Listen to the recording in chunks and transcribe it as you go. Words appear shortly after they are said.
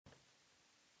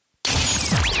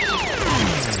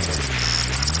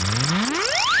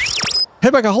Hey,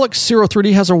 Bikeaholics,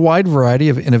 03D has a wide variety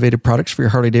of innovative products for your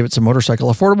Harley-Davidson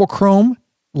motorcycle. Affordable chrome,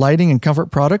 lighting, and comfort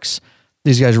products.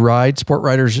 These guys ride, sport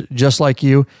riders just like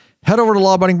you. Head over to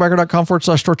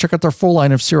lawabidingbiker.com/store. Check out their full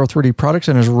line of 03D products.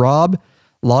 And as Rob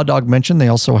Law Dog mentioned, they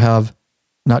also have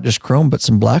not just chrome, but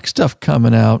some black stuff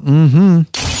coming out.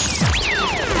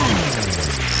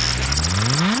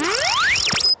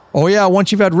 Oh yeah,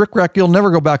 once you've had Rick Rack, you'll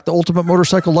never go back. The ultimate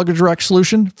motorcycle luggage rack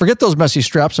solution. Forget those messy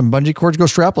straps and bungee cords. Go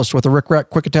strapless with a Rick Rack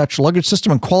quick attach luggage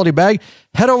system and quality bag.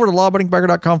 Head over to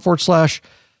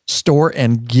lawabidingbiker.com/store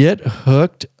and get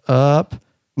hooked up.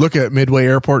 Look at Midway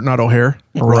Airport, not O'Hare.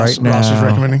 Right now. Ross is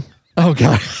recommending. Oh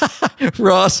God.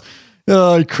 Ross,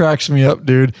 he cracks me up,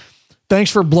 dude.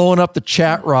 Thanks for blowing up the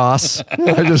chat, Ross.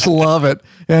 I just love it.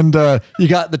 And you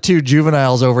got the two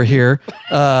juveniles over here.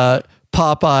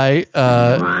 Popeye,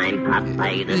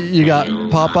 you got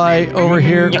Popeye over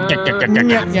here.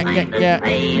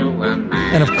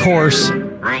 And of course,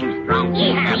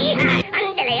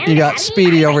 you got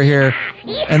Speedy over here.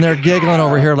 And they're giggling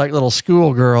over here like little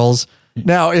schoolgirls.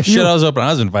 Now, if I was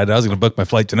invited. I was going to book my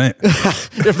flight tonight.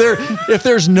 if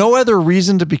there's no other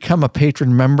reason to become a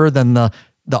patron member than the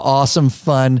awesome,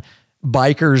 fun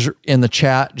bikers in the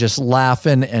chat just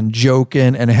laughing and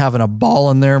joking and having a ball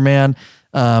in there, man.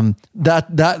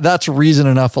 That's reason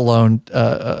enough alone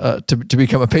to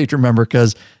become a patron member,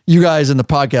 because you guys in the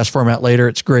podcast format later,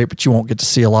 it's great, but you won't get to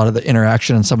see a lot of the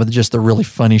interaction and some of the really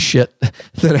funny shit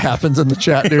that happens in the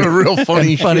chat, dude. Real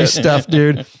funny stuff,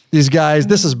 dude. These guys,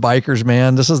 this is bikers,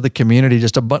 man. This is the community.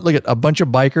 Just look at a bunch of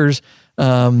bikers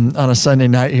on a Sunday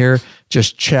night here,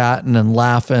 just chatting and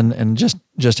laughing and just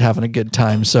having a good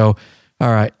time. So,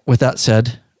 all right. With that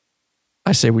said,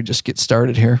 I say we just get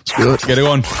started here. Let's do it. Get it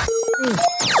on.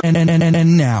 And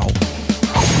now,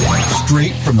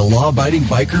 straight from the Law-Abiding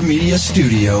Biker Media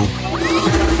Studio,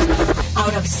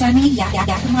 out of sunny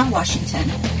Yakima,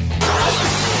 Washington,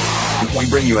 we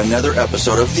bring you another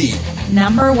episode of the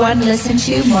 #1 listen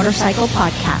to motorcycle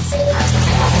podcast.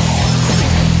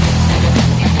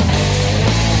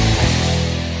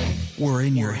 We're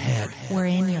in your head. We're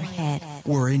in your head.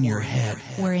 We're in your head.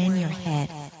 We're in your head.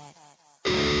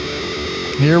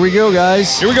 Here we go,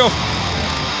 guys. Here we go.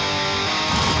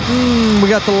 We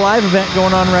got the live event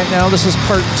going on right now. This is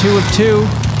part 2 of 2.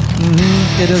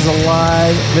 It is a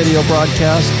live video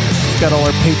broadcast. Got all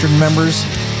our patron members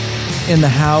in the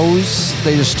house.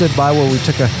 They just stood by while we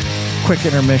took a quick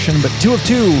intermission. But 2 of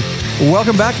 2.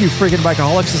 Welcome back, you freaking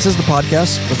bikeaholics. This is the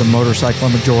podcast for the motorcycle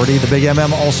majority. The Big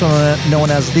MM, also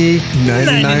known as the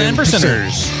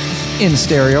 99%ers. In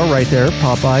stereo right there.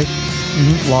 Popeye.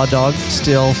 Law Dog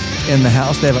still in the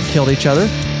house. They haven't killed each other.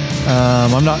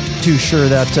 I'm not too sure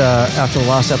that after the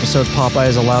last episode, Popeye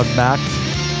is allowed back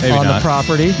the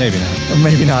property. Maybe not.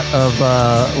 Maybe not of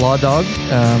Law Dog.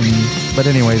 But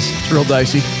anyways, it's real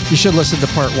dicey. You should listen to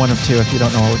part 1 of 2 if you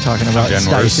don't know what we're talking about. It's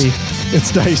dicey. It's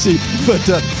dicey. But,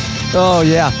 oh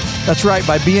yeah, that's right.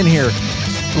 By being here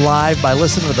live, by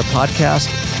listening to the podcast,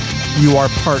 you are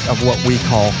part of what we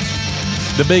call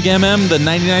the Big MM, the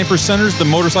 99%ers, the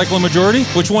motorcycle majority.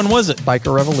 Which one was it?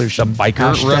 Biker Revolution. The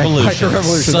Biker Revolution. Biker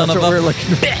Revolution. Son That's of what a we're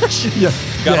looking bitch. Yeah.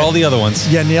 Got all the other ones.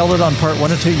 Yeah, nailed it on part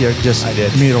 1 and 2. You just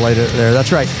mutilated it there.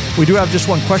 That's right. We do have just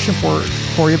one question for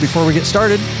you before we get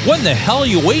started. What in the hell are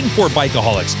you waiting for,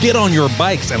 bikeaholics? Get on your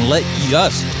bikes and let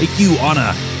us take you on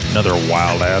another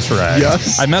wild ass ride.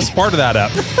 Yes. I messed part of that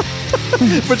up.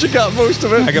 But you got most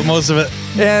of it. I got most of it.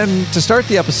 And to start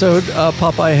the episode,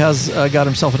 Popeye has got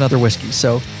himself another whiskey,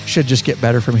 so should just get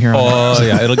better from here on out. Oh,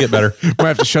 yeah, it'll get better. Might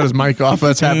have to shut his mic off.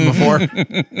 That's happened before.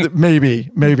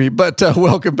 Maybe. But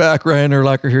welcome back. Ryan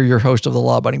Erlacher here, your host of the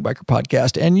Law-Abiding Biker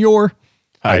Podcast, and your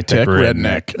high-tech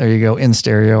redneck. There you go, in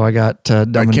stereo. I got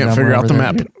Dumb I can't figure out the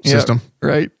map system. Yeah,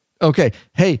 right. Okay.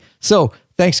 Hey, so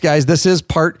thanks, guys. This is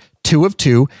part 2 of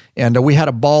 2, and we had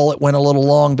a ball. It went a little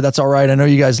long, but that's all right. I know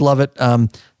you guys love it.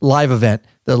 Live event,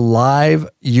 the live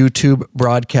YouTube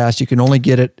broadcast. You can only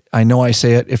get it, I know I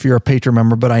say it, if you're a patron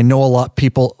member, but I know a lot of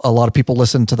people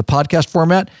listen to the podcast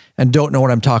format and don't know what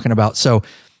I'm talking about. So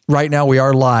right now we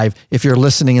are live. If you're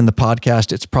listening in the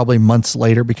podcast, it's probably months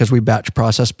later because we batch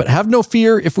process, but have no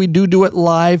fear. If we do it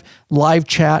live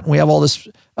chat, and we have all this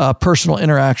personal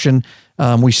interaction,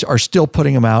 we are still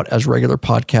putting them out as regular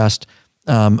podcast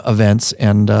events.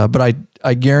 And, but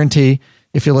I guarantee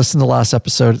if you listen to the last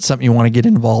episode, it's something you want to get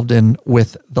involved in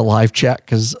with the live chat,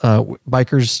 because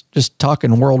bikers just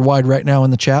talking worldwide right now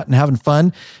in the chat and having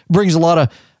fun brings a lot of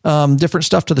different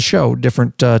stuff to the show,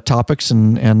 different topics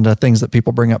and things that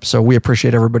people bring up. So we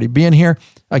appreciate everybody being here.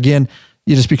 Again,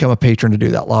 you just become a patron to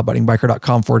do that.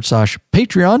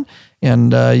 lawabidingbiker.com/Patreon,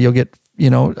 and you'll get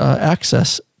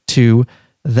access to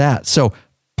that. So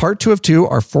part 2 of 2,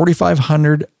 our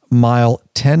 4,500 mile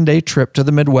 10-day trip to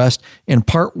the Midwest. In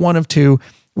part 1 of 2,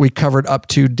 we covered up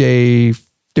to did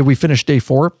we finish day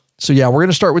 4? So yeah, we're going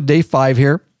to start with day 5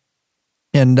 here.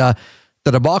 And the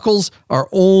debacles are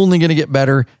only going to get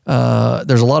better.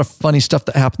 There's a lot of funny stuff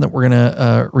that happened that we're going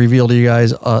to reveal to you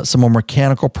guys. Some more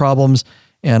mechanical problems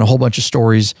and a whole bunch of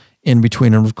stories in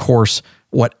between. And of course,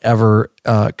 whatever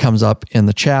comes up in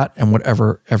the chat and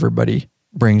whatever everybody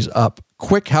brings up.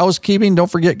 Quick housekeeping.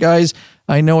 Don't forget, guys,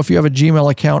 I know if you have a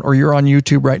Gmail account or you're on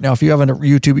YouTube right now, if you have a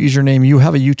YouTube username, you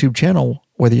have a YouTube channel,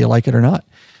 whether you like it or not.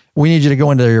 We need you to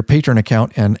go into your Patreon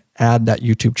account and add that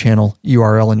YouTube channel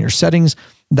URL in your settings.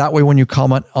 That way, when you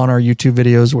comment on our YouTube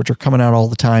videos, which are coming out all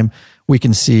the time, we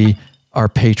can see our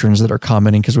patrons that are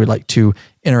commenting, because we'd like to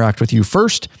interact with you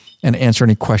first and answer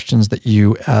any questions that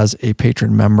you as a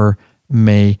patron member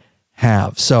may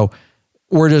have. So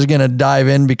we're just going to dive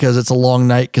in because it's a long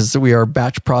night, because we are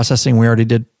batch processing. We already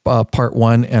did part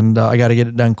 1, and I got to get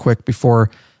it done quick before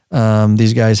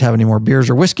these guys have any more beers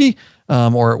or whiskey,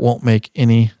 or it won't make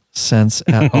any sense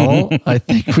at all. I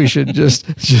think we should just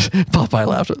Popeye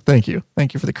laughed. Thank you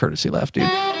for the courtesy laugh, dude.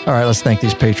 All right, let's thank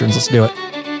these patrons. Let's do it.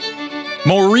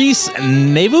 Maurice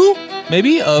Navu,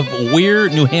 maybe, of Weir,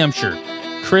 New Hampshire.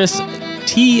 Chris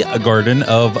T. Garden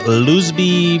of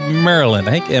Louisby, Maryland.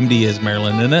 I think MD is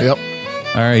Maryland, isn't it? Yep.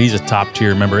 All right, he's a top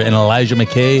tier member. And Elijah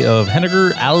McKay of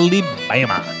Henniger,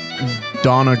 Alabama.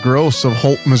 Donna Gross of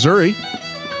Holt, Missouri.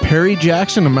 Perry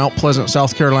Jackson of Mount Pleasant,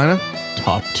 South Carolina.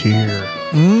 Top tier.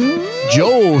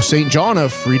 Joe St. John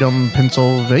of Freedom,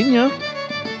 Pennsylvania.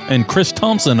 And Chris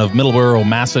Thompson of Middleborough,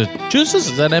 Massachusetts.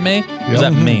 Is that MA? Or is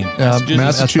that Maine?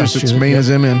 Massachusetts. Maine is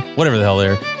MN. Whatever the hell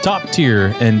they're. Top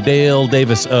tier. And Dale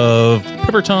Davis of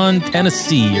Pipperton,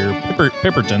 Tennessee. Or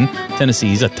Pipperton, Tennessee.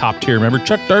 He's a top tier member.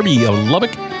 Chuck Darby of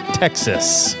Lubbock,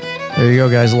 Texas. There you go,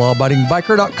 guys.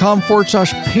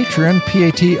 lawabidingbiker.com/Patreon.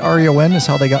 Patreon is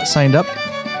how they got signed up.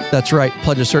 That's right.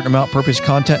 Pledge a certain amount per piece of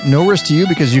content. No risk to you,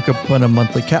 because you could put a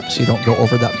monthly cap so you don't go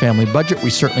over that family budget. We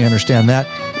certainly understand that.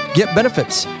 Get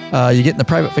benefits. You get in the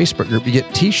private Facebook group. You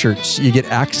get T-shirts. You get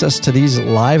access to these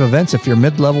live events if you're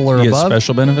mid-level or above. You get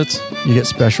special benefits? You get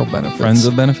special benefits. Friends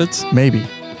of benefits? Maybe.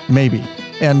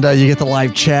 And you get the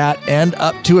live chat. And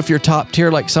up to, if you're top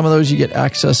tier, like some of those, you get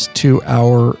access to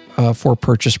our for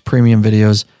purchase premium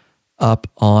videos up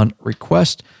on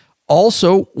request.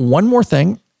 Also, one more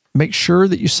thing. Make sure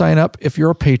that you sign up if you're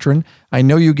a patron. I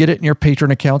know you get it in your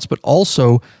patron accounts, but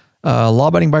also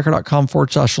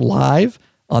lawabidingbiker.com/live.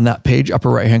 On that page, upper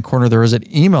right-hand corner, there is an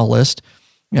email list.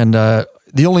 And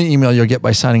the only email you'll get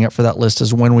by signing up for that list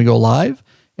is when we go live.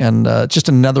 And just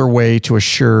another way to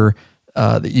assure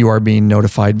that you are being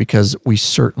notified, because we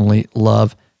certainly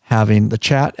love having the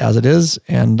chat as it is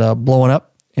and blowing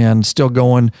up and still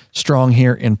going strong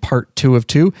here in part 2 of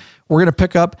 2. We're going to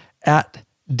pick up at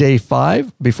day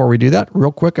 5. Before we do that,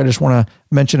 real quick, I just want to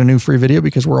mention a new free video,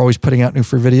 because we're always putting out new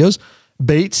free videos.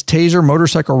 Bates Taser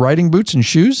motorcycle riding boots and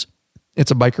shoes. It's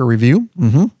a biker review.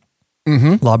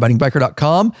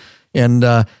 Lawabidingbiker.com. And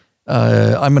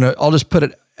I'll just put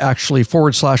it actually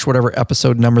 / whatever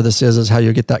episode number this is how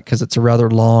you get that, because it's a rather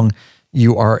long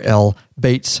URL.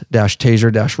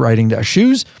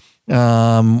 Bates-taser-riding-shoes.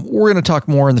 We're going to talk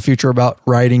more in the future about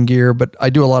riding gear, but I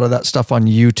do a lot of that stuff on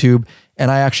YouTube. And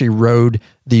I actually rode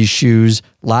these shoes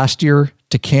last year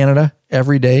to Canada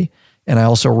every day. And I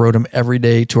also rode them every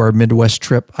day to our Midwest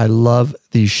trip. I love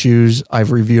these shoes.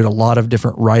 I've reviewed a lot of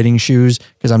different riding shoes,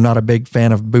 because I'm not a big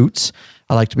fan of boots.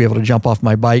 I like to be able to jump off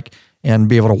my bike and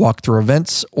be able to walk through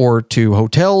events or to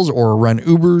hotels or run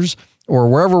Ubers or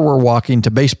wherever we're walking, to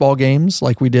baseball games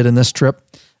like we did in this trip.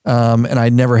 And I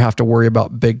never have to worry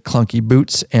about big clunky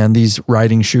boots. And these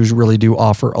riding shoes really do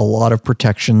offer a lot of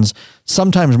protections,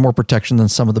 sometimes more protection than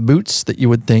some of the boots that you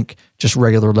would think just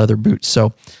regular leather boots.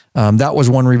 So that was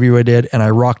one review I did, and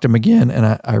I rocked them again,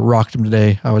 and I rocked them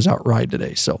today. I was out ride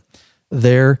today. So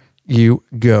there you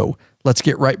go. Let's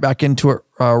get right back into it,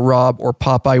 Rob or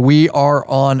Popeye. We are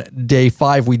on day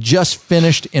 5. We just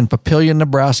finished in Papillion,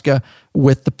 Nebraska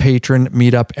with the patron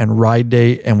meetup and ride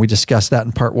day, and we discussed that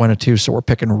in part 1 and 2, so we're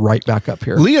picking right back up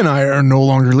here. Lee and I are no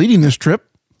longer leading this trip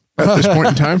at this point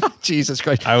in time. Jesus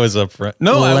Christ. I was up front.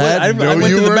 No, I went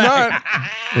to the back.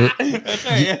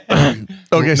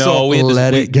 Okay, so we had to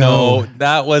let it go. No,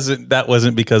 that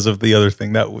wasn't because of the other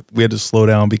thing. That we had to slow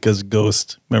down because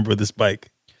Ghost, remember this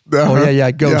bike? Oh,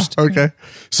 yeah, Ghost. Yeah, okay.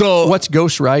 So what's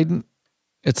Ghost riding?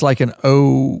 It's like an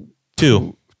 02.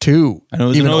 I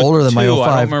know, even older than my 05. I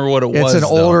don't remember what it was. It's an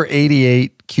older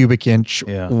 88 cubic inch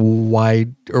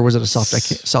wide, or was it a soft? I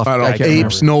can't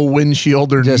apes, remember. no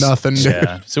windshield or Just, nothing.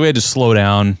 Yeah. So we had to slow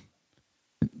down.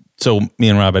 So me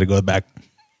and Rob had to go back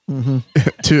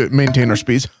to maintain our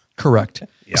speeds. Correct.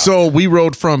 So we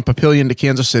rode from Papillion to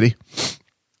Kansas City.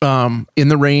 In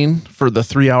the rain for the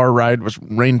 3-hour ride. Was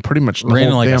rain pretty much the Raining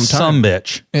whole like damn a time.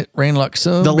 sumbitch. It rained like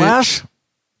some. The bitch. last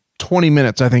 20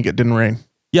 minutes, I think it didn't rain,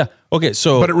 Yeah. Okay.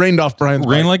 So but it rained off Brian's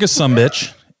rain bike. like a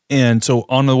sumbitch. And so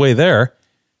on the way there,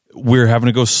 we're having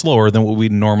to go slower than what we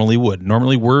normally would.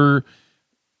 Normally we're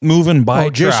moving by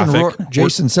traffic.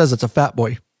 Jason says it's a fat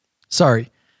boy. Sorry.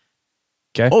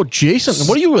 Okay. Oh, Jason,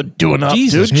 what are you doing up,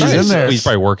 Jesus dude? He's Christ. in there. He's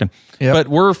probably working. Yep. But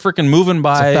we're freaking moving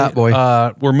by. fat boy.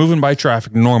 We're moving by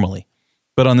traffic normally.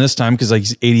 But on this time, because like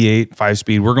he's 88, 5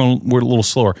 speed, we're a little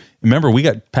slower. Remember, we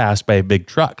got passed by a big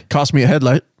truck. Cost me a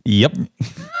headlight. Yep.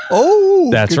 Oh,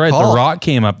 That's good right. call. The rock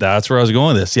came up. That's where I was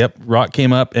going with this. Yep. Rock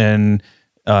came up and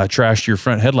trashed your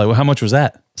front headlight. Well, how much was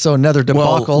that? So another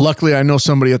Well, debacle. luckily I know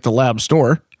somebody at the lab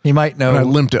store, he might know. and I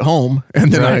limped it home,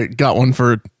 and then I Right. got one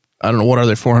for, I don't know, what are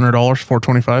they, $400,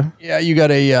 $425? Yeah, you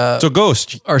got a So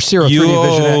Ghost. our Zero 3D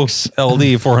Vision X.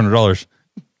 LD, $400.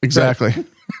 Exactly.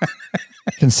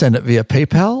 Can send it via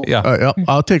PayPal. Yeah. Yeah,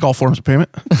 I'll take all forms of payment.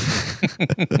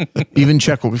 Even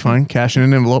check will be fine. Cash in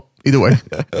an envelope. Either way.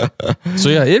 So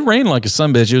yeah, it rained like a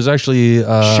sunbitch. It was actually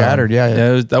Shattered,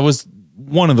 yeah. that was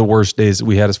one of the worst days that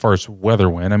we had as far as weather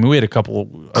went. I mean, we had a couple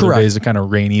other Correct. days that kind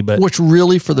of rainy, but Which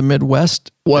really for the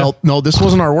Midwest, Well, no, this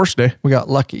wasn't our worst day. we got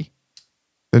lucky.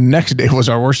 The next day was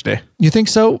our worst day. You think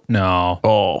so? no.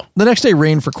 Oh. The next day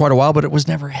rained for quite a while, but it was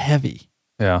never heavy.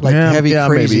 Yeah. Like Yeah, heavy, yeah,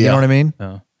 crazy. maybe, You know yeah. what I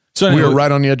mean? So We anyway, were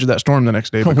right on the edge of that storm the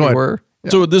next day. But go We ahead. were.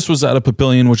 so this was out of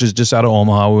Papillion, which is just out of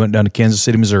Omaha. We went down to Kansas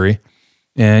City, Missouri.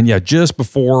 And yeah, just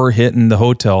before hitting the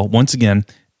hotel, once again,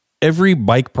 every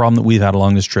bike problem that we've had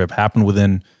along this trip happened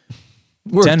within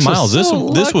We're 10 just miles. This so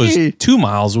this was lucky. 2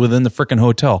 miles within the freaking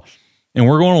hotel. And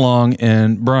we're going along,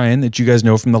 and Brian, that you guys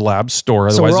know from the Lab store,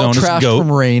 So otherwise we're all known as trashed Goat.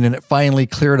 from rain, and it finally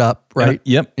cleared up, right?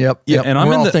 Yep. Yep. Yeah, Yep. and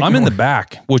We're all thinking I'm in the we're-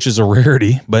 back, which is a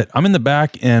rarity, but I'm in the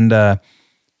back, and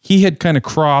he had kind of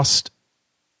crossed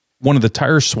one of the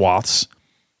tire swaths,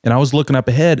 and I was looking up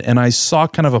ahead, and I saw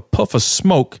kind of a puff of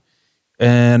smoke,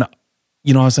 and I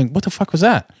was like, what the fuck was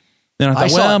that? And I thought, I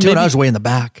saw well, it too, maybe and I was way in the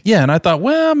back. yeah, and I thought,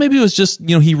 well, maybe it was just,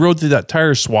 he rode through that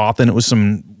tire swath and it was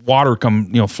some water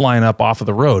flying up off of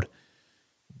the road.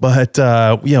 But,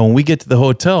 when we get to the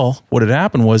hotel, what had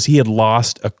happened was he had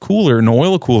lost an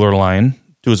oil cooler line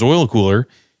to his oil cooler,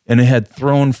 and it had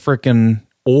thrown frickin'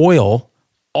 oil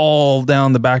all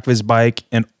down the back of his bike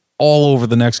and all over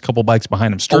the next couple bikes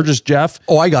behind him. Sturgis Jeff.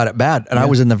 Oh, I got it bad, and I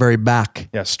was in the very back.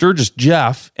 Yeah, Sturgis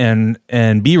Jeff and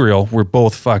B-Real were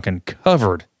both fucking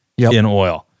covered Yep. in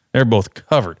oil. They're both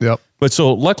covered. Yep. But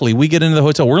so luckily we get into the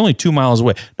hotel. We're only 2 miles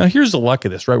away. Now here's the luck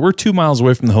of this, right? We're 2 miles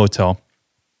away from the hotel.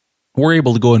 We're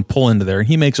able to go and pull into there, and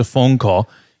he makes a phone call,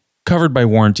 covered by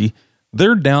warranty.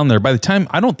 They're down there. By the time,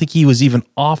 I don't think he was even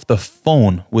off the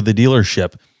phone with the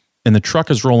dealership, and the truck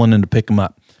is rolling in to pick him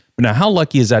up. But now, how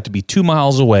lucky is that to be 2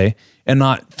 miles away and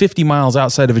not 50 miles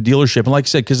outside of a dealership? And like I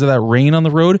said, because of that rain on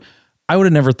the road, I would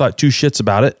have never thought two shits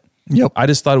about it. Yep. I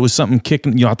just thought it was something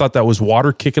kicking, I thought that was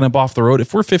water kicking up off the road.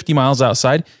 If we're 50 miles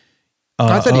outside,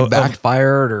 I thought he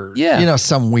backfired or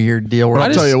some weird deal. Where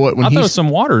I'll tell you what, when I thought it he's- was some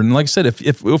water. And like I said,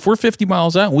 if we're 50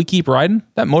 miles out and we keep riding,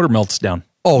 that motor melts down.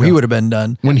 he would have been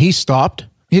done. When he stopped,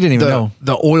 He didn't even know.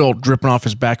 the oil dripping off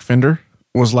his back fender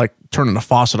was like turning a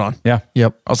faucet on. Yeah.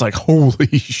 Yep. I was like, holy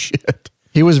shit.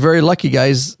 He was very lucky,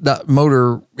 guys. That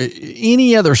motor,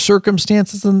 any other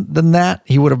circumstances than that,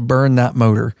 he would have burned that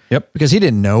motor. Yep. Because he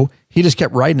didn't know. He just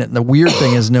kept riding it. And the weird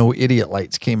thing is no idiot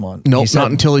lights came on. Nope, He said-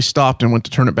 not until he stopped and went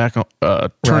to turn it back on, turn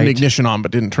Right. the ignition on,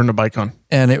 but didn't turn the bike on.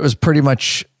 And it was pretty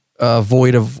much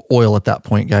void of oil at that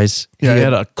point, guys. Yeah, he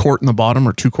had a quart in the bottom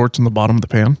or 2 quarts in the bottom of the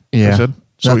pan. Yeah. They said.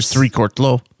 So he's That's- 3 quarts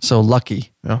low. So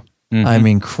lucky. Yeah. I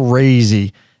mean,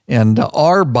 crazy. And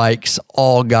our bikes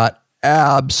all got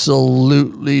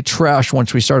absolutely trashed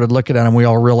once we started looking at them. We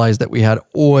all realized that we had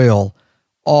oil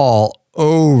all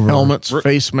over. Helmets,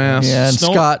 face masks. Yeah,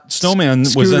 and Snowman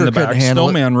was Scooter in the couldn't back. handle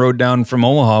it. Snowman rode down from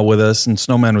Omaha with us, and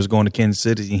Snowman was going to Kansas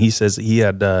City. And he says that he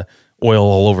had oil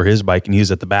all over his bike, and he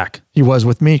was at the back. He was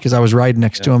with me because I was riding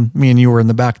next to him. Me and you were in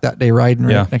the back that day riding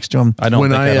right next to him. I don't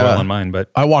When think I I, had oil on mine, but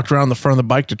I walked around the front of the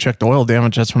bike to check the oil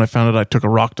damage. That's when I found out I took a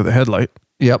rock to the headlight.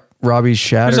 Yep. Robbie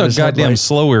shattered here's his how goddamn headlight.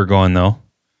 slow we were going, though.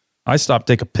 I stopped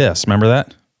to take a piss. Remember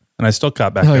that? And I still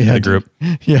caught back Oh, up to yeah, the group.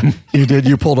 Yeah, you did.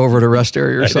 You pulled over to rest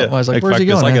area or I something. did. I was like, Like, where's he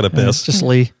fuck this, going? I gotta piss. It's just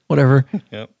Lee, whatever.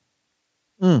 Yep.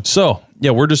 So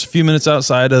yeah, we're just a few minutes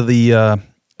outside of the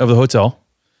hotel.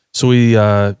 So we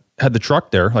had the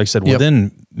truck there. Like I said, Yep.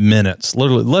 within minutes,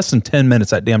 literally less than 10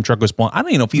 minutes, that damn truck was pulling. I don't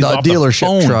even know if he was The off dealership the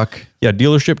phone. truck. Yeah,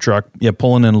 dealership truck. Yeah,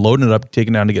 pulling in, loading it up,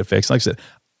 taking it down to get fixed. Like I said,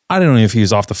 I don't know if he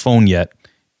was off the phone yet.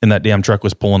 and that damn truck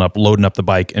was pulling up, loading up the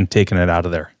bike, and taking it out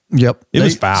of there. Yep. It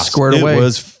was fast. Squared away. It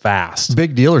was fast.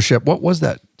 Big dealership. What was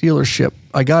that dealership?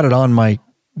 I got it on my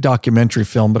documentary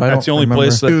film, but I That's the don't only remember.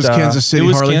 place that It was Kansas City, It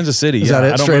was Harley? Kansas City. Is that it, I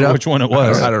don't straight remember up? which one it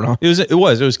was. I don't know.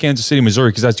 It was Kansas City, Missouri,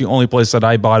 because that's the only place that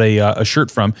I bought a shirt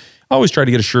from. I always try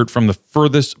to get a shirt from the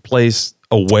furthest place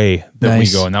away that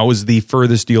Nice. we go, and that was the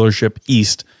furthest dealership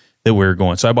east that we were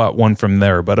going. So I bought one from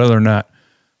there. But other than that,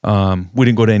 we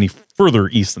didn't go to any further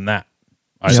east than that.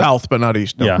 South, but not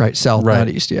east. No. Yeah. Right, south, Right. not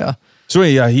east. Yeah. So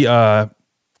yeah, he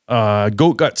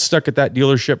Goat got stuck at that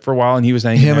dealership for a while, and he was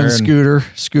hanging Him there. and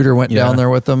Scooter went Yeah. down there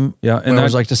with them. Yeah, and and I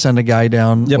was that- like to send a guy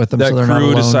down Yep, with them, that so they're not crew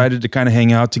alone. decided to kind of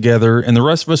hang out together, and the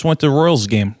rest of us went to the Royals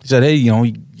game. He said, "Hey,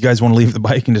 you guys want to leave the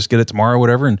bike and just get it tomorrow, or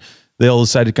whatever?" And they all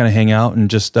decided to kind of hang out and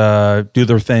just do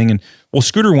their thing. And well,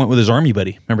 Scooter went with his army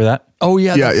buddy. Remember that? Oh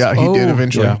yeah, Yeah, that's- he did oh.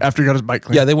 eventually Yeah. after he got his bike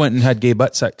clean. Yeah, they went and had gay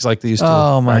butt sex like they used to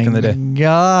Oh my back in the day.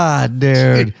 God,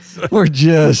 dude, we're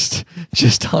just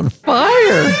on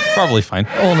fire. Probably fine,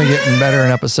 Only getting better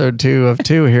in episode 2 of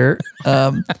 2 here.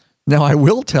 Now I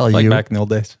will tell like you back in the old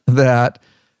days. that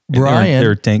Brian, they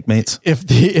were tank mates.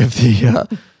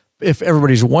 if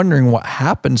everybody's wondering what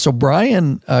happened, so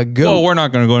Brian Well, Goat. we're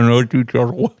not going to go into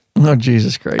detail Oh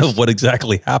Jesus Christ! of what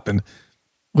exactly happened.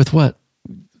 With what?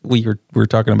 We were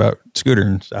talking about Scooter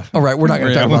and stuff. All right, we're not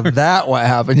going to talk about that. What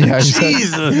happened? Yeah,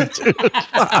 Jesus.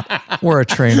 we're a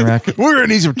train wreck. We're gonna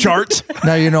need some charts.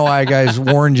 Now you know I guys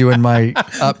warned you in my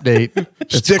update.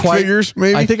 It's Stick figures,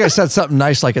 maybe? I think I said something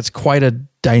nice like it's quite a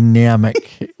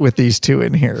dynamic with these two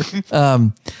in here.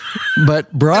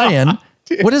 But Brian,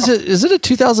 what is it? Is it a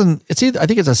 2000? It's either, I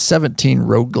think it's a 17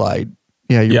 Road Glide.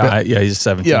 Yeah, Yeah, he's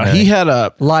 17. Yeah, I he think. had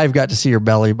a. live got to see your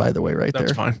belly, by the way, right That's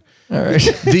there. fine. All right.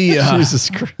 Jesus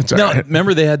Christ. It's all No, right.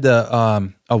 remember they had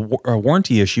the a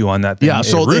warranty issue on that thing. Yeah,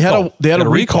 so they had a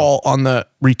recall on the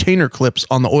retainer clips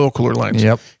on the oil cooler lines.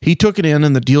 Yep. He took it in,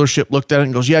 and the dealership looked at it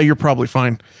and goes, "Yeah, you're probably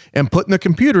fine." And put in the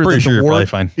computer Pretty that sure the you're warranty.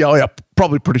 probably fine. Yeah, oh, yeah,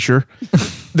 probably pretty sure.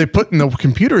 They put in the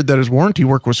computer that his warranty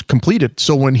work was completed.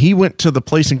 So when he went to the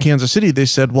place in Kansas City, they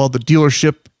said, "Well, the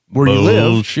dealership where you live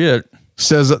Bullshit.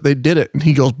 says that they did it." And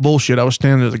he goes, "Bullshit! I was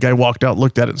standing there. The guy walked out,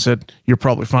 looked at it, and said, 'You're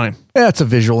probably fine.'" Yeah, it's a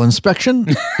visual inspection.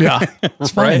 Yeah.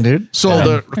 It's fine, dude. So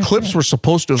the clips were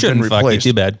supposed to have Shouldn't been fuck you replaced.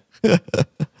 too bad.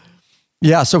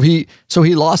 Yeah, so he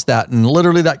lost that, and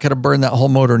literally that could have burned that whole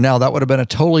motor. Now that would have been a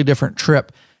totally different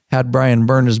trip had Brian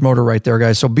burned his motor right there,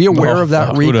 guys. So be aware of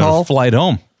that Would have recall. flight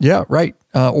home. Yeah, right.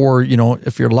 Or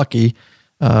if you're lucky,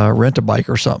 rent a bike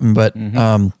or something. But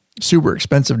super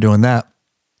expensive doing that.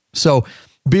 So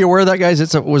be aware of that, guys.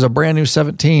 It was a brand new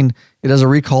 17. It has a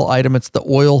recall item. It's the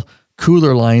oil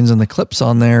cooler lines and the clips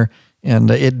on there. And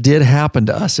it did happen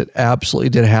to us. It absolutely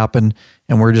did happen.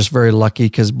 And we're just very lucky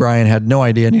because Brian had no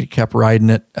idea and he kept riding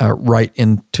it right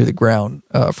into the ground,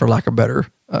 for lack of a better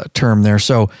term there.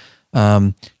 So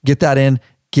get that in,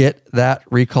 get that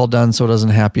recall done so it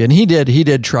doesn't happen. And he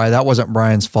did try. That wasn't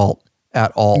Brian's fault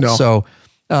at all. No. So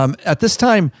at this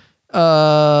time, We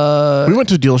went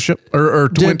to dealership or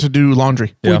went to do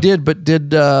laundry. we did, but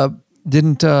didn't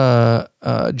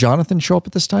Jonathan show up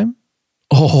at this time?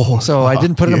 Oh, So I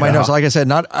didn't put it in my yeah. notes. Like I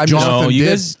said, I'm Jonathan No, you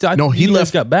did. guys. No, he you guys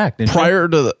left got back didn't you? prior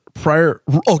to the prior.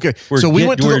 Okay, We're so we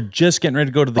went to we're the, just getting ready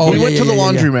to go to the Oh, game. we yeah, went to the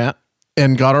laundromat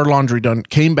and got our laundry done.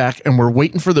 Came back and we're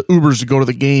waiting for the Ubers to go to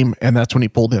the game, and that's when he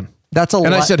pulled in. That's a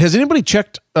And lot. I said, "Has anybody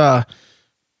checked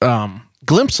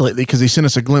Glimpse lately?" Because he sent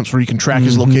us a glimpse where you can track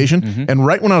his location. And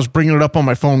right when I was bringing it up on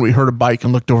my phone, we heard a bike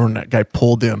and looked over, and that guy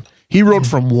pulled in. He rode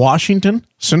from Washington,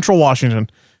 Central Washington,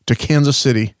 to Kansas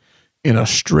City in a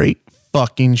straight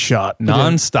fucking shot.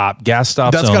 Non-stop gas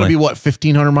stops. That's got to only. be what,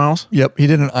 1,500 miles? Yep, he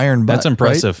did an iron butt. That's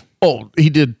impressive. Oh, he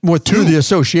did Right? Through the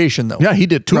association, though. Yeah, he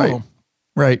did two Right. of them.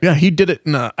 Right. Yeah, he did it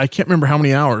in I can't remember how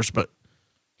many hours, but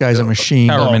Guy's a machine.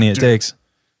 However many it dude. takes.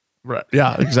 right.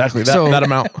 Yeah, exactly. That, So- that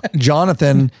amount.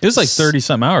 Jonathan. It was like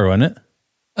 30-something hour, wasn't it?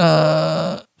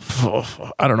 I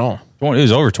don't know. It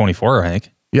was over 24, I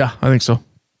think. Yeah, I think so.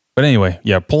 But anyway,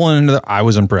 yeah, pulling into I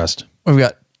was impressed. We've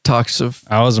got talks of.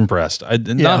 I was impressed.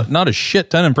 Not a shit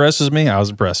ton impresses me. I was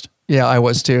impressed. Yeah, I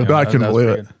was too. I couldn't that was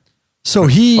believe pretty it. So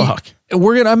Fuck. I'm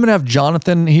gonna have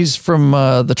Jonathan. He's from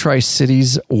the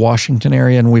Tri-Cities, Washington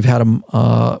area, and we've had him.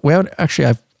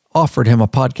 I've offered him a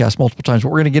podcast multiple times, but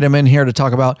we're gonna get him in here to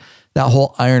talk about that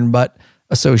whole iron butt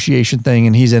association thing,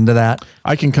 and he's into that.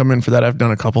 I can come in for that. I've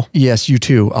done a couple. Yes, you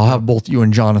too. I'll have both you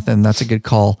and Jonathan. That's a good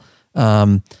call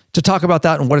to talk about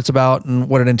that and what it's about and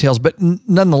what it entails. But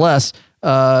nonetheless,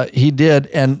 he did,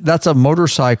 and that's a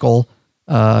motorcycle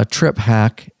trip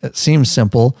hack. It seems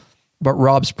simple, but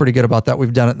Rob's pretty good about that.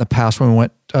 We've done it in the past when we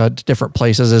went to different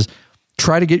places. Is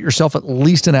try to get yourself at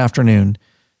least an afternoon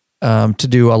to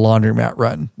do a laundromat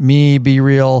run. Me, Be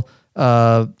Real,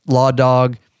 Law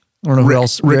Dog. I don't know who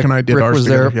else. Rick and I did ours was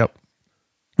together. there. Yep.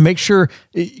 Make sure,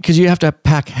 because you have to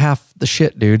pack half the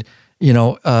shit, dude.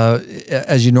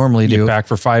 As you normally do. You pack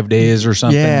for 5 days or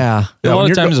something. Yeah. A lot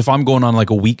of times, if I'm going on like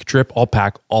a week trip, I'll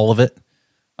pack all of it.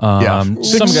 Some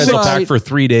guys will pack for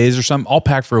 3 days or something. I'll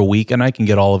pack for a week, and I can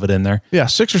get all of it in there. Yeah,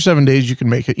 6 or 7 days you can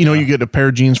make it. You get a pair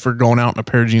of jeans for going out and a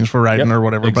pair of jeans for riding or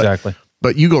whatever. Exactly.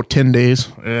 But you go 10 days.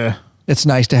 It's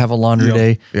nice to have a laundry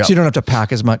day, so you don't have to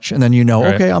pack as much. And then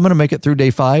okay, I'm going to make it through day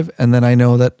 5, and then I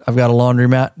know that I've got a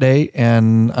laundromat day,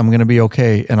 and I'm going to be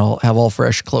okay, and I'll have all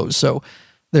fresh clothes. So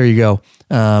there you go.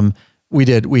 We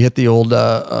hit the old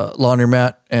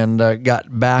laundromat and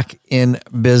got back in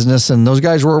business. And those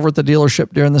guys were over at the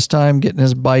dealership during this time, getting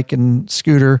his bike and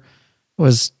scooter,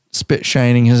 was spit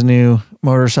shining his new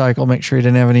motorcycle, make sure he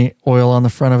didn't have any oil on the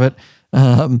front of it.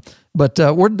 But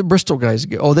where'd the Bristol guys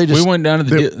go? Oh, we went down to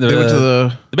they went to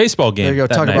the baseball game. There you go.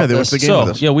 Talk about they went this. to the game with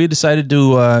us. Yeah, we decided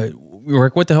to. We were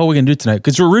like, what the hell are we going to do tonight?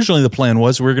 Because originally the plan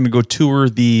was we were going to go tour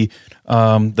the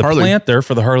plant there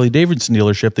for the Harley Davidson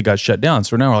dealership that got shut down.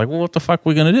 So now we're like, well, what the fuck are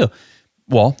we going to do?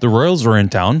 Well, the Royals were in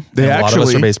town. A lot of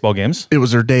us are baseball games. It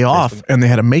was their day off, and they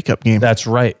had a makeup game. That's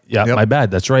right. Yeah, my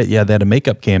bad. That's right. Yeah, they had a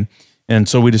makeup game. And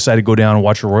so we decided to go down and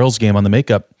watch a Royals game on the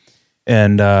makeup.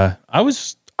 And I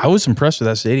was impressed with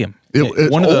that stadium.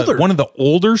 It's one older. of the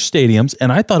older stadiums,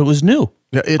 and I thought it was new.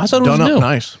 Yeah, it's I thought it done was up new.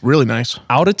 nice, really nice.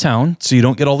 Out of town, so you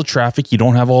don't get all the traffic. You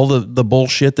don't have all the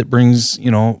bullshit that brings,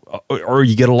 or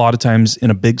you get a lot of times in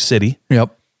a big city.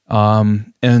 Yep.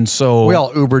 And so We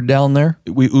all Ubered down there.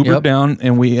 we Ubered down,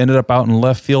 and we ended up out in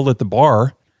left field at the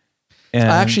bar. And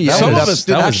I actually that ended was- up,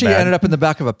 that was actually bad. ended up in the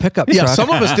back of a pickup Yeah, truck. some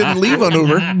of us didn't leave on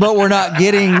Uber. But we're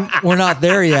not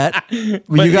there yet. You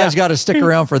guys got to stick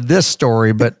around for this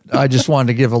story, but I just wanted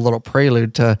to give a little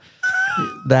prelude to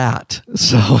that.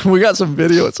 So we got some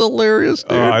video. It's hilarious,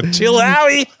 dude. Chill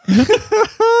Howie.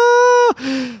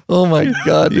 Oh my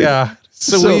God. Dude. Yeah.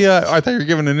 So we, I thought you were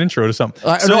giving an intro to something.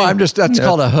 That's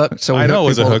called a hook. So I know it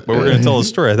was a hook, but we're going to tell a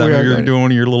story. I thought you were doing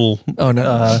one of your little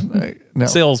no.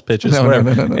 sales pitches. No,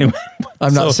 whatever. no. Anyway,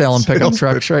 I'm not selling pickup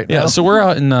trucks right now. Yeah, so we're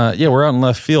out in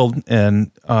left field, and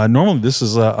normally this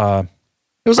is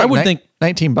it was like I would think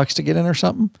 $19 to get in or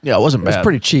something. Yeah, it wasn't It was bad.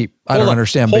 pretty cheap. I don't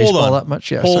understand baseball that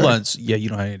much. Yeah, hold sorry. on. Yeah, you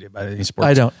don't have any idea about any sports.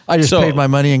 I don't. I just paid my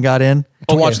money and got in.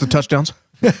 To watch the touchdowns.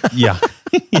 Yeah,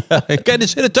 guy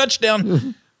just hit a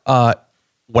touchdown.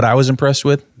 What I was impressed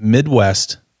with,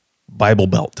 Midwest Bible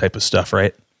Belt type of stuff.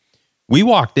 Right, we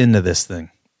walked into this thing.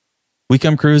 We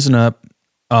come cruising up.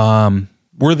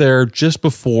 We're there just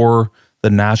before the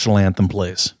national anthem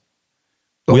plays.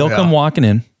 We all come walking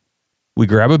in. We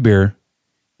grab a beer,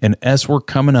 and as we're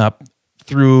coming up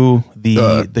through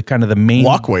the kind of the main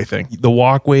walkway thing,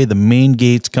 the main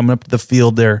gates coming up to the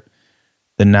field there,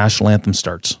 the national anthem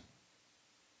starts.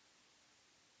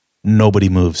 Nobody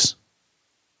moves.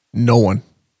 No one.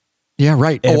 Yeah,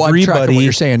 right. I'm tracking what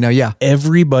you're saying now. Yeah.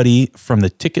 Everybody from the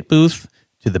ticket booth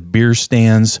to the beer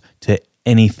stands to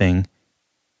anything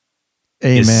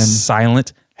Amen. is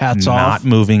silent, Hats not off.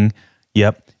 moving.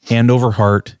 Yep. Hand over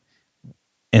heart.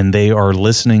 And they are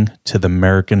listening to the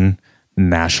American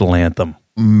national anthem.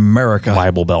 America.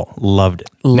 Bible Belt. Loved it.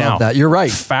 Love that. You're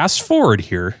right. Fast forward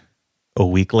here a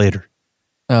week later.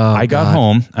 Oh, I got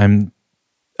home.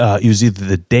 It was either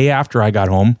the day after I got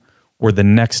home or the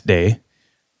next day.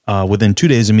 Within 2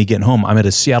 days of me getting home, I'm at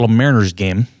a Seattle Mariners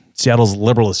game. Seattle's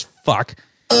liberal as fuck.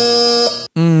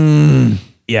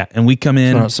 Yeah, and we come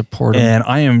in, support 'em.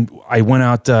 and I went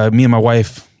out. Me and my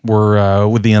wife were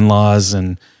with the in-laws,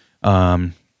 and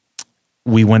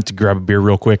we went to grab a beer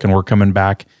real quick, and we're coming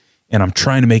back. And I'm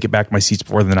trying to make it back to my seats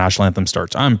before the national anthem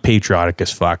starts. I'm patriotic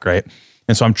as fuck, right?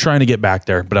 And so I'm trying to get back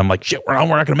there, but I'm like, shit, we're not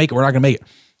going to make it. We're not going to make it.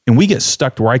 And we get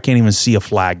stuck to where I can't even see a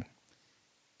flag.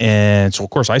 And so, of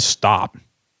course, I stop.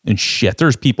 And shit,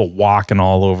 there's people walking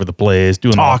all over the place,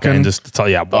 doing all kinds of stuff.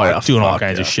 Doing all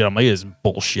kinds of shit. I'm like, this is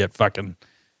bullshit. Fucking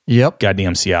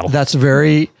goddamn Seattle. That's a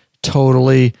very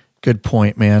totally good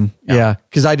point, man. Yeah.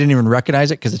 Because I didn't even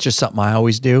recognize it because it's just something I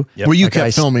always do. Yep. Well, you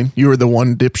kept filming. You were the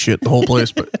one dipshit the whole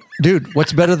place. But dude,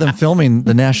 what's better than filming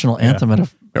the national anthem at a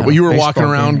well, you were baseball walking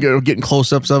around game? getting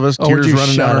close-ups of us, would tears you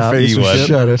running shut down our up? face. and shit.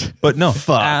 Shut it. But no,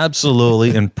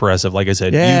 absolutely impressive. Like I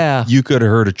said, Yeah. you could have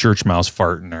heard a church mouse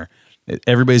fart in there.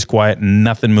 Everybody's quiet,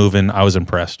 nothing moving. I was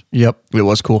impressed. Yep. It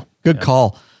was cool. Good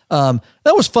call. That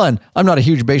was fun. I'm not a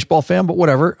huge baseball fan, but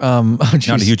whatever. Not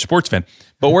a huge sports fan,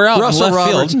 but we're out Russell in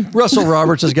left Roberts. field. Russell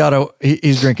Roberts has got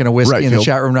he's drinking a whiskey Right in the field.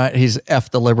 chat room night. He's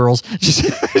F the liberals.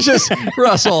 Just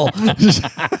Russell.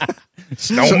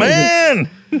 Snowman.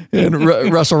 And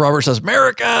Russell Roberts says,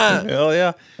 America. Hell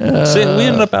yeah. So we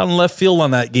ended up out in left field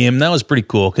on that game. That was pretty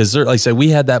cool because, like I said, we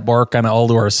had that bar kind of all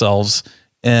to ourselves.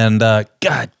 And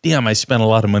God damn, I spent a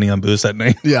lot of money on booze that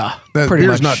night. Yeah. The Pretty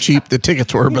beer's much. not cheap. The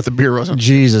tickets were, but the beer wasn't.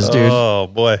 Jesus, dude. Oh,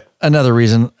 boy. Another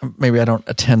reason maybe I don't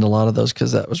attend a lot of those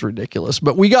because that was ridiculous.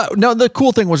 But the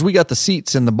cool thing was we got the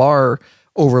seats in the bar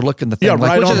overlooking the thing. Yeah,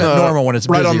 right which on isn't the normal when it's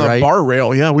right busy, on the right? bar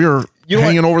rail. Yeah, we were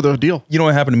hanging over the deal. You know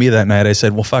what happened to me that night? I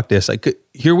said, well, fuck this.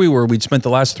 Here we were. We'd spent the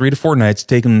last 3 to 4 nights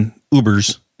taking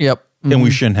Ubers. Yep. And we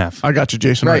shouldn't have. I got you,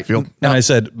 Jason Right. Rightfield. And I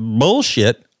said,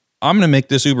 bullshit. I'm going to make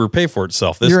this Uber pay for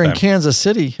itself this You're time. in Kansas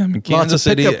City. I'm in Lots Kansas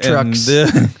of City, pickup trucks.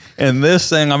 and this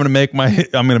thing, I'm going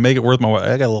to make it worth my while.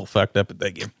 I got a little fucked up at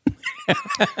that game.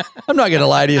 I'm not going to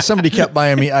lie to you. Somebody kept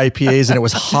buying me IPAs and it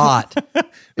was hot.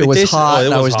 It was tasted- hot. it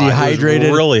And I was was hot. It was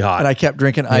dehydrated. really hot. And I kept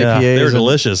drinking IPAs. Yeah, they were and-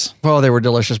 delicious. Oh, they were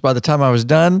delicious. By the time I was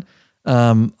done,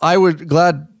 I was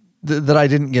glad that I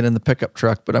didn't get in the pickup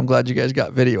truck, but I'm glad you guys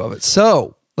got video of it.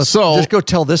 So let's just go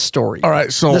tell this story. All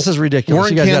right, so this is ridiculous. We're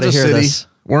in You guys got to Kansas hear City. this.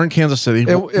 We're in Kansas City.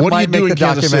 It what do you might do make in the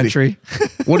Kansas documentary.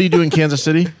 City? What do you do in Kansas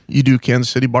City? You do Kansas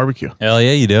City barbecue. Hell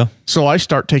yeah, you do. So I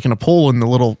start taking a poll in the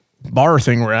little bar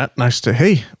thing we're at, and I say,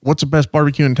 "Hey, what's the best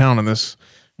barbecue in town?" And this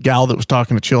gal that was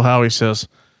talking to Chill Howie says,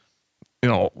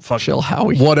 fuck Chill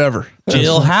Howie. whatever.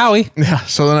 Jill Howie. Yeah.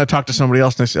 So then I talked to somebody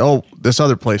else, and they said, "Oh, this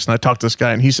other place." And I talked to this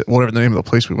guy, and he said, whatever the name of the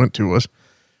place we went to was.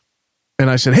 And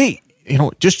I said, "Hey,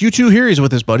 just you two here." He's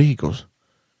with his buddy. He goes,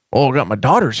 "Oh, I got my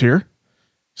daughters here."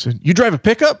 I said, "You drive a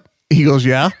pickup?" He goes,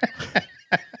 "Yeah."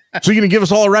 "So you gonna give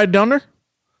us all a ride down there?"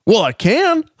 "Well, I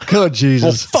can." Oh, "Well,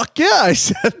 Jesus. fuck yeah," I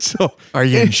said. So Are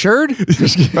you insured?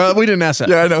 we didn't ask that.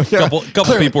 Yeah, I know. Yeah.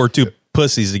 Couple people were too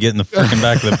pussies to get in the freaking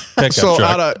back of the pickup So truck.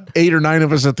 out of 8 or 9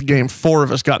 of us at the game, 4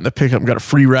 of us got in the pickup and got a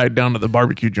free ride down to the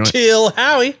barbecue joint. Jill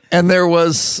Howie. And there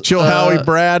was Chill Howie,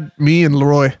 Brad, me, and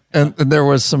Leroy. and there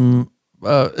was some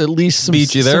at least some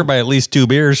Beat you there by at least 2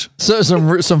 beers.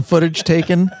 some footage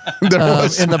taken in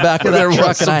the back of that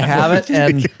truck, and I have it,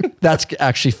 and that's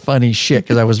actually funny shit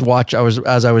because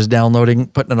as I was downloading,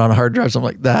 putting it on hard drives, I'm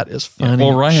like, that is funny.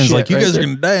 Well, Ryan's shit like, you right guys there. are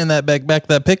going to die in that back of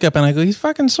that pickup. And I go, he's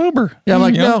fucking sober. Yeah, I'm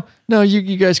like, You know? no,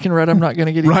 you guys can ride. I'm not going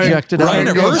to get ejected. Ryan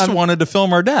at I'm- first wanted to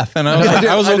film our death. And I I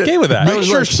did- was I did. okay with that. Make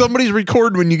sure somebody's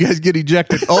recording when you guys get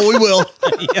ejected. Oh, we will.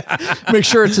 make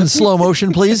sure it's in slow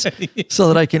motion, please, so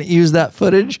that I can use that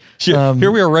footage. Shit,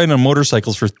 here we are riding on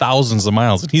motorcycles for thousands of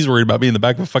miles, and he's worried about being in the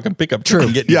back of a fucking pickup truck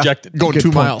and getting Yeah. ejected. Going Good 2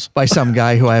 point. miles by some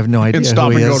guy who I have no idea in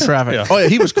stop who and he go is. traffic. Yeah. Oh, yeah,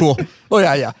 he was cool. Oh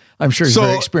yeah. I'm sure he's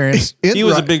very experienced. He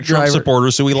was a big Trump driver.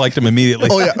 supporter, so we liked him immediately.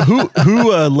 Oh, yeah.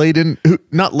 Who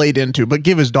not laid into, but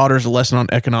give his daughters a lesson on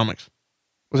economics?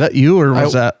 Was that you or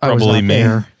was that? I was Probably not me.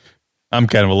 there. I'm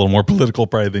kind of a little more political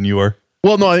probably than you are.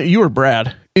 Well, no, you were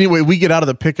Brad. Anyway, we get out of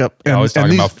the pickup. And, I was and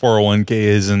talking these, about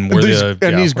 401ks and where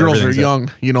these girls are everything's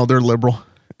at. young. They're liberal.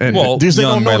 And Well, these- they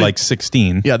young don't know by any- like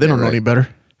 16. Yeah, they don't know any better.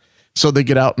 So they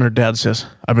get out, and their dad says,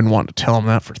 "I've been wanting to tell them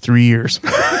that for 3 years."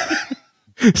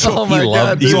 Oh my he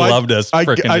God. He So loved us.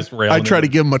 Frickin' just I railing try him. to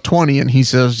give him a 20, and he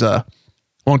says, "Why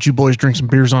don't you boys drink some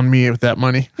beers on me with that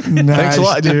money?" Thanks a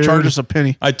lot. I didn't dude. charge us a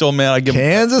penny. I told man I give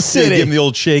Kansas I City. give him the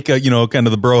old shake, kind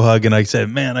of the bro hug, and I said,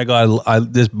 man, I go, I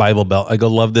this Bible Belt, I go,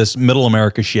 love this Middle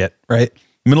America shit, right?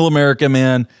 Middle America,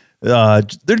 man.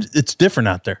 It's different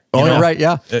out there. Oh, you know? yeah, right,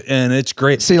 yeah. And it's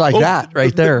great. See, like that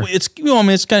right there. It's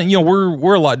it's kind of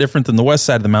we're a lot different than the west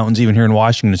side of the mountains, even here in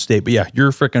Washington State. But yeah,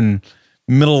 you're freaking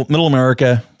middle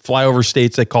America, flyover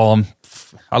states they call them.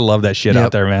 I love that shit Yep.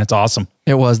 out there, man. It's awesome.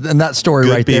 It was, and that story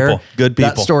Good right there, people. Good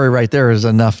That people. story right there is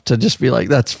enough to just be like,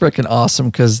 that's freaking awesome,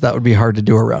 because that would be hard to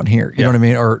do around here. You know what I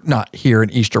mean? Or not here in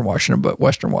Eastern Washington, but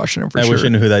Western Washington for I sure. wish I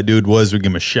knew who that dude was. We'd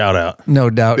give him a shout out. No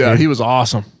doubt. Yeah, dude. he was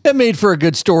awesome. It made for a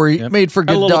good story. Made for a Had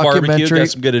good a little barbecue. documentary. Got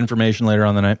some good information later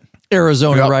on the night.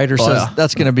 Arizona Yep. writer Oh, says yeah.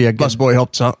 that's going to be a good. Busboy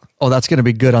helped us out. Oh, that's going to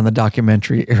be good on the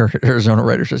documentary. Arizona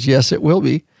writer says yes, it will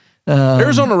be.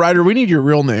 Arizona Rider, we need your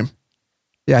real name.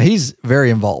 Yeah, he's very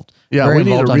involved. Yeah, Very we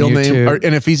need a involved on real name. YouTube.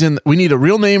 And if he's we need a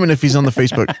real name, and if he's on the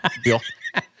Facebook deal.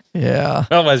 Yeah.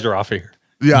 Otherwise, you're off here.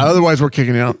 Yeah, otherwise we're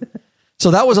kicking you out.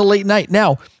 So that was a late night.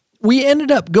 Now, we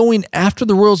ended up going after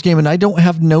the Royals game, and I don't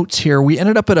have notes here. We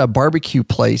ended up at a barbecue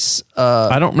place.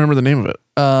 I don't remember the name of it.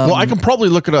 Well, I can probably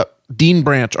look it up. Dean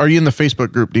Branch. Are you in the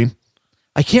Facebook group, Dean?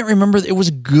 I can't remember. It was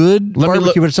good Let me barbecue,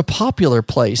 look- but it's a popular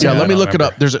place. Yeah, I let me don't look it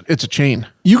up. It's a chain.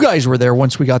 You guys were there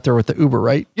once we got there with the Uber,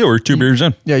 right? Yeah, we're 2 beers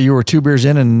in. Yeah, you were 2 beers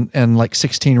in and like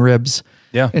 16 ribs.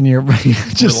 Yeah. And you're We're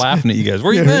just laughing at you guys.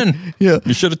 Where you been? Yeah.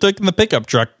 You should have taken the pickup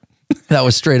truck. that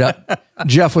was straight up.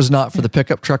 Jeff was not for the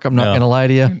pickup truck. I'm not No. going to lie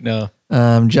to you.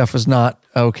 No. Jeff was not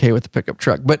okay with the pickup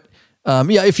truck, but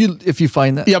Yeah, if you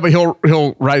find that. Yeah, but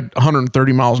he'll ride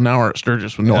 130 miles an hour at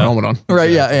Sturgis with no helmet on.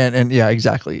 Right, yeah, and yeah,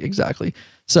 exactly.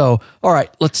 So, all right,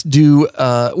 let's do,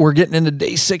 we're getting into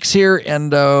day 6 here,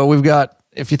 and we've got,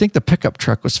 if you think the pickup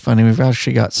truck was funny, we've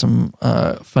actually got some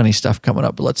funny stuff coming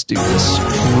up, but let's do this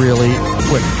really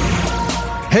quick.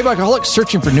 Hey, Bikeaholics,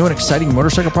 searching for new and exciting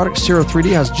motorcycle products? Zero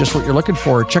 3D has just what you're looking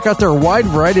for. Check out their wide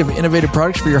variety of innovative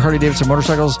products for your Harley-Davidson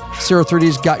motorcycles. Zero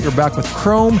 3D's got your back with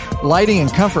chrome, lighting, and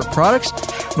comfort products.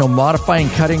 No modifying,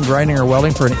 cutting, grinding, or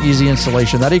welding for an easy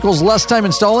installation. That equals less time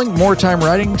installing, more time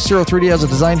riding. Zero 3D has a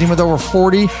design team with over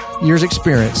 40 years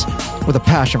experience with a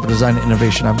passion for design and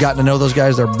innovation. I've gotten to know those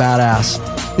guys. They're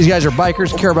badass. These guys are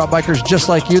bikers, care about bikers just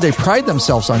like you. They pride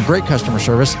themselves on great customer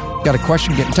service. Got a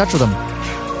question? Get in touch with them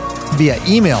via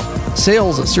email,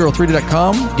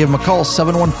 sales@zero3d.com. Give them a call,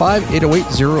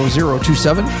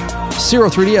 715-808-0027. Zero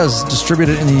 3D is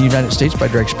distributed in the United States by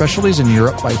Drag Specialties, in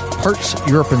Europe by Parts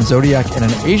Europe and Zodiac, and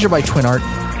in Asia by Twin Art.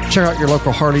 Check out your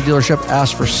local Harley dealership.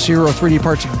 Ask for Zero 3D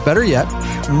parts. Better yet,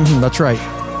 that's right,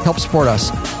 help support us.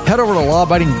 Head over to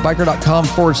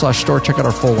lawabidingbiker.com/store. Check out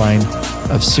our full line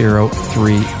of Zero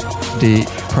 3D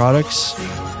products.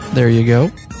 There you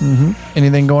go.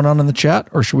 Anything going on in the chat,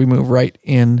 or should we move right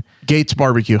in? Gates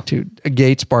Barbecue. To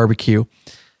Gates Barbecue.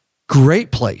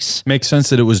 Great place. Makes sense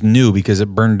that it was new because it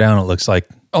burned down, it looks like.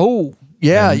 Oh,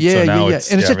 yeah. And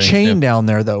it's a chain down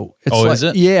there, though. It's is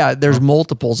it? Yeah, there's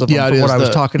multiples of them from what I was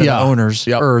talking to the owners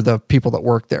or the people that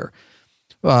work there.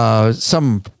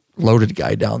 Some loaded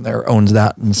guy down there owns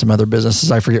that and some other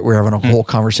businesses. I forget, we're having a whole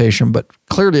conversation, but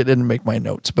clearly it didn't make my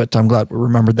notes, but I'm glad we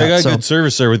remembered that. They got good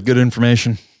service there with good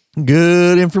information.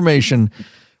 Good information,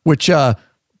 which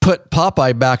put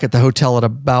Popeye back at the hotel at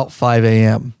about 5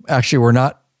 a.m. Actually, we're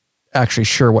not actually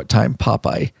sure what time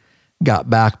Popeye got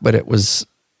back, but it was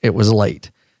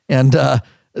late. And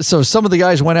so some of the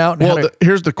guys went out and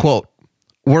here's the quote.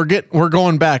 We're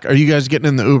going back. Are you guys getting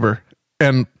in the Uber?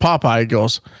 And Popeye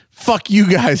goes, "Fuck you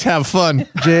guys, have fun."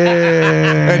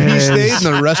 And he stayed,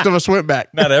 and the rest of us went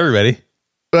back. Not everybody.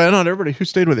 Not everybody. Who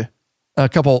stayed with you? A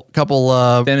couple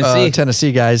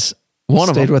Tennessee guys. One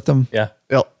of them stayed with them. Yeah.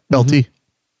 LT.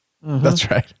 That's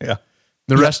right. Yeah.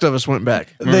 The rest of us went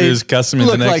back. They just cussing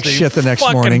looked like shit the next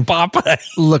morning. Popeye.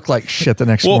 Looked like shit the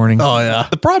next morning. Oh yeah.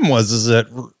 The problem is that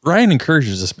Ryan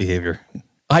encourages this behavior.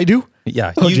 I do.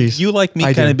 Yeah. Oh, you like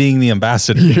me kind of being the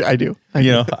ambassador. Yeah, I do.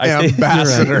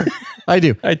 Ambassador. I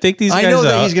do. I take these guys out. I know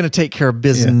that he's going to take care of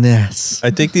business. I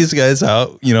take these guys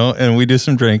out, and we do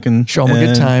some drinking. Show them a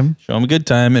good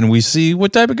time. And we see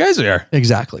what type of guys they are.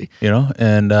 Exactly.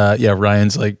 And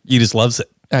Ryan's like, he just loves it.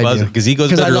 Loves it because he goes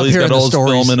to bed early. He's got all his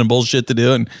filming and bullshit to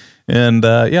do. And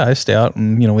I stay out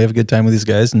and, we have a good time with these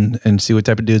guys and see what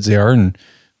type of dudes they are and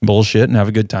bullshit and have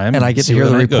a good time. And I get to hear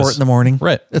the report in the morning.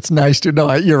 Right. It's nice to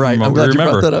know. You're right. I'm glad you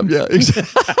brought that up. Yeah.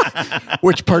 Exactly.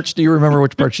 Which parts do you remember?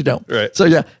 Which parts you don't? Right. So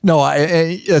yeah, no,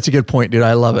 that's a good point, dude.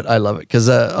 I love it. Because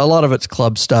a lot of it's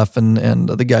club stuff and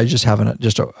the guys just having a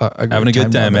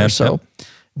good time, man. So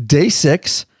day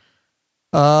 6,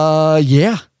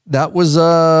 that was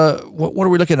what are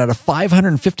we looking at? A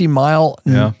 550 mile,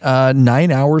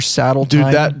 9 hours saddle time.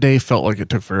 Dude, that day felt like it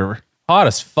took forever. Hot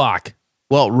as fuck.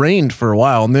 Well, it rained for a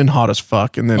while and then hot as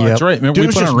fuck. And then that's right. Remember, we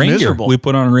put on rain gear. We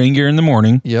put on rain gear in the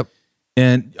morning. Yep.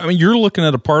 And I mean, you're looking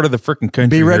at a part of the freaking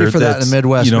country. Be ready for that in the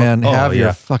Midwest, man. Have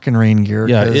your fucking rain gear.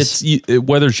 Yeah,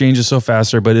 weather changes so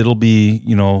fast there, but it'll be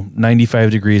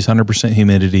 95 degrees, 100%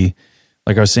 humidity.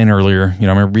 Like I was saying earlier, I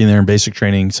remember being there in basic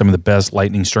training. Some of the best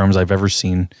lightning storms I've ever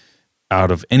seen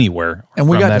out of anywhere. And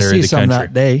we got to see some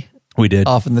that day. We did.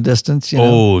 Off in the distance.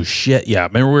 Oh, shit. Yeah.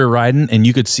 Remember we were riding and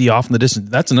you could see off in the distance.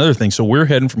 That's another thing. So we're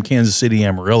heading from Kansas City,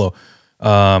 Amarillo.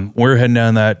 We're heading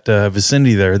down that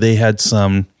vicinity there. They had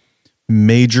some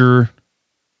major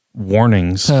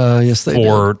warnings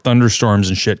for thunderstorms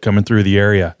and shit coming through the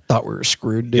area. Thought we were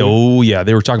screwed, dude. Oh, yeah.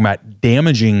 They were talking about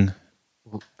damaging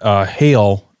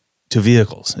hail to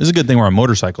vehicles. It's a good thing we're on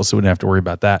motorcycles, so we didn't have to worry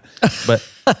about that. But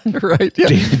right, yeah.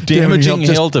 Damaging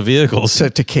hail to vehicles.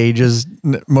 To cages,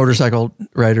 motorcycle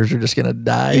riders are just going to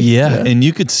die. Yeah, and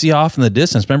you could see off in the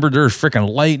distance. Remember, there was freaking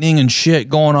lightning and shit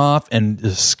going off, and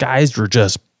the skies were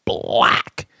just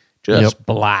black.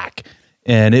 Black.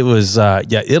 And it was,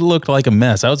 it looked like a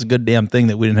mess. That was a good damn thing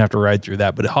that we didn't have to ride through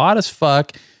that. But hot as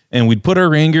fuck. And we'd put our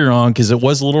rain gear on because it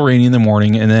was a little rainy in the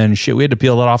morning. And then we had to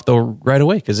peel that off though right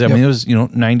away. Because it was,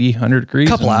 90, 100 degrees.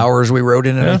 A couple hours we rode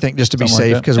in it, I think, just to be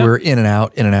safe because we were in and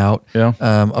out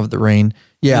of the rain.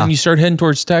 Yeah. And you start heading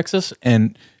towards Texas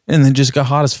and then just got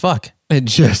hot as fuck. It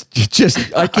just,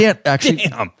 I can't actually.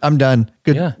 Damn. I'm done.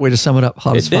 Good way to sum it up.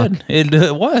 Hot as fuck.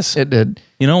 It was. It did.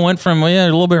 Went from, a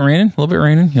little bit raining,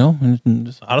 and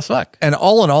just hot as fuck. And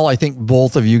all in all, I think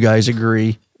both of you guys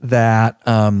agree that,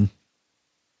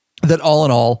 that all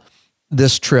in all,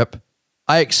 this trip,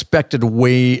 I expected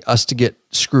us to get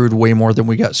screwed way more than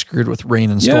we got screwed with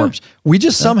rain and storms. We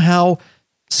just somehow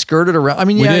skirted around. I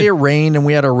mean, it rained and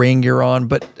we had our rain gear on,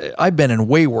 but I've been in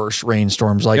way worse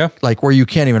rainstorms, like where you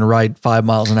can't even ride 5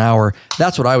 miles an hour.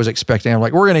 That's what I was expecting. I'm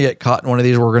like, we're going to get caught in one of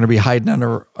these. We're going to be hiding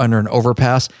under an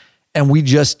overpass. And we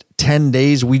just 10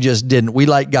 days, we just didn't. We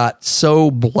got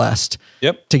so blessed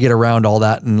to get around all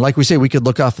that. And like we say, we could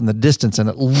look off in the distance and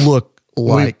it looked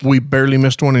like we barely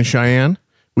missed one in Cheyenne.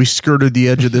 We skirted the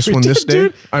edge of this one this day.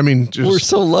 Dude. I mean, we're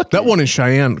so lucky. That one in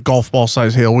Cheyenne, golf ball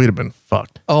size hail, we'd have been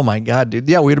fucked. Oh my God, dude.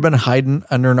 Yeah, we'd have been hiding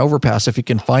under an overpass if you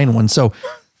can find one. So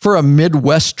for a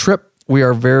Midwest trip, we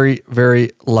are very,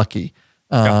 very lucky.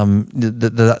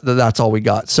 That's all we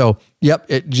got. So,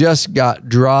 it just got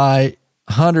dry,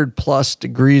 100+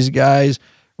 degrees, guys,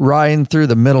 riding through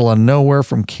the middle of nowhere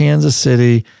from Kansas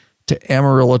City to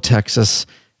Amarillo, Texas.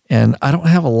 And I don't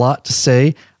have a lot to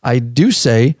say. I do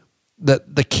say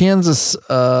that the Kansas,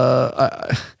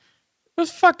 those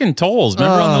fucking tolls,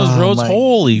 remember on those roads?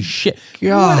 Holy shit.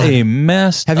 God. What a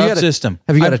messed up system.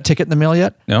 Have you got a ticket in the mail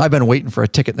yet? No. I've been waiting for a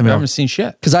ticket in the mail. I haven't seen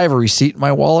shit. Because I have a receipt in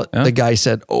my wallet. The guy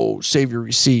said, save your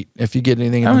receipt. If you get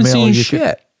anything in the mail. I haven't seen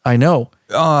shit. I know.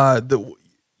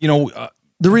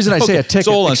 The reason I say a ticket.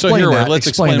 So hold on. So here, let's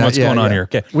explain what's going on here.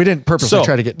 Okay. We didn't purposely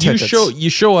try to get tickets. You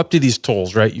show up to these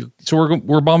tolls, right? So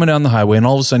we're bombing down the highway, and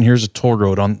all of a sudden, here's a toll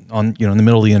road on in the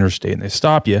middle of the interstate, and they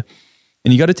stop you,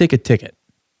 and you got to take a ticket.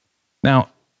 Now,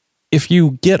 if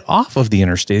you get off of the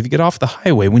interstate, if you get off the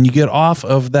highway, when you get off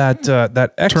of that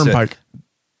exit, turnpike,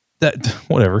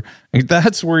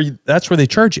 that's where they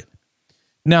charge you.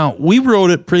 Now, we rode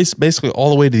it basically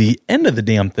all the way to the end of the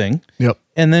damn thing. Yep.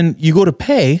 And then you go to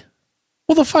pay.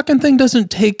 Well, the fucking thing doesn't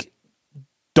take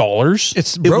dollars.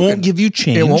 It won't give you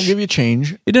change. It won't give you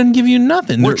change. It doesn't give you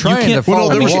nothing. We're trying to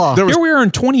follow the law. Here we are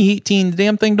in 2018. The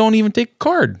damn thing don't even take a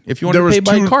card if you want to pay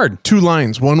by card. Two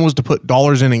lines. One was to put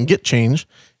dollars in and get change,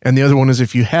 and the other one is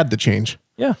if you had the change.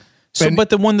 Yeah. So, but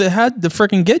the one that had the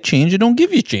freaking get change, it don't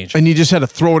give you change. And you just had to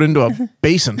throw it into a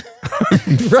basin.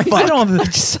 Right.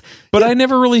 But I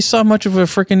never really saw much of a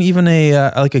freaking even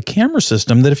a camera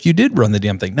system that if you did run the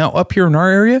damn thing. Now up here in our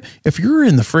area, if you're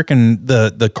in the freaking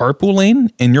the carpool lane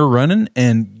and you're running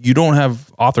and you don't have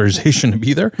authorization to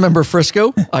be there. Remember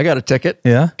Frisco? I got a ticket.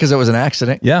 Yeah. Because it was an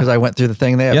accident. Yeah. Because I went through the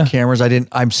thing. They have cameras.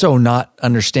 I'm so not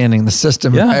understanding the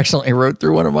system. Yeah. I accidentally rode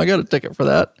through one of them. I got a ticket for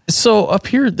that. So up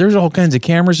here, there's all kinds of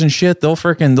cameras and shit. They'll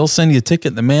send you a ticket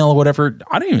in the mail or whatever.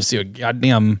 I don't even see a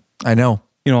goddamn. I know.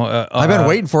 I've been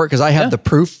waiting for it because I have the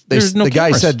proof. The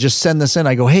guy said, just send this in.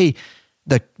 I go, hey,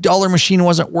 the dollar machine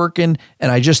wasn't working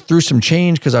and I just threw some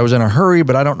change because I was in a hurry,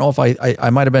 but I don't know if I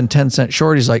might have been 10 cents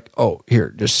short. He's like, oh,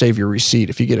 here, just save your receipt.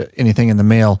 If you get anything in the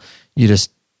mail, you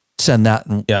just send that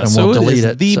and we'll delete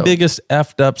it. The biggest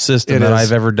effed up system that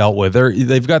I've ever dealt with.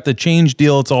 They've got the change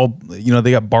deal. It's all,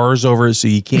 they got bars over it so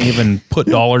you can't even put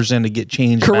dollars in to get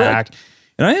change back.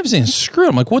 And I am saying, screw it.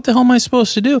 I'm like, what the hell am I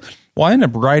supposed to do? Well, I end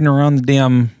up riding around the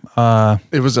damn...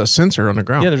 it was a sensor on the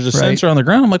ground. Yeah, there's a sensor on the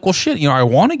ground. I'm like, well, shit, I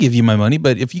want to give you my money,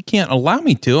 but if you can't allow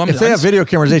me to... If they have video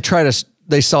cameras,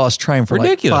 they saw us trying for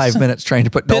ridiculous. Like 5 minutes trying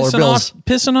to put dollar bills.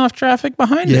 Pissing off traffic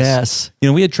behind us. Yes.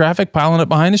 We had traffic piling up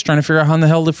behind us trying to figure out how in the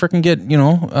hell to freaking get,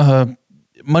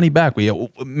 money back. We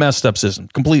had a messed up system.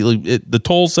 Completely. The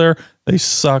tolls there, they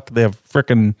suck. They have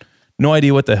freaking... no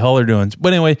idea what the hell they're doing.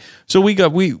 But anyway, so we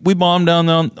bombed down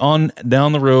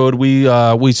the road.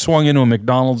 We swung into a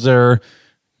McDonald's there.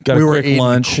 Got a quick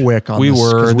lunch. Quick on we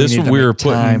were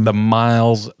putting the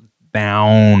miles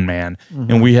down, man. Mm-hmm.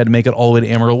 And we had to make it all the way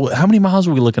to Amarillo. How many miles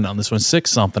were we looking on this one?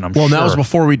 6 something, I'm sure. Well, that was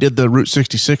before we did the Route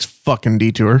 66 fucking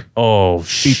detour. Oh,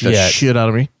 shit. Beat the shit out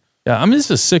of me. Yeah, I mean,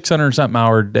 this is 600 something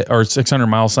hour day, or 600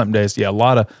 miles something days. Yeah, a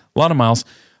lot of miles.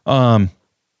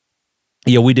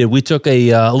 Yeah, we did. We took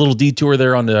a little detour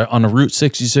there on the Route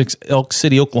 66, Elk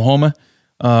City, Oklahoma.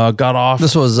 Got off.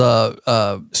 This was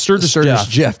Sturgis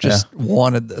Jeff just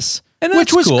wanted this, and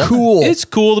which was cool. It's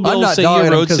cool to be able to say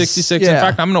Road 66. Yeah. In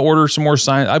fact, I'm going to order some more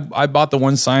signs. I bought the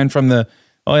one sign from the.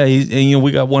 Oh yeah,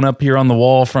 we got one up here on the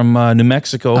wall from New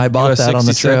Mexico. I bought that on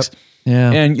the trip.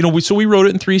 Yeah, and we rode it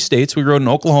in 3 states. We rode in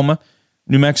Oklahoma,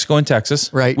 New Mexico, and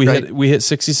Texas. Right. We hit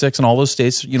 66 in all those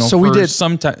states. So we did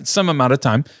some amount of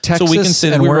time. Texas, so we can say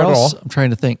that and we where rode else? all. I'm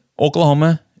trying to think.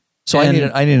 Oklahoma. So I need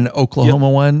an Oklahoma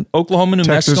one. Oklahoma, New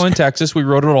Mexico, and Texas. We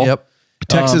rode it all. Yep.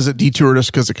 Texas, it detoured us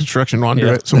because the construction wanted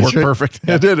Yeah. it, so it worked perfect.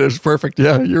 It did. It was perfect.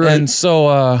 Yeah, you're right. And so,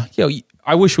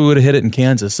 I wish we would have hit it in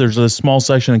Kansas. There's a small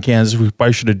section in Kansas we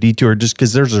probably should have detoured just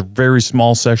because there's a very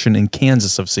small section in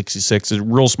Kansas of 66, a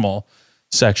real small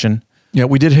section. Yeah,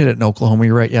 we did hit it in Oklahoma.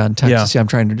 You're right. Yeah, in Texas. Yeah, I'm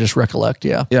trying to just recollect.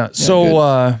 Yeah. Yeah.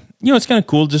 So, it's kind of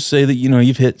cool just to say that,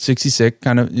 you've hit 66,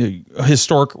 kind of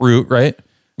historic route, right?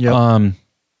 Yeah.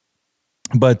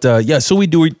 But so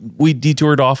we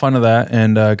detoured off onto that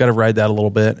and got to ride that a little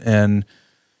bit. And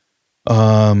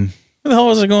where the hell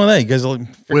was I going with that? You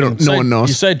guys, no one knows.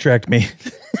 You sidetracked me.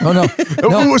 Oh no.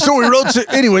 So we rode.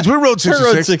 Anyways, we rode 66.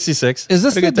 We rode 66. Is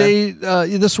this the day?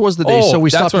 This was the day. So we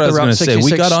stopped at the Route 66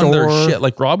 We got store. on their shit,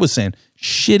 like Rob was saying,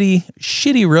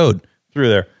 shitty road through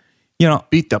there.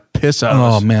 Beat the piss out of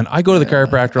us. Oh man, I go to the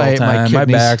chiropractor all I the ate my time. My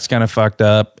kidneys. back's kind of fucked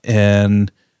up,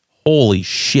 and holy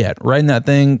shit, riding that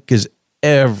thing because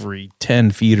every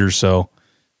 10 feet or so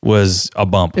was a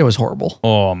bump. It was horrible.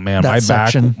 Oh man, That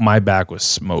section. my back was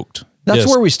smoked. That's Just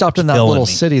where we stopped in that killing little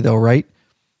me. city, though, right?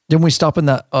 Didn't we stop in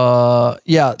that? To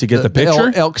get the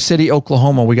picture? Elk City,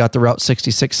 Oklahoma. We got the Route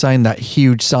 66 sign, that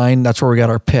huge sign. That's where we got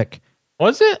our pick.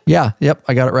 Was it? Yeah. Yep.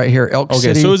 I got it right here. Elk Okay,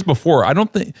 City. so it was before. I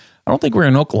don't think we were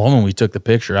in Oklahoma when we took the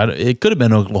picture. It could have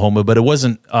been Oklahoma, but it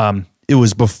wasn't. It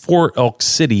was before Elk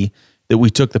City that we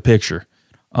took the picture.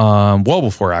 Well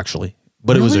before actually,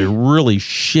 but it was a really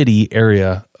shitty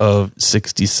area of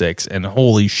 66, and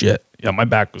holy shit, yeah, my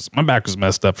back was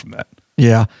messed up from that.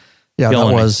 Yeah.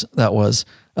 Killing me. That was.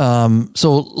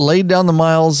 So laid down the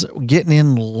miles, getting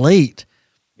in late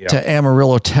to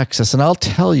Amarillo, Texas, and I'll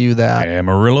tell you that.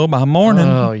 Amarillo by morning.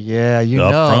 Oh yeah, you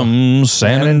up know. from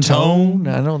San Antone.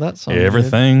 I know that song.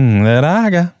 Everything that I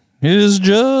got is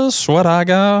just what I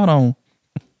got on.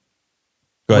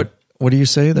 Go ahead. What do you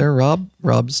say there, Rob?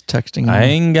 Rob's texting. I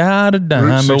ain't got a dime,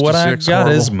 Route but what I 66,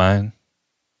 got is horrible. mine.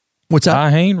 What's that?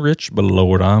 I ain't rich, but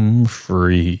Lord, I'm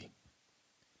free.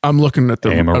 I'm looking at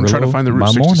I'm trying to find the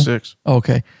Route Amarillo, by 66.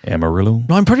 Okay. Amarillo.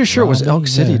 No, I'm pretty sure it was Elk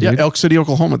City, dude. Yeah, Elk City,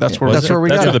 Oklahoma. That's where. That's where we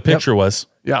That's got where it. the picture was.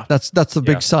 Yeah. That's the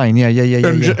big sign. Yeah.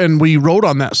 And we rode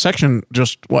on that section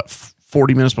just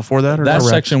 40 minutes before that, or That Correct.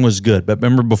 section was good, but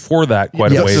remember before that,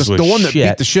 quite a ways was the one that shit.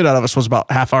 beat the shit out of us was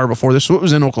about half hour before this. So it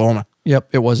was in Oklahoma, Yep,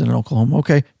 it was in Oklahoma.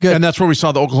 Okay, good. and that's where we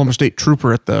saw the Oklahoma State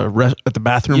Trooper at the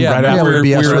bathroom right yeah, after. we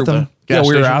BS with them. we were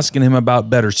station. asking him about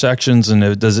better sections and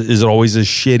is it always as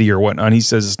shitty or whatnot. And he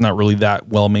says it's not really that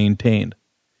well maintained.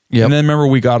 Yep. And then remember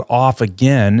we got off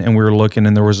again and we were looking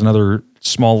and there was another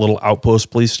small little outpost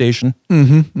police station.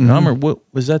 Mm-hmm. And I remember what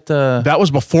was that? That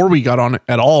was before we got on it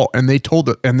at all, and they told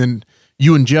it. And then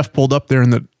you and Jeff pulled up there,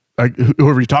 and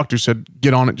whoever you talked to said,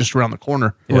 "Get on it just around the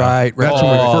corner." Right. That's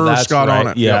when we first that's got right. on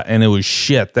it. Yeah, Yep. and it was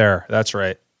shit there. That's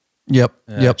right. Yep.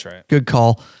 that's right. Good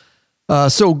call.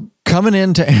 So coming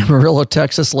into Amarillo,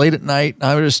 Texas, late at night,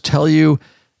 I would just tell you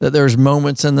that there's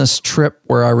moments in this trip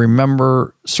where I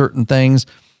remember certain things.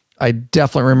 I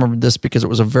definitely remember this because it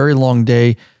was a very long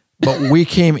day, but we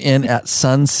came in at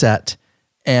sunset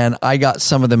and I got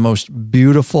some of the most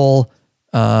beautiful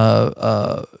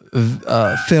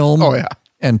film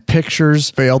and pictures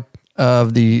Failed.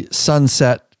 of the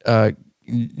sunset. That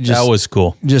was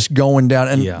cool. Just going down.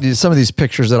 And some of these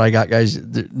pictures that I got, guys,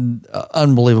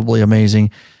 unbelievably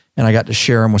amazing. And I got to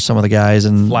share them with some of the guys.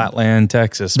 And Flatland,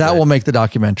 Texas. that but will make the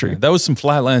documentary. that was some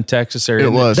Flatland, Texas area. It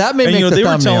was. That may And, make the they were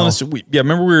thumbnail. telling us.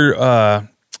 Remember we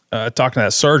were talking to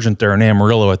that sergeant there in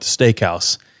Amarillo at the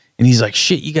steakhouse, and he's like,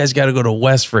 "Shit, you guys got to go to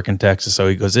West frickin' Texas." So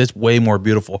he goes, "It's way more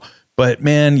beautiful." But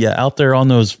man, yeah, out there on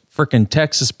those frickin'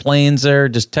 Texas plains there,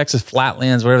 just Texas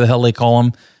flatlands, whatever the hell they call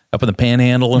them, up in the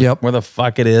Panhandle, Yep. where the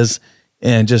fuck it is,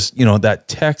 and just that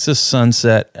Texas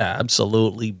sunset,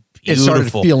 absolutely It beautiful.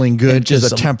 started feeling good And because the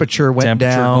some temperature went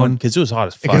down. because it was hot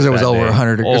as fuck. Because it was that over day.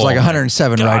 100. It was like Oh,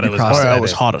 107 God, right it was across. hot that that it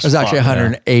was day. hot It as was actually fuck.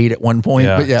 108 at one point.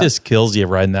 Yeah, But yeah, it just kills you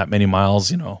riding that many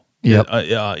miles, Yep.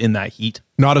 in that heat.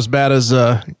 Not as bad as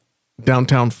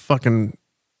downtown fucking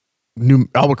New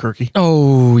Albuquerque.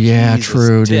 oh yeah, Jesus,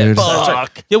 true, dude. tits. That's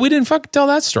right. Yeah, we didn't fucking tell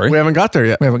that story. We haven't got there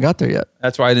yet. We haven't got there yet.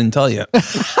 That's why I didn't tell you.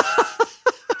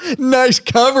 Nice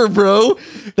cover, bro.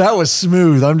 That was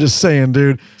smooth. I'm just saying,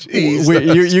 dude.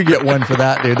 You get one for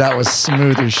that, dude. That was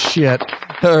smooth as shit.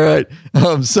 All right.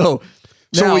 So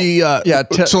now-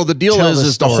 So the deal tell is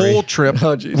the story. whole trip.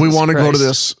 Oh, Jesus we want to go to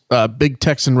Christ. this big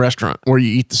Texan restaurant where you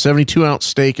eat the 72-ounce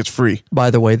steak. It's free. By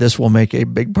the way, this will make a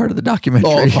big part of the documentary.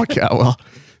 Oh fuck yeah! Well,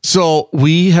 so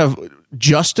we have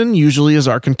Justin usually is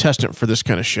our contestant for this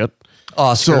kind of shit.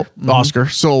 Oscar. So Oscar.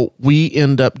 So we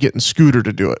end up getting Scooter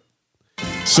to do it.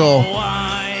 So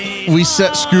we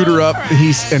set Scooter up.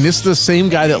 And this is the same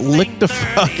guy that licked the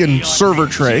fucking server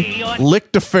tray,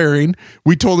 licked the fairing.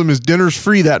 We told him his dinner's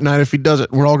free that night if he does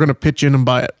it. We're all going to pitch in and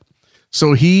buy it.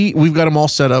 So we've got him all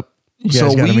set up. You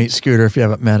guys got to meet Scooter if you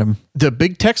haven't met him. The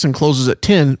Big Texan closes at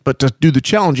 10, but to do the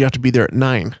challenge, you have to be there at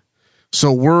 9.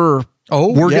 So we're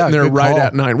getting there right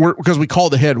at 9. Because we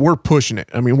called ahead. We're pushing it.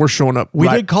 I mean, we're showing up. We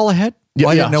did call ahead? Yeah,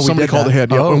 I didn't know somebody called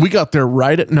ahead. Yeah, and we got there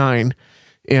right at 9,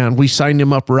 and we signed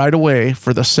him up right away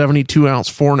for the 72-ounce,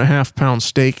 4.5-pound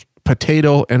steak,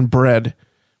 potato, and bread.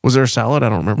 Was there a salad? I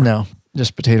don't remember. No,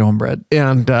 just potato and bread.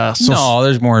 And no,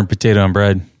 there's more than potato and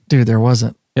bread. Dude, there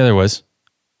wasn't. Yeah, there was.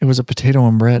 It was a potato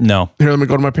and bread. No. Here, let me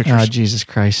go to my pictures. Ah, Jesus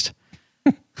Christ.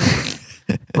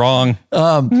 Wrong.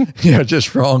 Yeah,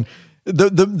 just wrong.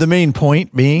 The main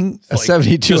point being a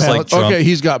 72 just ounce. like Trump. Okay,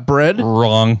 he's got bread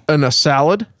Wrong. and a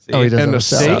salad Oh, he does and have a a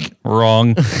salad. steak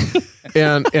Wrong.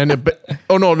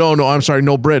 no, I'm sorry,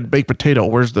 no bread, baked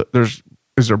potato. Is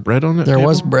there bread on it? There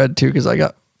was bread too because I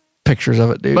got pictures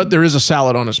of it, dude. But there is a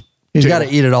salad on his he's got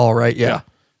table. to eat it all, right? Yeah.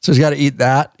 So he's got to eat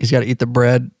that. He's got to eat the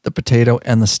bread, the potato,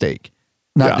 and the steak.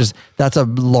 That's a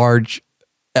large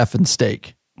effing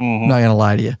steak. Mm-hmm. Not gonna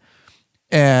lie to you.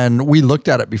 And we looked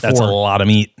at it before. That's a lot of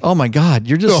meat. Oh my God,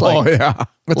 you're just like, yeah,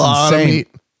 that's lot insane. of meat.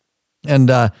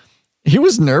 And he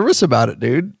was nervous about it,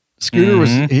 dude. Scooter was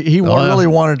he really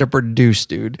wanted to produce,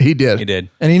 dude. He did. He did.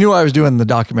 And he knew I was doing the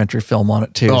documentary film on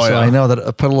it too. Oh, so yeah. I know that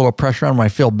it put a little pressure on him. I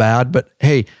feel bad, but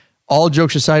hey, all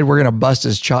jokes aside, we're going to bust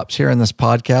his chops here in this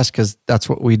podcast because that's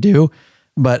what we do.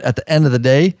 But at the end of the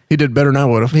day, He did better than I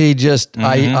would have. he just,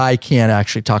 I can't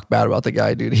actually talk bad about the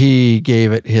guy, dude. He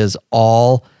gave it his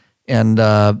all. And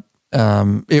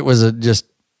it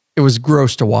was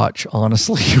gross to watch,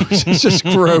 honestly. It's just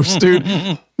gross, dude.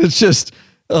 It's just,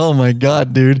 oh my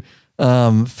God, dude.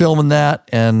 Filming that.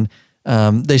 And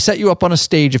they set you up on a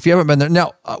stage if you haven't been there.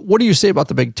 Now, what do you say about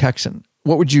the Big Texan?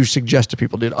 What would you suggest to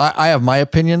people, dude? I have my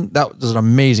opinion. That was an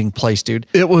amazing place, dude.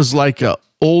 It was like a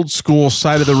old school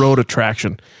side of the road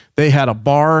attraction. They had a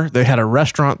bar, they had a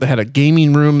restaurant, they had a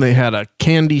gaming room, they had a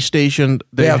candy station.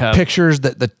 They have pictures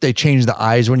that they change the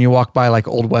eyes when you walk by, like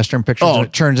old Western pictures, and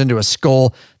it turns into a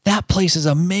skull. That place is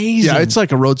amazing. Yeah, it's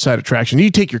like a roadside attraction. You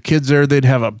take your kids there, they'd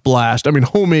have a blast. I mean,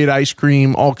 homemade ice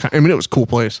cream, all kind. I mean, it was a cool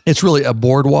place. It's really a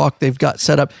boardwalk they've got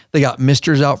set up. They got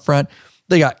misters out front.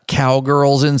 They got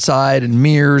cowgirls inside and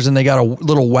mirrors, and they got a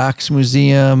little wax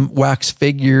museum, wax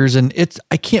figures. And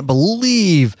I can't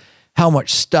believe how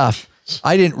much stuff.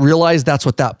 I didn't realize that's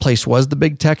what that place was, the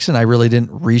Big Texan. I really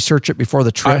didn't research it before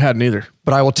the trip. I hadn't either.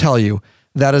 But I will tell you,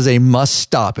 that is a must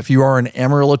stop. If you are in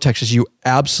Amarillo, Texas, you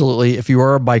absolutely, if you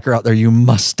are a biker out there, you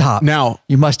must stop. Now,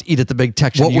 you must eat at the Big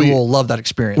Texan. You will love that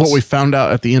experience. What we found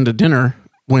out at the end of dinner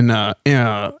when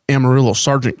Amarillo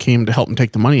sergeant came to help him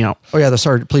take the money out. Oh yeah, the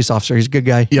sergeant police officer. He's a good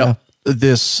guy. Yep. Yeah.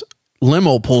 This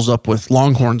limo pulls up with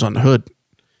Longhorns on the hood.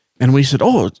 And we said,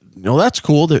 oh, that's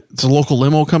cool. It's a local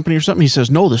limo company or something. He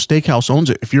says, no, the steakhouse owns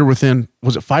it. If you're within,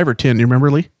 was it 5 or 10? You remember,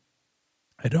 Lee?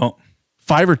 I don't.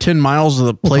 5 or 10 miles of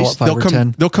the place.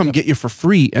 They'll come get you for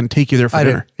free and take you there for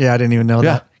dinner. I didn't even know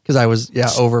that because I was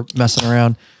over messing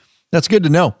around. That's good to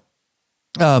know.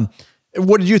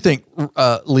 What did you think,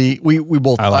 Lee? We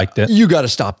both. I liked it. You got to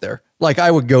stop there. Like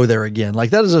I would go there again. Like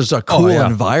that is just a cool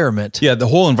environment. Yeah, the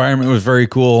whole environment was very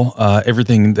cool.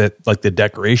 Everything that like the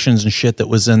decorations and shit that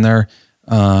was in there,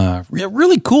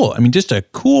 really cool. I mean, just a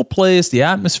cool place. The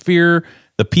atmosphere,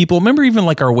 the people. Remember, even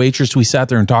like our waitress, we sat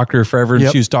there and talked to her forever, and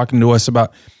she was talking to us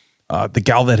about the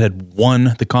gal that had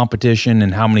won the competition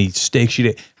and how many steaks she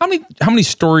did. How many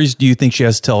stories do you think she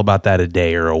has to tell about that a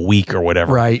day or a week or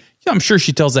whatever? Right. Yeah, I'm sure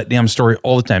she tells that damn story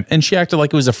all the time, and she acted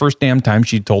like it was the first damn time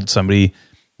she told somebody.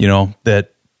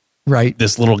 That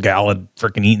this little gal had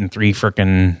freaking eaten 3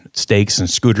 freaking steaks and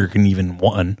Scooter can even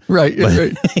one. Right.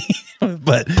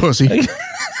 But pussy.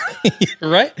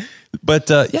 Right.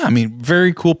 But I mean,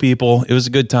 very cool people. It was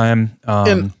a good time.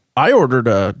 And I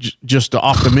ordered just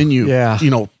off the menu,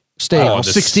 steak,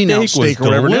 16-ounce steak or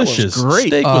whatever. Delicious. That was great.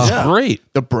 Steak was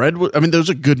great. The bread was, there was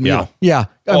a good meal. Yeah.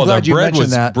 I'm glad you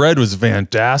mentioned that. Bread was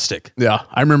fantastic. Yeah.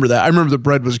 I remember that. I remember the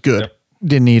bread was good. Yep.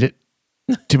 Didn't eat it.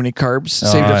 Too many carbs.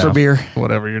 Saved it for beer.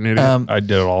 Whatever, you're an idiot. I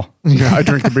did it all. Yeah, I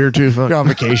drink the beer too. Fuck. You're on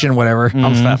vacation, whatever.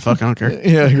 I'm fat. Fuck, I don't care.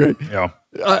 Yeah, great. Yeah.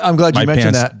 I'm glad you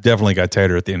mentioned that. Definitely got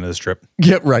tighter at the end of this trip.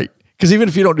 Yeah, right. Because even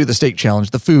if you don't do the steak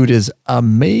challenge, the food is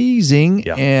amazing.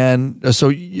 Yeah. And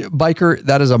so, biker,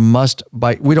 that is a must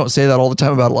bike. We don't say that all the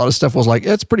time about a lot of stuff. Was like,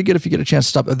 it's pretty good if you get a chance to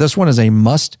stop. This one is a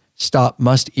must stop,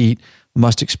 must eat,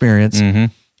 must experience.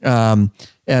 My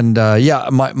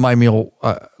meal,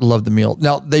 love the meal.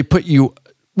 Now they put you,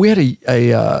 we had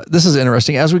this is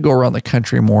interesting. As we go around the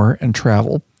country more and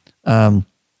travel,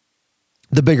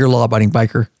 the bigger law-abiding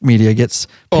biker media gets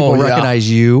people recognize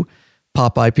you,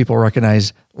 Popeye. People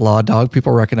recognize Law Dog.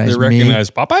 People recognize They recognize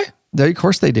Popeye? Of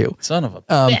course they do. Son of a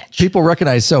bitch. People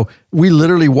recognize. So we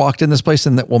literally walked in this place,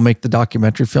 and that will make the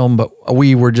documentary film, but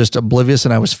we were just oblivious,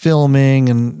 and I was filming,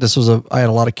 and I had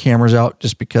a lot of cameras out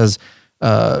just because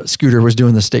Scooter was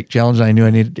doing the steak challenge, and I knew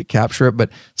I needed to capture it. But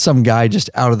some guy just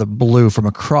out of the blue from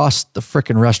across the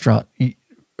frickin' restaurant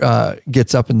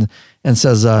gets up and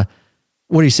says,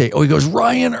 what do you say? Oh, he goes,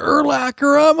 Ryan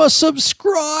Erlacher, I'm a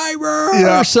subscriber.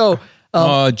 Yeah. So,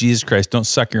 oh, Jesus Christ. Don't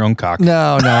suck your own cock.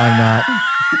 no, I'm not.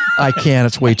 I can't.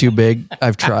 It's way too big.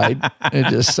 I've tried.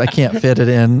 I can't fit it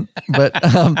in. But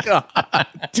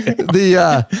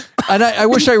and I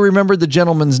wish I remembered the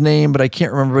gentleman's name, but I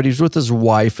can't remember. But he was with his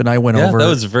wife, and I went over. That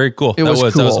was very cool. That was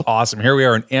cool. That was awesome. Here we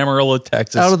are in Amarillo,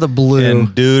 Texas. Out of the blue.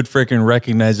 And dude freaking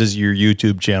recognizes your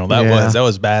YouTube channel. That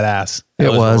was badass.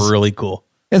 That was really cool.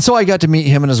 And so I got to meet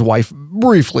him and his wife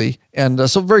briefly. And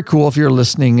so very cool. If you're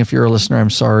listening, if you're a listener, I'm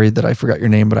sorry that I forgot your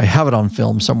name, but I have it on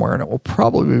film somewhere, and it will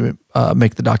probably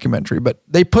make the documentary. But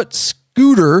they put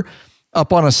Scooter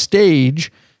up on a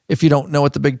stage, if you don't know,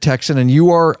 at the Big Texan, and you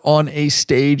are on a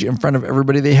stage in front of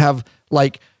everybody. They have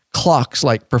like clocks,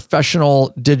 like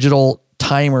professional digital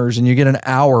timers, and you get an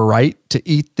hour, right, to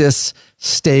eat this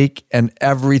steak and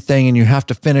everything, and you have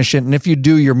to finish it. And if you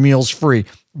do, your meal's free.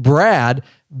 Brad,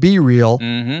 Be Real,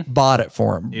 bought it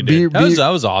for him. You did.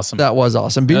 That was awesome. That was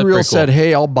awesome. Be That's Real pretty cool. said,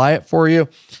 hey, I'll buy it for you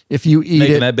if you eat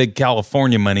Making it. that big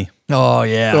California money. Oh,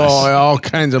 yeah. Oh, all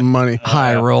kinds of money.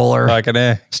 High roller.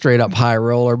 Fucking Straight up high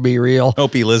roller, Be Real.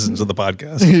 Hope he listens to the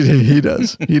podcast. He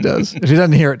does. He does. If he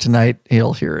doesn't hear it tonight,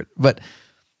 he'll hear it. But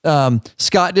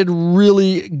Scott did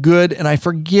really good, and I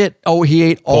forget. Oh, he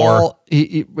ate all.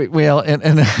 Well, and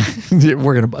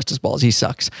we're gonna bust his balls. He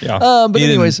sucks. Yeah. But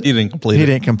anyways, he didn't complete it. He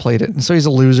didn't complete it, and so he's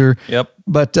a loser. Yep.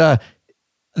 But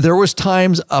there was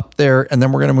times up there, and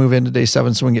then we're gonna move into day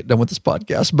 7 so we can get done with this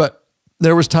podcast. But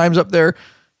there was times up there.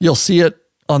 You'll see it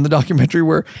on the documentary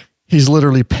where he's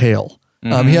literally pale.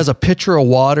 He has a pitcher of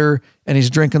water, and he's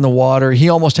drinking the water. He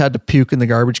almost had to puke in the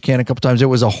garbage can a couple times. It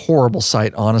was a horrible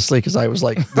sight, honestly, because I was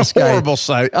like, "This guy." Horrible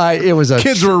sight. It was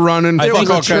Kids were running. I It was think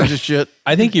all kinds of shit.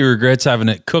 I think he regrets having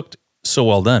it cooked so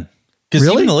well done. Because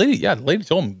Really? even the lady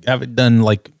told him have it done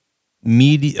like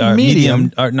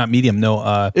medium, not medium.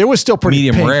 No, It was still pretty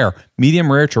medium pink.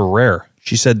 medium rare to rare.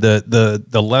 She said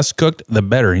the less cooked, the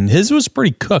better. And his was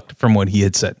pretty cooked from what he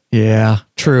had said. Yeah,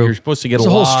 true. You're supposed to get There's a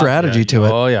whole strategy to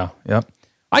it. Oh yeah, yeah.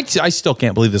 I still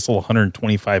can't believe this little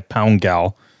 125-pound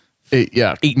gal Ate ate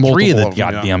 3 of the multiple them,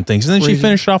 goddamn things, and then she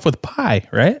finished off with pie.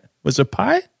 Right? Was it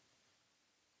pie?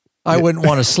 I wouldn't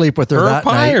want to sleep with her Her that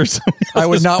pie night. or something? I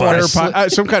would not want to. Pie,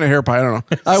 some kind of hair pie. I don't know.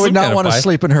 I would some not kind of want to pie.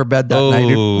 sleep in her bed that night.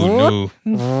 Dude. Oh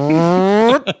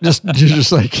no!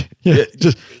 Just like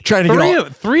just trying to get all.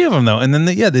 Three of them though, and then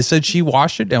they said she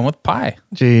washed it down with pie.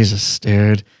 Jesus,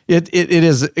 dude. It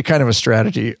is a kind of a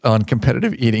strategy on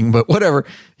competitive eating, but whatever.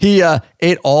 He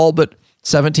ate all but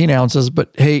 17 ounces, but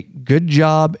hey, good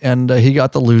job. And he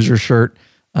got the loser shirt.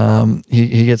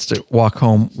 He gets to walk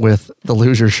home with the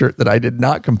loser shirt that I did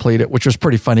not complete it, which was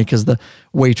pretty funny because the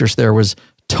waitress there was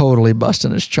totally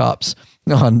busting his chops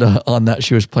on that.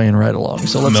 She was playing right along.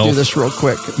 So let's do MILF. this real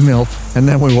quick, MILF, and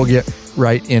then we will get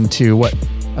right into what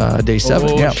day 7.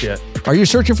 Oh, yeah. shit. Are you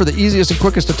searching for the easiest and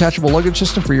quickest attachable luggage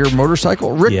system for your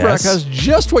motorcycle? Rick Yes. Rack has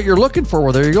just what you're looking for.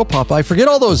 Well, there you go, Popeye. Forget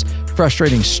all those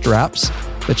frustrating straps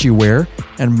that you wear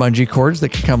and bungee cords that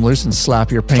can come loose and slap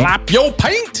your paint. Slap your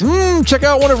paint. Check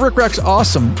out one of Rick Rack's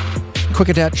awesome quick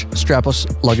attach strapless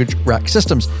luggage rack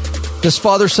systems. This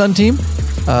father-son team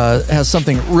has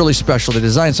something really special. They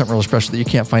designed something really special that you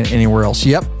can't find anywhere else.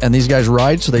 Yep, and these guys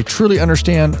ride, so they truly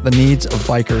understand the needs of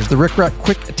bikers. The Rick Rack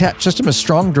quick attach system is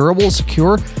strong, durable,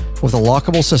 secure, with a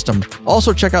lockable system.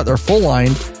 Also, check out their full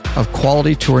line of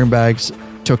quality touring bags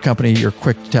to accompany your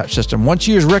quick detach system. Once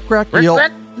you use Rick Rack, you'll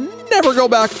never go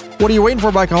back. What are you waiting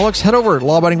for, bikeaholics? Head over to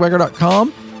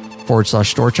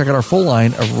lawabidingbiker.com/store. Check out our full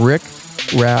line of Rick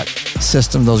Rack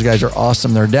system. Those guys are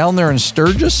awesome. They're down there in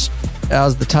Sturgis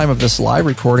as the time of this live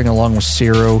recording, along with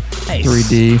Zero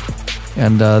 3D,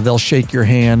 and they'll shake your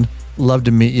hand. Love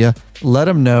to meet you. Let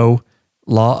them know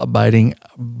Law Abiding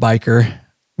Biker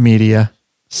Media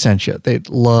sent you. They'd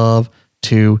love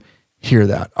to hear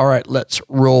that. All right, let's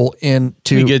roll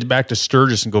into. We get back to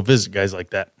Sturgis and go visit guys like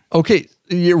that. Okay,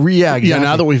 yeah, exactly. Yeah,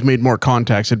 now that we've made more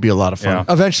contacts, it'd be a lot of fun.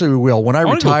 Yeah. Eventually we will. When I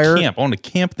want to retire, go camp. I want to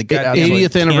camp the goddamn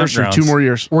 80th anniversary, campgrounds. 2 more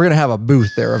years. we're going to have a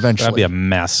booth there eventually. That'd be a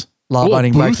mess.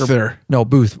 Law-abiding booth biker there? No,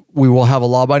 booth. We will have a we will have a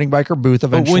law-abiding biker booth What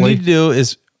eventually. we need to do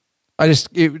is I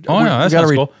just that's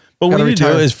cool. What we Gotta need to do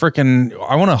retire. is freaking.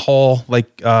 I want to haul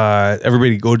like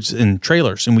everybody goes in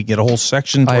trailers, and we get a whole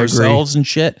section to I agree. ourselves and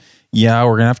shit. Yeah,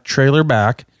 we're gonna have to trailer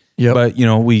back. Yep. But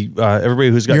we everybody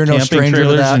who's got You're no camping stranger to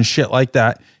trailers that. and shit like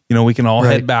that. We can all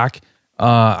Right. head back.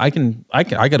 I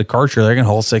got a car trailer. I can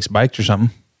haul 6 bikes or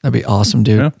something. That'd be awesome,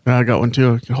 dude. Yeah. Yeah, I got one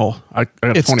too. I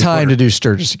got It's 20 time footer. to do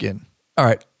Sturgis again. All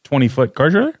right. 20-foot car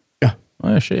trailer. Yeah. Oh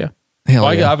yeah, shit, yeah. Hell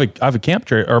Well, yeah. I have a camp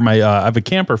trailer, or I have a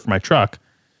camper for my truck,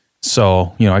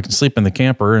 so I can sleep in the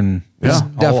camper and It's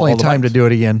definitely time to do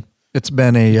it again. It's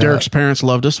been a Derek's parents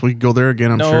loved us. We could go there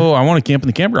again, I'm No, sure. I want to camp in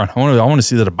the campground. I want to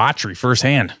see the debauchery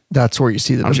firsthand. that's where you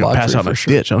see the I'm just going to pass debauchery out in for a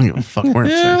sure. ditch. I don't give a fuck where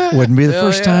it's Wouldn't be the Hell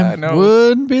first yeah, I time. know.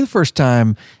 Wouldn't be the first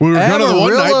time. We were going to the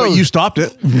one night, Amarillo. but you stopped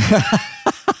it.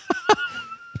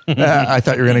 I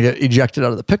thought you were going to get ejected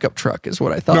out of the pickup truck is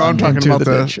what I thought. No, I'm talking into about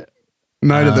the ditch.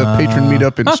 Night of the patron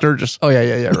meetup in Sturgis. Oh,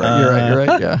 yeah. Right. You're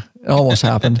right. Yeah. It almost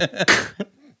happened.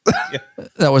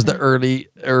 That was the early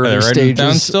Are they writing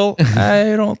down stages. still?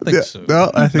 I don't think Yeah, so.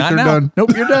 no, I think Not they're now. done. Nope,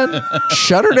 you're done.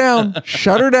 Shut her down.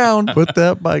 Shut her down. Put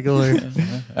that bike away.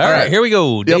 All right, here we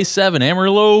go. Day 7,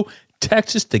 Amarillo,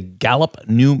 Texas to Gallup,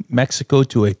 New Mexico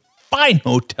to a fine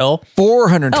hotel. Hell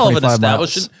of an 425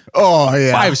 establishment. miles. Oh,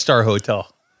 yeah. 5-star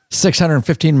hotel.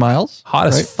 615 miles. Hot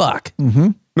as fuck.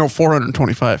 No,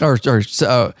 425. Or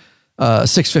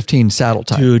 615 saddle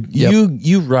time. Dude, Yep.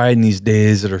 you ride in these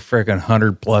days that are freaking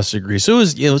 100+ degrees. So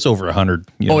it was over 100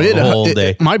 the whole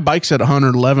day. My bike's at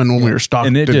 111 when we were stopped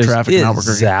And in it traffic in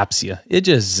Albuquerque. zaps you. It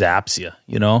just zaps you,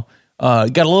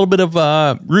 Got a little bit of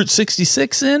Route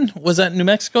 66 in. Was that in New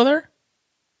Mexico there?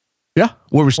 Yeah,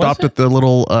 where we stopped it? at the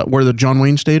little, where the John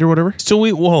Wayne stayed or whatever. So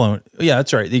hold on. Yeah,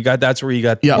 that's right. That's where you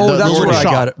got. Yeah, Oh, the that's little where I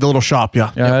shop, got it. The little shop,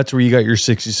 yeah. Yeah, that's where you got your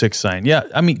 66 sign. Yeah,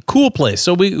 I mean, cool place.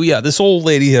 So this old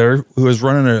lady here who was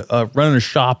running a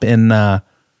shop in what's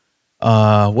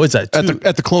that?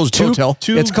 At the closed hotel.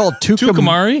 It's called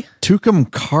Tucumcari.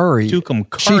 Tucumcari.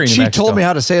 Tucumcari, She New Mexico. told me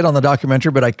how to say it on the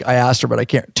documentary, but I asked her, but I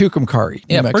can't. Tucumcari.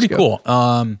 Yeah, New pretty Mexico.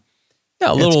 cool.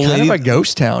 Yeah, a little It's kind lady. of a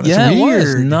ghost town. It's yeah, weird. it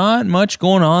was not much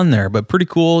going on there, but pretty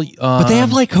cool. But they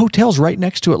have like hotels right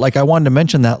next to it. Like I wanted to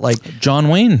mention that. Like John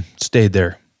Wayne stayed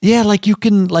there. yeah, like you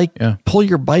can like Yeah. pull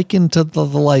your bike into the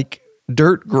like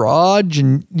dirt garage.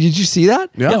 And did you see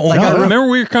that? Yeah, well, Like, I I don't- remember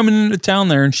we were coming into town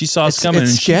there, and she saw us It's- coming,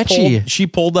 it's and sketchy. she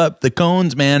pulled up the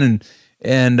cones, man,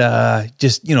 and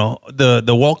just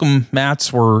the welcome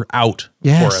mats were out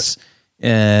Yes. for us,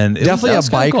 and Definitely that was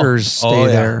a kinda cool. bikers stay Oh,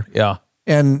 yeah, there. Yeah,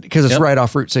 and because it's Yep. right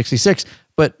off Route 66.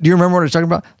 But do you remember what I was talking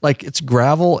about? Like it's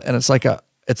gravel and it's like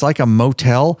a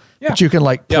motel, but you can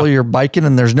like pull your bike in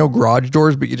and there's no garage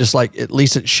doors, but you just like at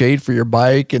least it's shade for your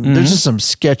bike. And there's just some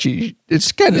sketchy.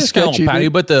 It's kind of it's got a sketchy. little patio,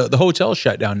 dude. but the hotel's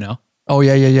shut down now. Oh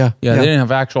yeah. Yeah, they didn't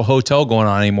have actual hotel going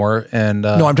on anymore, and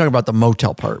No, I'm talking about the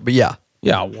motel part. But yeah,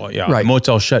 yeah, Right. the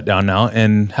motel's shut down now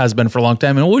and has been for a long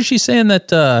time. And what was she saying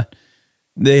that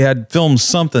they had filmed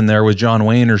something there with John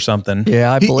Wayne or something?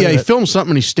 yeah, I believe He it. filmed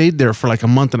something and he stayed there for like a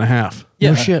month and a half.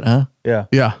 No shit, huh? Yeah.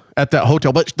 Yeah, at that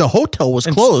hotel. But the hotel was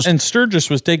And, closed. and Sturgis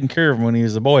was taking care of him when he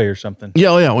was a boy or something.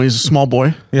 yeah, when he's a small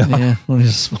boy. Yeah.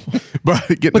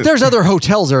 But there's other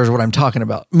hotels there is what I'm talking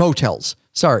about. Motels.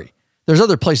 Sorry. There's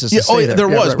other places to stay there. there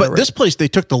Yeah, was. right, But right, this place, they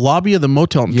took the lobby of the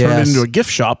motel and turned Yes. it into a gift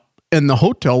shop. And the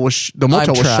hotel was I'm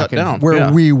shut tracking down. where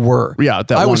Yeah. we were. Yeah, at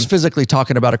that I was one. physically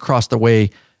talking about across the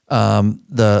way,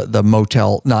 the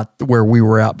motel, not where we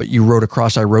were at, but you rode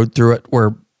across. I rode through it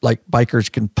where like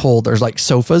bikers can pull. There's like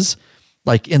sofas,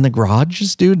 like in the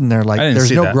garages, dude, and they're like, I didn't there's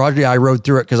see no that. garage. Yeah, I rode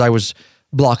through it because I was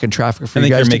blocking traffic for I you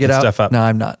think guys you're to get making out. stuff up. No,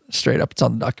 I'm not. Straight up, it's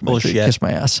on the documentary. Bullshit. Kiss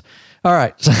my ass. All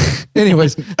right. So,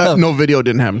 anyways, No video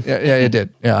didn't happen. yeah, it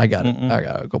did. Yeah, I got it. I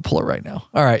got to go pull it right now.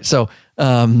 All right. So,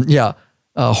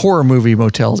 horror movie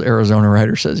motels, Arizona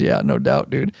writer says, yeah, no doubt,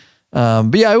 dude.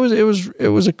 But yeah, it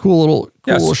was a cool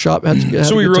little shop. Had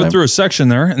So a we good rode time. through a section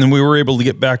there, and then we were able to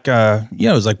get back.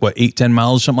 It was like 8-10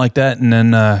 miles, something like that, and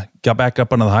then got back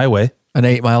up onto the highway. an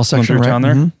 8-mile section through right town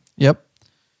there? Mhm. Yep.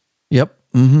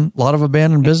 A lot of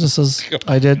abandoned businesses.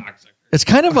 I did. It's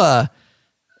kind of a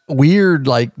weird,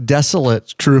 like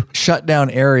desolate, shut down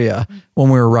area when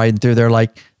we were riding through there.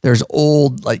 Like there's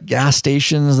old like gas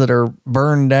stations that are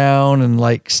burned down and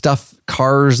like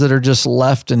cars that are just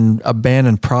left and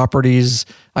abandoned properties.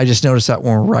 I just noticed that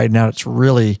when we're riding out, it's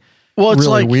really, Well, it's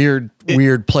really like-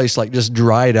 weird place, like just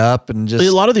dried up and just.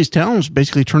 A lot of these towns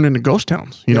basically turned into ghost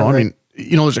towns. You know, right. I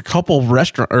mean, there's a couple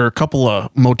restaurant or a couple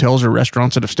of motels or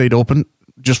restaurants that have stayed open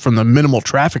just from the minimal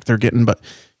traffic they're getting. But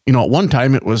at one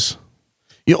time it was,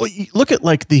 you look at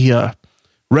like the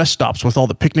rest stops with all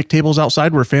the picnic tables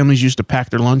outside where families used to pack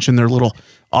their lunch in their little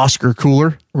Oscar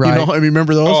cooler. Right. I mean,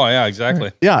 remember those? Oh yeah,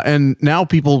 exactly. Yeah, and now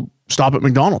people stop at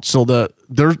McDonald's. So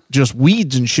there's just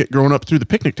weeds and shit growing up through the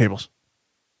picnic tables.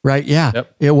 Right. Yeah.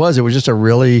 Yep. It was just a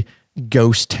really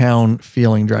ghost town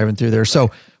feeling driving through there.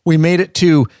 So we made it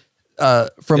to,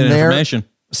 from Good there, information.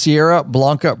 Sierra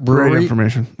Blanca Brewery, Great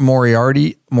information.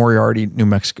 Moriarty, New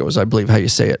Mexico is, I believe, how you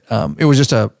say it. It was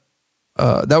just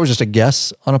that was just a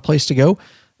guess on a place to go,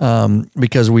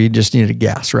 because we just needed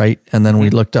gas, right? And then we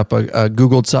looked up,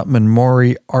 Googled something in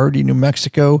Moriarty, New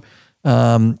Mexico,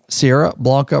 Sierra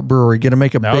Blanca Brewery. Going to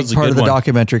make a big part of the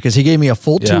documentary because he gave me a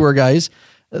full tour, guys.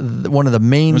 One of the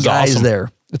main guys awesome.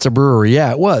 there. It's a brewery.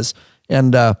 Yeah, it was.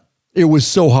 And it was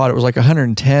so hot. It was like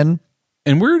 110.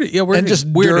 And we're at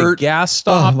a gas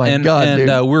stop, Oh my and God, dude.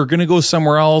 we were gonna go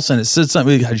somewhere else, and it said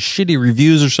something, it had shitty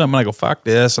reviews or something. I go, fuck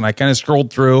this, and I kind of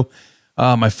scrolled through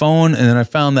my phone, and then I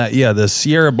found that the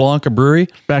Sierra Blanca Brewery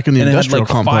Back in the and it had industrial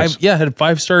complex. it had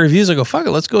 5-star reviews. I go, fuck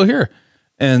it, let's go here.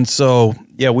 And so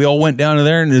we all went down to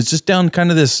there, and it was just down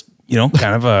kind of this,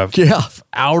 kind of a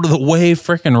out of the way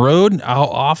freaking road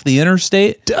off the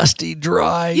interstate, Dusty,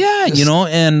 dry. Yeah,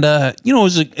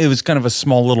 it was kind of a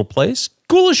small little place,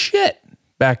 cool as shit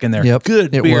back in there. Yep,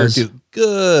 Good it beer, was. dude.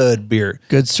 Good beer.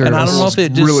 Good service. And I don't know if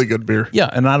it just, Really good beer. Yeah,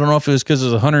 and I don't know if it was because it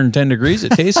was 110 degrees,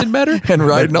 it tasted better. And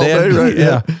riding all They had- day, right?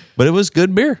 Yeah. But it was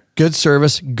good beer. Good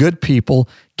service, good people.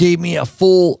 Gave me a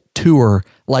full tour,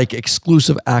 like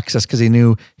exclusive access, because he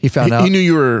found out. He knew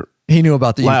you were. He knew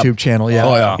about the Lab. YouTube channel. Yeah.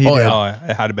 Oh, yeah. He did.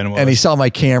 It had been. And he saw my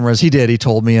cameras. He did. He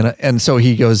told me. And so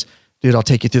he goes, dude, I'll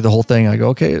take you through the whole thing. I go,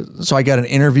 okay. So I got an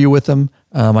interview with him.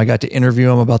 I got to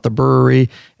interview him about the brewery,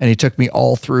 and he took me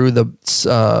all through the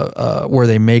where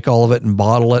they make all of it and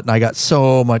bottle it. And I got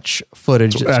so much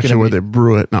footage. So actually, where they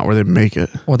brew it, not where they make it.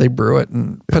 Well, they brew it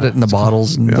and put it in the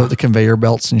bottles and the conveyor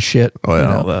belts and shit. Oh,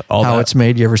 yeah, all how that. it's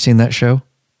made. You ever seen that show?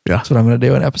 Yeah. That's what I'm going to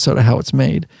do, an episode of How It's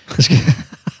Made. But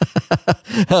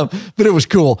it was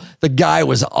cool. The guy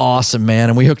was awesome, man.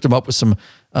 And we hooked him up with some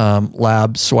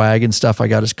lab swag and stuff. I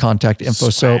got his contact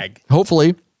info. Swag. So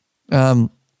hopefully,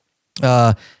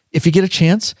 if you get a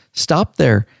chance, stop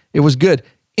there. It was good.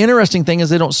 Interesting thing is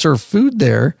they don't serve food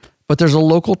there, but there's a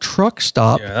local truck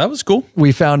stop. Yeah, that was cool.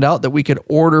 We found out that we could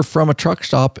order from a truck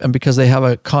stop, and because they have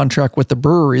a contract with the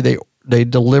brewery, they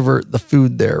deliver the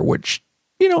food there, which,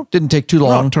 didn't take too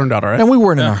long. it turned out all right. And we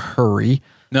weren't in a hurry.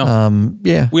 No.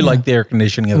 We liked the air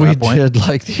conditioning at we that point. did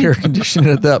like the air conditioning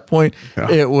at that point.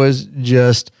 Yeah. It was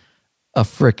just a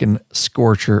freaking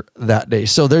scorcher that day.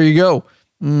 So there you go.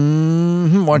 Why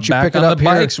don't you pick it up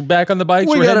here? Back on the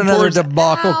bikes. We We're got heading another towards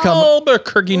debacle coming.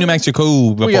 Albuquerque, New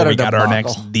Mexico, before we got a got our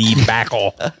debacle. next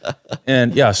debacle.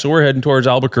 And so we're heading towards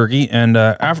Albuquerque, and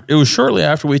it was shortly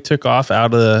after we took off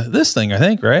out of this thing, I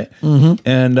think, right? Mm-hmm.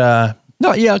 And a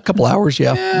couple hours,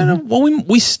 yeah. and well,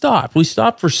 we stopped. We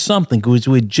stopped for something because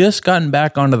we had just gotten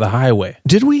back onto the highway.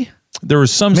 Did we? There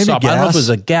was some Maybe stop. I don't know if gas? it was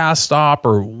a gas stop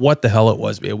or what the hell it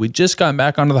was. But we just gotten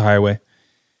back onto the highway,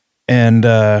 and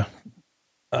I'm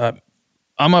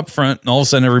up front, and all of a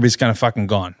sudden everybody's kind of fucking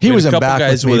gone. He We had was a in couple back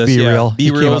guys with me, us. B-Real. He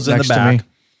came B-Real was up in the next to back. me.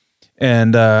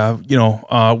 And,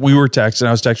 we were texting.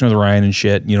 I was texting with Ryan and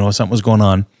shit. Something was going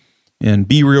on. And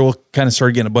B-Real kind of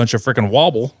started getting a bunch of freaking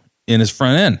wobble in his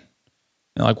front end.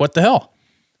 And like, what the hell?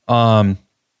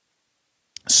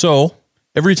 So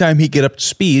every time he get up to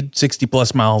speed, 60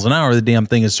 plus miles an hour, the damn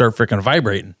thing would start freaking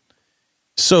vibrating.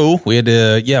 So we had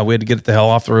to get the hell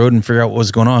off the road and figure out what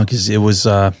was going on. Cause it was,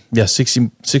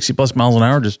 60 plus miles an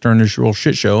hour, just turned this real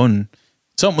shit show, and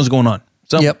something was going on.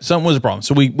 Something was a problem.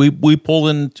 So we pulled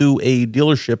into a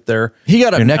dealership there. He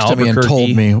got up next to me and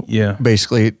told me,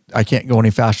 basically, I can't go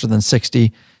any faster than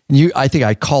 60. And I think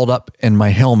I called up in my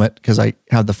helmet because I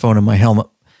had the phone in my helmet,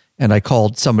 and I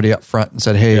called somebody up front and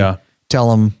said, hey,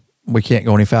 tell them we can't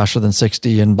go any faster than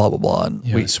 60 and blah, blah, blah. And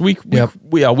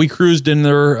we cruised in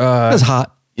there. It was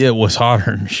hot. It was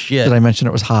hotter than shit. Did I mention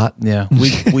it was hot? Yeah. We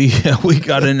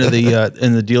got into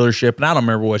in the dealership, and I don't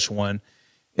remember which one.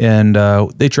 And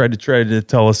they tried to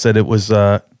tell us that it was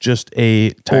just a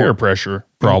tire pressure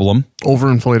problem.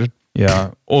 Overinflated.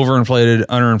 Yeah. Overinflated,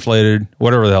 underinflated,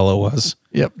 whatever the hell it was.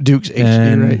 Yep. Duke's HD,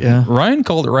 And right? Yeah. Ryan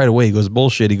called it right away. He goes,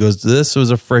 bullshit. He goes, this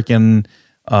was a freaking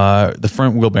the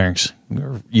front wheel bearings.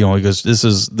 He goes, it's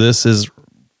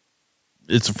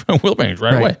a front wheel bearings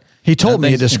right away. He told me,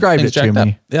 he described it to jacked up.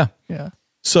 me. Yeah. Yeah.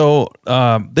 So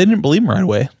they didn't believe him right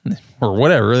away, or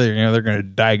whatever. They're going to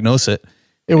diagnose it.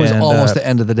 It was almost the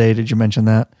end of the day. Did you mention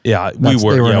that? Yeah, They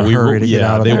were in a hurry to get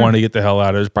out of they there. wanted to get the hell out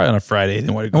of it. It was probably on a Friday.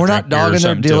 They wanted to go And we're not drink beer or dogging their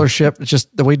something, too. dealership. It's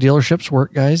just the way dealerships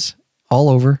work, guys. All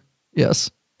over.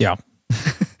 Yes. Yeah.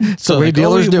 So the way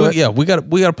dealers do it. Yeah, we got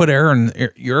to put air in.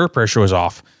 Your air pressure was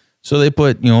off, so they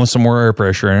put some more air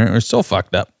pressure in it. It was so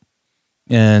fucked up.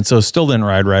 And so still didn't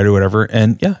ride right or whatever.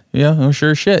 And oh,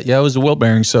 sure as shit. Yeah, it was a wheel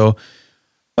bearing. So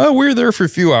we were there for a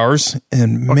few hours,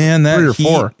 and man, that 3 or heat,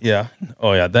 4. Yeah.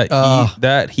 Oh yeah.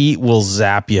 That heat will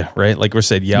zap you, right? Like we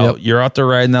said, you're out there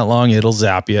riding that long, it'll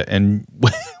zap you. And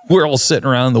we're all sitting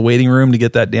around in the waiting room to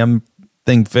get that damn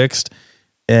thing fixed.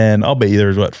 And I'll bet you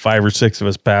there's 5 or 6 of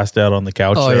us passed out on the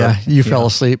couch. Oh there. yeah, you fell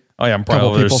asleep. Oh yeah, I'm probably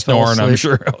over there people fell snoring. I'm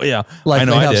asleep. sure. Oh yeah, Like I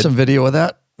know they I have did. some video of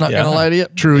that. Not gonna lie to you.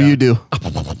 True, you do.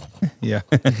 Yeah.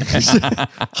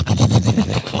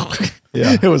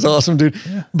 It was awesome, dude.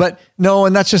 Yeah. But no,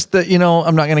 and that's just the,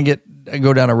 I'm not going to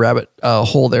go down a rabbit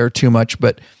hole there too much,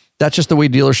 but that's just the way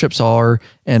dealerships are.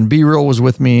 And B-Real was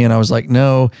with me, and I was like,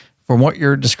 no, from what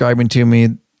you're describing to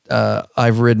me,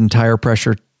 I've ridden tire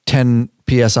pressure 10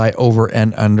 PSI over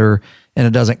and under, and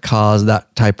it doesn't cause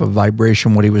that type of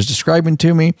vibration, what he was describing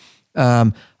to me.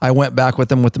 I went back with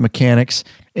them with the mechanics,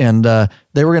 and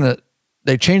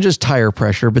they changed his tire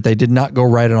pressure, but they did not go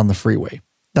ride it on the freeway.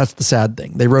 That's the sad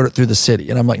thing. They rode it through the city.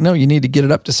 And I'm like, no, you need to get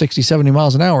it up to 60, 70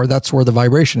 miles an hour. That's where the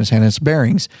vibration is, and its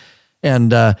bearings.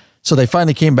 And so they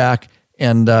finally came back,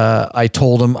 and I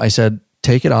told them, I said,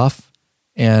 take it off.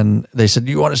 And they said,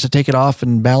 you want us to take it off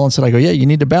and balance it? I go, yeah, you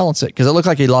need to balance it, because it looked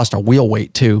like he lost a wheel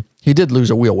weight too. He did lose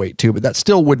a wheel weight too, but that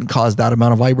still wouldn't cause that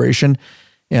amount of vibration.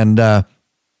 And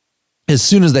as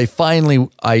soon as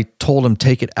I told him,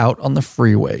 take it out on the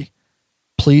freeway.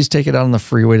 Please take it out on the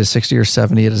freeway to 60 or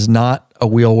 70. It is not a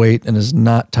wheel weight and is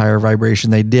not tire vibration.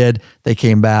 They did. They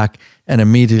came back and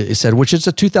immediately said, which is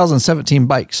a 2017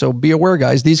 bike. So be aware,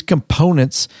 guys, these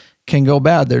components can go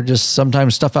bad. They're just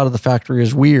sometimes stuff out of the factory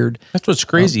is weird. That's what's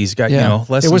crazy. He's got,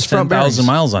 less than 10,000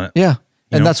 miles on it. Yeah.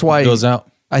 And that's why it goes out.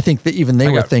 I think that even they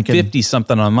were thinking 50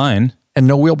 something on mine and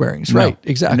no wheel bearings. Right.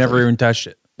 Exactly. Never even touched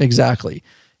it. Exactly.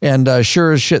 And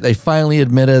sure as shit, they finally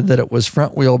admitted that it was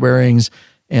front wheel bearings.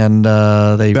 And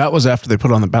that was after they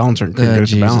put on the balancer and couldn't get it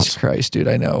to balance. Jesus Christ, dude!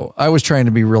 I know. I was trying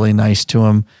to be really nice to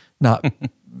him, not,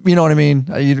 you know what I mean.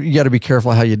 You got to be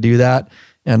careful how you do that.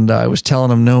 And I was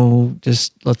telling him, no,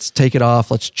 just let's take it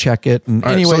off, let's check it. And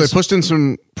anyway, so they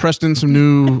pressed in some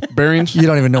new bearings. You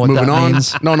don't even know what that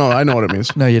means. No, I know what it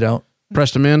means. No, you don't.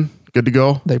 Pressed them in, good to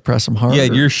go. They press them hard. Yeah,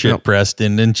 your shit pressed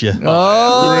in, didn't you?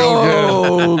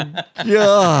 Oh, real good.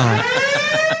 God.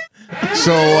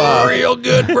 So real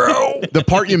good, bro. The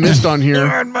part you missed on here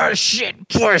and my shit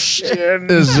pushed in.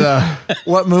 is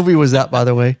what movie was that, by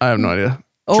the way? I have no idea.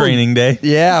 Training Day.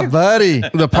 Yeah, buddy.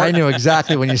 I knew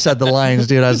exactly when you said the lines,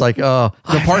 dude. I was like, oh,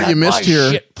 the part you missed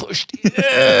here. Shit pushed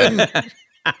in. All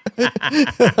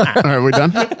right, we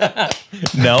done?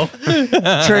 No.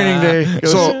 Training Day.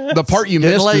 So the part you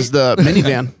missed is the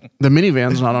minivan. The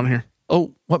minivan's not on here.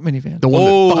 Oh, what minivan? The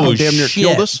one that damn near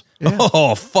killed us. Yeah.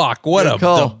 Oh, fuck. What a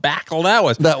debacle that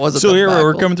was. That was a So here debacle.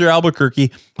 we're coming through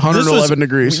Albuquerque. 111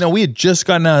 degrees. We had just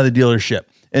gotten out of the dealership,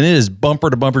 and it is bumper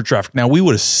to bumper traffic. Now, we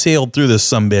would have sailed through this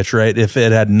sumbitch, right, if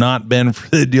it had not been for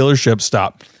the dealership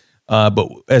stop. But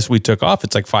as we took off,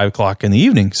 it's like 5 o'clock in the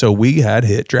evening. So we had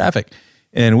hit traffic.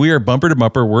 And we are bumper to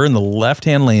bumper. We're in the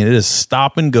left-hand lane. It is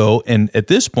stop and go. And at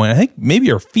this point, I think maybe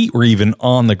our feet were even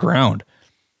on the ground.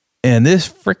 And this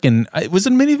freaking, was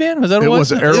it a minivan? Was that what it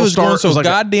was? It was going so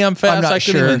goddamn fast, I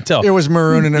couldn't even tell. It was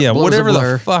maroon and it blows whatever a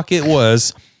blur. the fuck it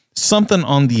was, something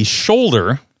on the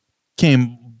shoulder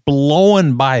came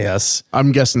blowing by us.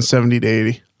 I'm guessing 70 to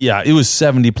 80. Yeah, it was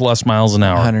 70 plus miles an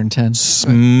hour. 110.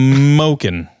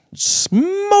 Smoking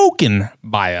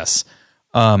by us.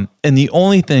 And the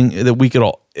only thing that we could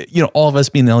all of us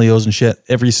being LEOs and shit,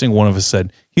 every single one of us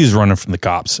said he was running from the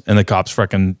cops, and the cops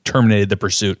fucking terminated the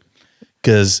pursuit.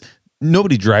 Because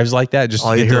nobody drives like that. Just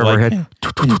all you hear overhead.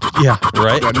 Yeah,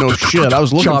 right. Yeah, no shit. I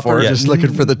was looking for it. Just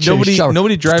looking for the chase.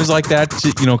 Nobody drives like that,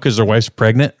 because their wife's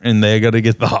pregnant and they got to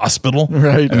get to the hospital.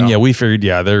 Right. I mean, we figured,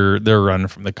 they're running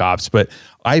from the cops, but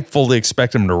I fully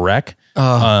expect them to wreck.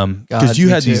 Because you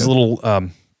had these little.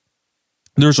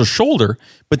 There's a shoulder,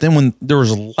 but then when there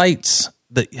was lights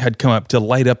that had come up to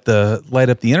light up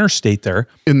the interstate there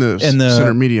in the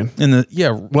center median.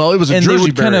 Well, it was a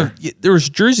Jersey barrier. There was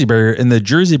Jersey barrier, and the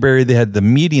Jersey barrier they had the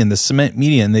median, the cement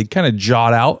median. They kind of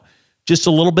jawed out just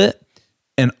a little bit,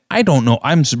 and I don't know.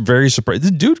 I'm very surprised.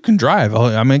 This dude can drive.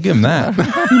 I'm gonna give him that,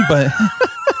 but.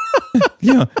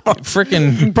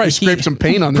 Freaking probably scrape some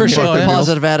paint on there. Appreciate the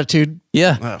positive attitude.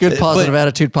 Yeah, good positive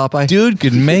attitude, Popeye. Dude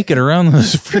could make it around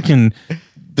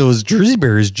those Jersey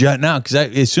barriers jutting out,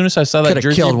 because as soon as I saw that Could've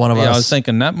Jersey, killed one of us. I was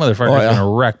thinking that motherfucker's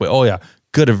gonna wreck. But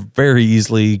could have very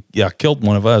easily killed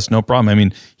one of us, no problem. I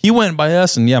mean, he went by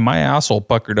us, and my asshole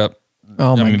puckered up.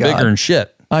 Oh my God, bigger than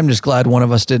shit. I'm just glad one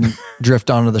of us didn't drift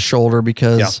onto the shoulder,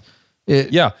 because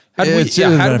had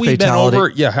we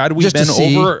been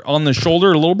over on the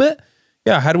shoulder a little bit,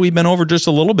 yeah, had we been over just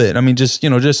a little bit, I mean, just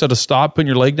at a stop, putting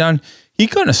your leg down, he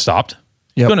couldn't have stopped.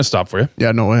 He couldn't have stopped for you.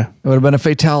 Yeah, no way. It would have been a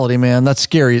fatality, man. That's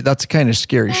scary. That's the kind of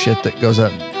scary shit that goes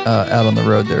out on the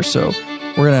road there. So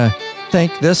we're going to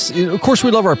thank this. Of course,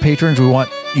 we love our patrons. We want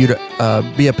you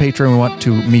to be a patron. We want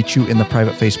to meet you in the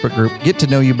private Facebook group, get to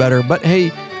know you better. But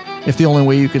hey, if the only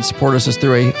way you can support us is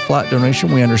through a flat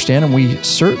donation, we understand, and we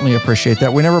certainly appreciate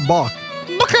that. We never balk.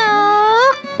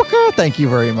 Thank you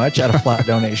very much at a flat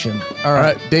donation. All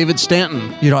right. David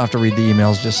Stanton. You don't have to read the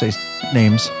emails, just say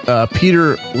names.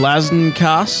 Peter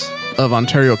Lazenkas of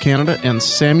Ontario, Canada, and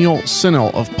Samuel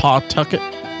Sinnell of Pawtucket,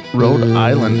 Rhode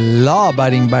Island.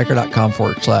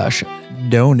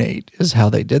 Lawabidingbiker.com/donate is how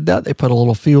they did that. They put a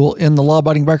little fuel in the Law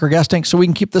Abiding Biker gas tank so we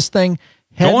can keep this thing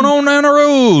going on down the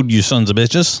road, you sons of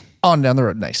bitches. On down the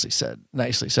road. Nicely said.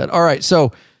 Nicely said. All right.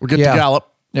 So We're good to Gallup.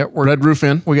 Yeah, Red Roof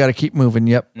Inn. We got to keep moving.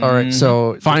 Yep. All right.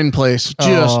 So Fine place.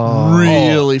 Just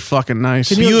really fucking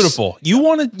nice. Beautiful. You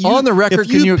want to on the record?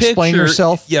 Can you explain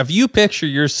yourself? Yeah. If you picture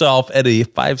yourself at a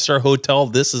 5-star hotel,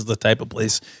 this is the type of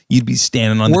place you'd be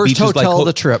standing on. Worst the beaches hotel like of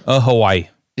the trip. Hawaii.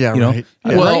 Yeah. You know? Right.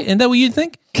 Yeah. Well, isn't that what you'd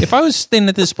think? If I was staying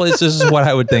at this place, this is what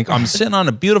I would think. I'm sitting on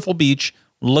a beautiful beach,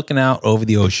 looking out over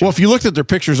the ocean. Well, if you looked at their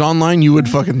pictures online, you would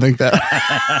fucking think that.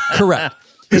 Correct.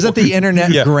 Isn't the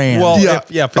internet grand? Well, Yeah. if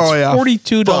it's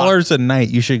 $42 a night,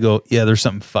 you should go, yeah, there's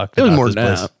something fucked It was about more this than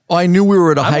place. that. Oh, I knew we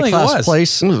were at a I don't high think it class was.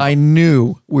 place. I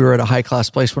knew we were at a high class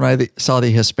place when I saw the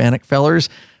Hispanic fellers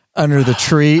under the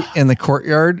tree in the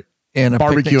courtyard and a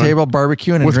picnic Barbecuing. table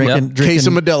barbecuing and With drinking case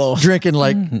of Modelo. drinking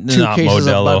like two Not cases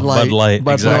Modelo, of Bud Light.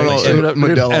 exactly. Straight up, dude.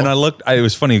 Modelo. And I looked, it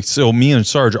was funny. So me and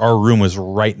Sarge, our room was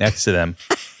right next to them.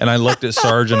 And I looked at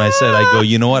Sarge and I said,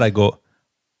 you know what?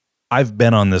 I've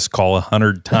been on this call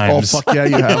 100 Oh, times. fuck yeah,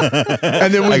 you have.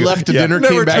 And then we left to dinner,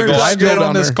 came back. I've been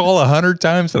on this call 100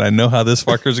 times and I know how this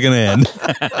fucker's going to end.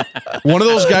 One of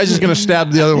those guys is going to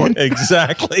stab the other one.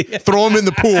 Exactly. Throw him in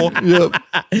the pool.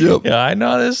 Yep. Yeah, I know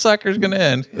how this sucker's going to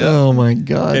end. Yeah. Oh my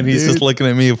god! And he's dude. just looking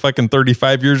at me, fucking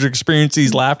 35 years of experience.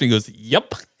 He's laughing. He goes,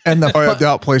 yep. And the Oh, yeah,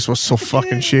 that place was so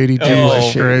fucking shady, too. Oh,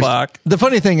 Christ. fuck. the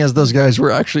funny thing is, those guys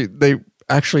were actually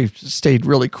stayed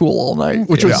really cool all night,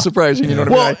 which was surprising. You know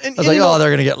what I mean? and I was like, you know, they're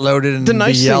gonna get loaded. And The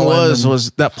nice be thing yelling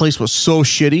was that place was so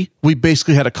shitty. We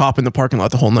basically had a cop in the parking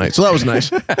lot the whole night. So that was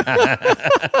nice.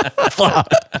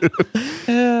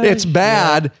 It's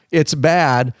bad. It's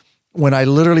bad when I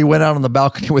literally went out on the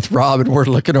balcony with Rob and we're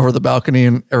looking over the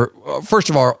balcony first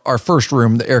of all, our first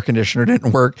room, the air conditioner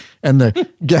didn't work. And the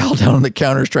gal down on the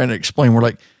counter is trying to explain. We're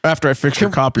like, After I fixed your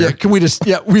copier. yeah, can we just,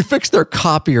 we fixed their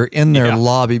copier in their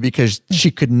lobby because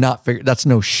she could not figure, that's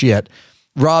no shit.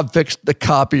 Rob fixed the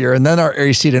copier and then our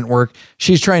AC didn't work.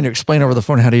 She's trying to explain over the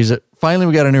phone how to use it. Finally,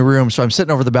 we got a new room. So I'm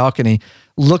sitting over the balcony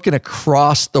looking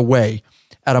across the way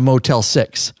at a Motel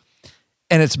 6.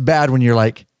 And it's bad when you're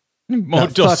like,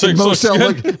 Motel 6 looks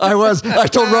good. I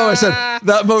told Ro, I said,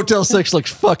 that Motel 6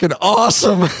 looks fucking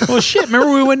awesome. Well, shit.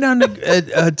 Remember we went down to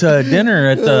dinner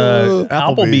at Applebee's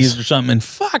Applebee's or something, and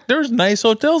fuck, there's nice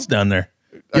hotels down there.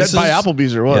 Yeah, by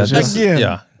Applebee's there was. this- Again,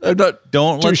 yeah. I'm not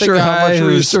Don't too let the sure how guy much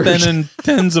who's research. spending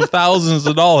tens of thousands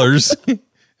of dollars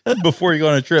before you go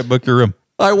on a trip book your room.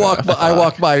 I walk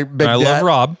by Big I Dad. love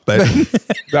Rob, but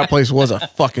That place was a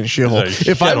fucking shithole. It's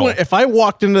a If I shithole. went, if I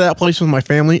walked into that place with my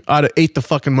family, I'd have ate the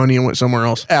fucking money and went somewhere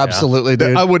else. Absolutely,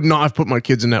 dude. I would not have put my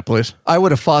kids in that place. I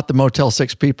would have fought the Motel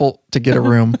 6 people to get a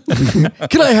room.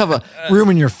 Can I have a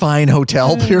room in your fine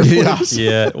hotel here, please?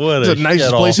 yeah, what It's the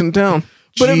nicest place in town.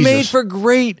 But it made Jesus. for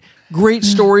great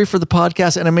story for the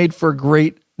podcast, and it made for a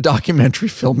great documentary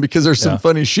film because there's some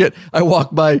funny shit. I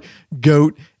walk by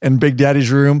Goat and Big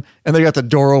Daddy's room, and they got the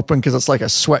door open because it's like a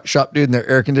sweatshop, dude, and their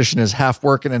air conditioner is half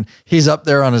working, and he's up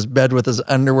there on his bed with his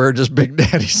underwear, just Big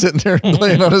Daddy sitting there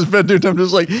laying on his bed, dude. I'm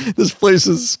just like, this place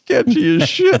is sketchy as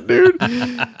shit, dude.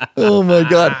 Oh my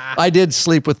God. I did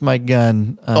sleep with my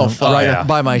gun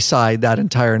by my side that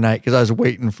entire night because I was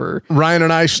waiting for... Ryan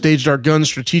and I staged our guns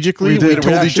strategically. We did. We We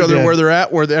told each actually other did. where they're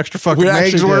at, where the extra fucking We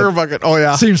actually mags were. did. Fucking, oh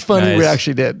yeah. Seems funny. We Nice.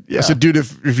 actually did. Yeah. I said, dude,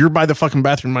 if you're by the fucking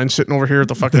bathroom, mine's sitting over here at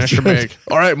the fucking extra bag.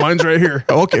 All right, mine's right here.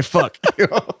 Okay, fuck.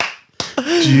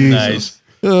 Jesus. Nice.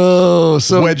 Oh,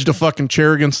 so Wedged a fucking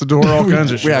chair against the door, all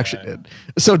kinds of shit. we actually did.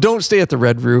 So don't stay at the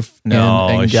Red Roof No,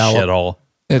 and Gallup. shit all.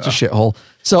 It's a shithole.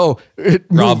 So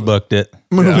Rob booked it.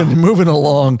 moving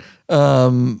along.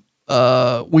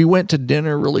 We went to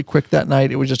dinner really quick that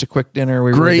night. It was just a quick dinner.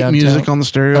 We were Great downtown. music on the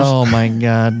stereos. Oh my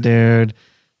God, dude.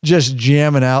 Just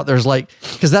jamming out. There's like,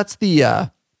 because that's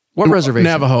the, what reservation?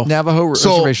 Navajo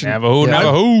So- reservation. Navajo, Yeah.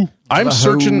 Navajo. I'm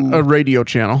searching a radio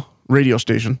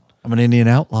station. I'm an Indian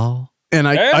outlaw. And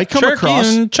I come Cherokee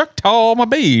across and Choctaw, my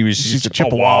baby. She's a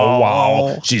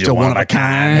Chippewa. She's a one of a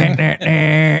kind.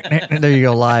 There you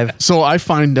go, live. So I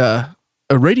find a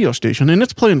radio station, and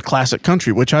it's playing classic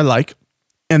country, which I like.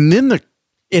 And then the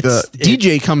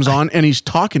DJ comes on, and he's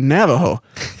talking Navajo.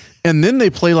 And then they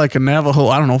play like a Navajo,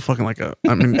 I don't know, fucking like a,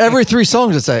 I mean. Every 3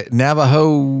 songs it's a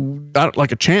Navajo.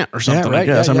 Like a chant or something, Yeah, right, I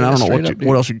guess. yeah, I mean, I don't know straight up,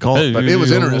 what else you'd call it, but it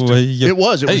was interesting. It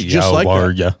was just like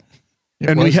that.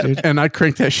 And I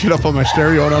cranked that shit up on my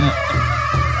stereo,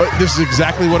 and this is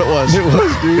exactly what it was. It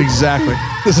was, dude. Exactly.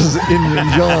 This is Indian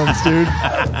John's, dude.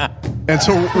 And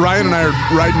so Ryan and I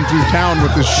are riding through town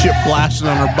with this shit blasting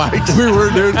on our bikes. We were,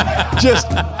 dude, just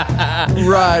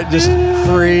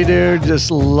free, dude, just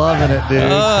loving it, dude.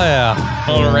 Oh, yeah.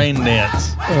 On a rain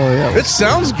dance. Oh, yeah. It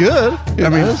sounds good. I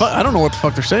mean, I don't know what the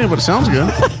fuck they're saying, but it sounds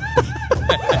good.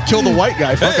 Kill the white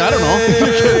guy. Fuck, I don't know.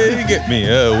 Hey, get me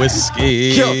a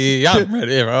whiskey. I'm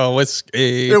ready for a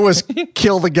whiskey. It was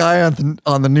kill the guy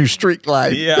on the new street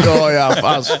light. Yeah. Oh, yeah.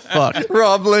 I was fucked.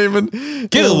 Rob Lehman.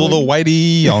 Kill the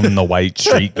whitey on the white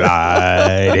street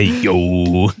light. Hey,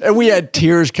 yo. And we had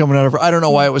tears coming out of her. I don't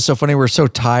know why it was so funny. We were so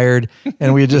tired,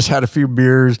 and we had just had a few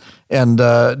beers and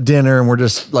dinner, and we're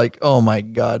just like, oh my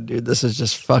God, dude, this is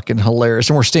just fucking hilarious.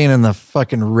 And we're staying in the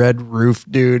fucking red roof,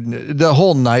 dude. The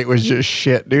whole night was just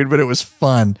shit, dude, but it was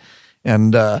fun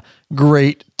and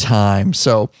great time.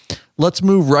 So let's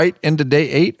move right into day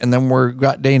 8, and then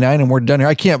got day 9, and we're done here.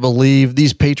 I can't believe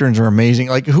these patrons are amazing.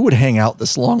 Like, who would hang out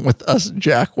this long with us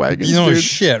jackwagons? You know, dude?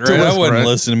 shit, right? I wouldn't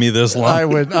listen to me this long. I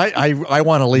would. I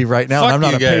want to leave right now. Fuck And I'm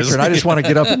not you a guys. patron. I just want to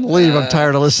get up and leave. I'm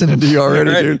tired of listening to you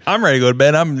already, Right? dude. I'm ready to go to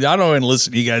bed. I don't even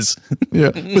listen to you guys. Yeah,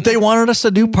 but they wanted us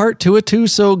to do part 2 of 2,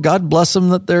 so God bless them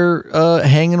that they're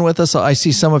hanging with us. I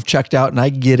see some have checked out, and I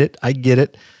get it.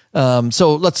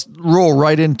 So let's roll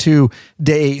right into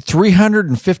day 8,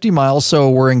 350 miles. So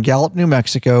we're in Gallup, New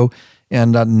Mexico,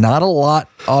 and not a lot,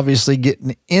 obviously,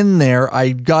 getting in there. I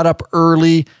got up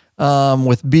early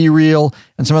with Be Real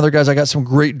and some other guys. I got some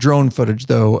great drone footage,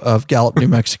 though, of Gallup, New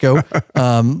Mexico.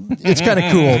 It's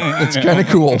kind of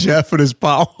cool. Jeff and his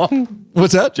pothole.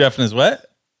 What's that? Jeff and his what?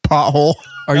 Pothole.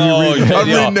 Are you reading? I'm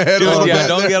reading ahead a little bit.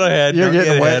 Don't get ahead. You're Don't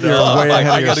getting get wet. ahead. You're way ahead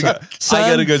of I got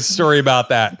yourself. a good story about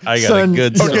that.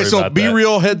 Okay, so Be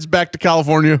Real heads back to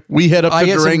California. We head up to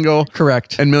Durango.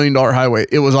 Correct. And $1 Million Highway.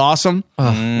 It was awesome.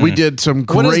 We did some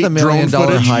What is great the $1 drone Million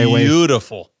footage. Highway?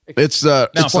 Beautiful. It's Now,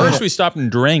 first we stopped in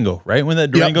Durango, right? When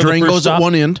that Durango's Durango's at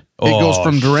one end. It goes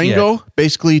from Durango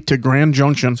basically to Grand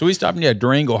Junction. So we stopped in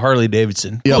Durango, Harley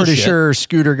Davidson. Yeah. Pretty sure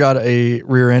Scooter got a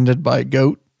rear-ended by a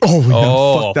goat. Oh, yeah,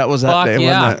 Oh, fuck, that was that fuck day,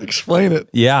 yeah. wasn't it? Explain it.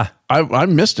 Yeah. I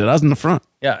missed it. I was in the front.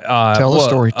 Yeah. Tell the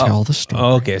story. Tell the story.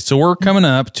 Okay, so we're coming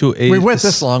up to a. We went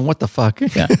this long. What the fuck?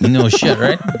 Yeah, no shit,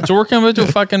 right? So we're coming up to a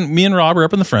fucking. Me and Rob are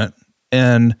up in the front,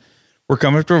 and we're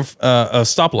coming up to a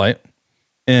stoplight,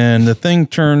 and the thing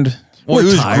turned. Well, it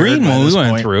was green when we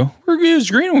went through. It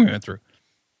was green when we went through,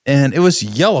 and it was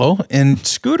yellow. And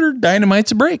Scooter dynamites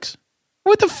the brakes.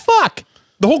 What the fuck?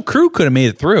 The whole crew could have made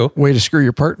it through. Way to screw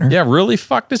your partner. Yeah, really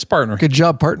fucked his partner. Good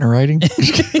job, partner riding.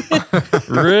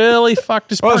 Really fucked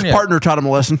his Well, partner. his partner taught him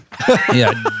a lesson.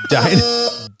 Yeah,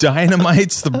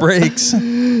 dynamites the brakes,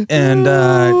 and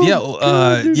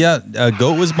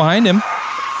goat was behind him.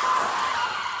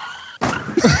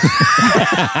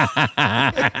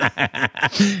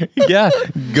 Yeah,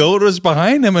 goat was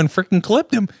behind him and freaking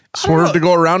clipped him. Swerved to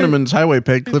go around him, and his highway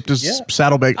peg clipped his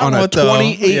saddlebag I don't on know a what the-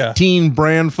 2018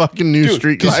 brand fucking new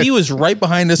street Because light. he was right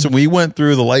behind us and we went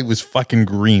through. The light was fucking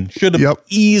green. Should have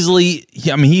easily.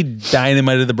 I mean, he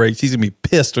dynamited the brakes. He's gonna be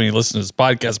pissed when he listens to this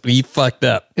podcast, but he fucked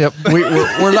up. Yep.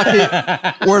 We're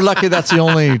lucky. We're lucky that's the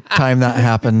only time that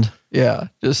happened. Yeah.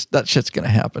 Just that shit's going to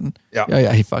happen.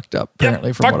 Yeah. He fucked up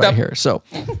apparently from what I hear. So,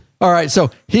 all right.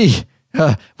 So we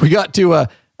got to,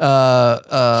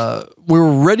 we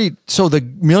were ready. So the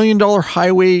 $1 Million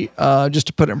Highway, just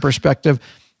to put it in perspective,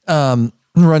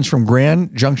 runs from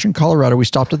Grand Junction, Colorado. We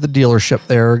stopped at the dealership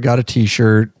there, got a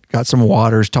t-shirt, got some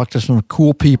waters, talked to some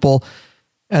cool people.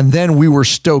 And then we were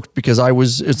stoked because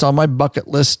it's on my bucket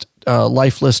list,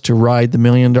 life list to ride the $1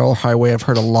 Million Highway. I've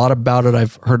heard a lot about it.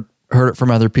 I've heard it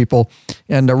from other people.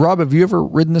 And Rob, have you ever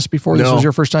ridden this before? This was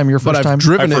your first time? But I've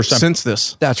driven it since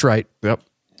this. That's right. Yep.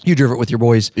 You drove it with your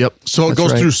boys. Yep. So it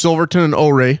goes through Silverton and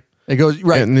Ouray. It goes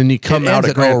right, and then you come out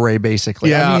at Grand Ouray, basically.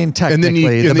 Yeah, I mean,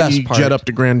 technically, and then you part. jet up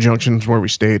to Grand Junction, is where we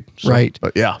stayed. So, right.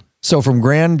 But yeah. So from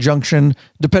Grand Junction,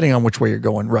 depending on which way you're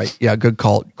going, right? Yeah, good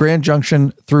call. Grand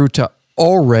Junction through to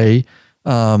Ouray,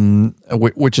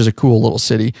 which is a cool little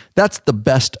city. That's the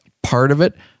best part of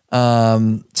it.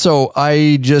 So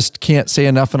I just can't say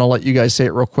enough, and I'll let you guys say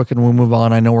it real quick and we'll move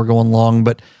on. I know we're going long,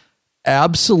 but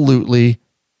absolutely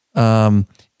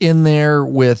in there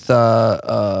with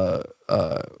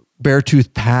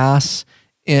Beartooth Pass.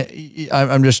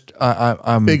 I'm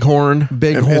Bighorn.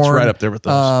 Bighorn. It's right up there with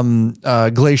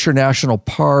those. Glacier National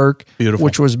Park, Beautiful.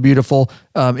 which was beautiful.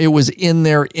 It was in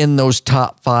there in those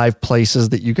top 5 places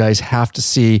that you guys have to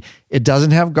see. It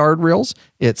doesn't have guardrails.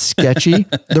 It's sketchy.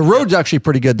 The road's actually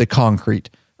pretty good. The concrete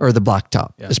or the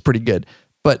blacktop is pretty good,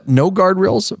 but no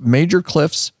guardrails, major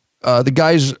cliffs. The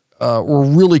guys were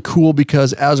really cool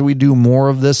because as we do more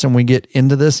of this and we get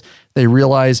into this, they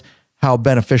realize how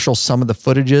beneficial some of the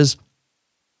footage is.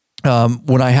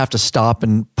 When I have to stop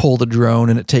and pull the drone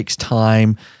and it takes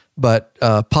time, but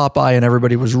Popeye and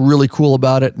everybody was really cool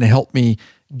about it and helped me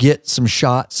get some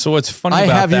shots. So what's funny I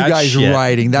about have that you guys shit,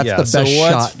 riding. That's the best shot.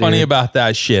 So what's funny dude. about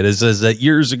that shit is that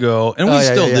years ago, and we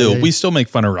still do, we still make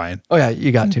fun of Ryan. Oh yeah,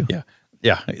 you got to. Yeah.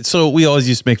 Yeah. So we always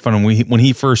used to make fun of him. When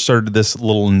he first started this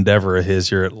little endeavor of his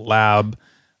here at Lab,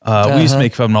 we used to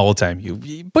make fun of him all the time.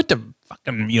 You put the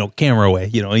fucking, camera away.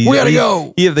 We gotta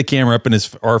go. He have the camera up in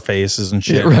our faces and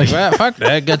shit. Yeah, right. Like, fuck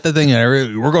that. Got the thing.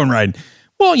 We're going riding.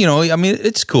 Well,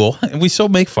 it's cool. And we still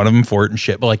make fun of him for it and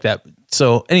shit, but like that.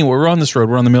 So anyway, we're on this road.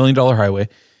 We're on the $1 Million Highway.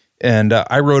 And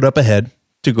I rode up ahead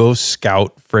to go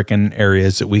scout frickin'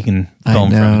 areas that we can film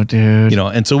from. Dude.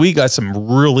 And so we got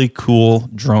some really cool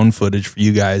drone footage for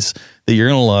you guys that you're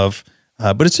gonna love.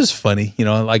 But it's just funny, It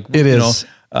is.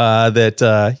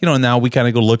 Now we kind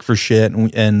of go look for shit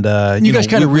and you guys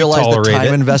kind of realize the tolerate time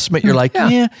it. investment. You're like,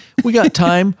 yeah, we got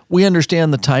time. We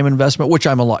understand the time investment, which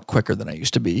I'm a lot quicker than I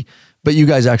used to be. But you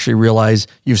guys actually realize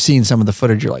you've seen some of the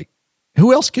footage. You're like,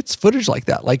 who else gets footage like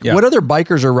that? Like what other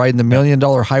bikers are riding the $1 Million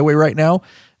Highway right now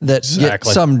that get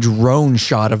some drone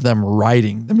shot of them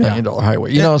riding the $1 Million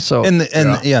Highway, so. And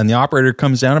the operator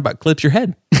comes down about clips your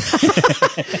head.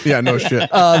 Yeah, no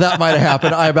shit. That might have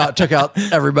happened. I about took out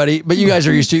everybody, but you guys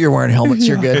are used to it. You're wearing helmets.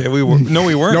 You're good. We weren't. No,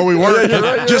 we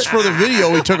weren't. Just for the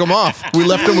video, we took them off. We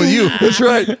left them with you. That's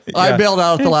right. I bailed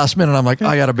out at the last minute. I'm like,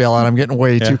 I got to bail out. I'm getting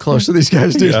way too close to these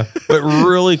guys, dude. Yeah. But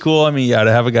really cool. I mean,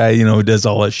 to have a guy, who does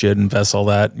all that shit, invests all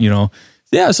that, Yeah,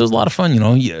 so it was a lot of fun,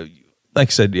 Like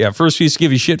I said, first we used to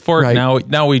give you shit for it. Right.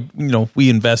 Now we, we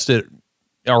invest it.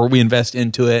 Or we invest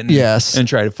into it and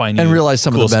try to find and you realize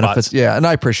some cool of the benefits. spots. Yeah. And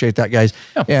I appreciate that, guys.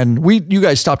 Yeah. And you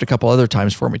guys stopped a couple other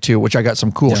times for me too, which I got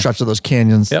some cool shots of those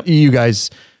canyons. Yep. You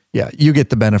guys, you get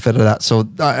the benefit of that. So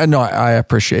I know I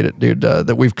appreciate it, dude,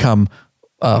 that we've come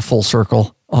full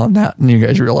circle on that. And you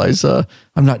guys realize I'm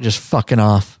not just fucking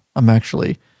off. I'm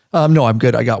actually, no, I'm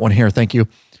good. I got one here. Thank you.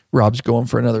 Rob's going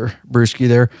for another brewski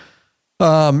there.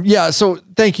 So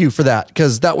thank you for that,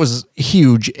 because that was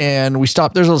huge. And we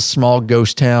stopped. There's a small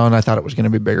ghost town. I thought it was going to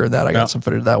be bigger than that. I got some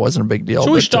footage. That wasn't a big deal.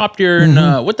 So we stopped here, and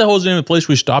what the hell's the name of the place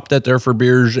we stopped at there for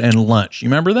beers and lunch? You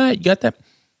remember that? You got that?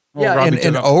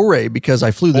 In Ouray, because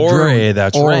I flew the drone. Ouray,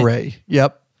 that's right. Ouray,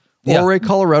 yep. Ouray,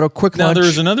 Colorado. Quick lunch. Now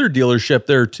there's another dealership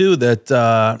there too.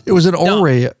 That it was an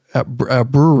Ouray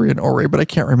brewery in Ouray, but I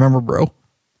can't remember, bro.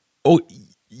 Oh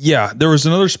yeah, there was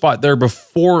another spot there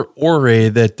before Ouray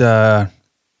that the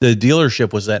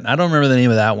dealership was at. And I don't remember the name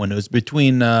of that one. It was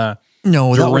between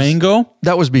Durango.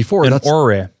 That was before. And that's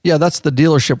Ouray. Yeah, that's the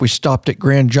dealership. We stopped at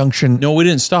Grand Junction. No, we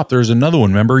didn't stop. There was another one.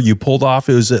 Remember, you pulled off.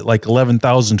 It was at like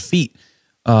 11,000 feet.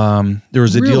 There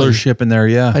was a dealership in there.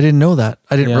 Yeah, I didn't know that.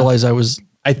 I didn't realize I was.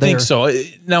 I think so.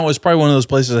 Now, it was probably one of those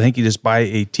places. I think you just buy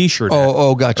a T-shirt.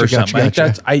 Gotcha.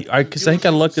 Because I think I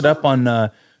looked it up on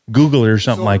Google or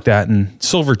something like that in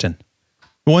Silverton.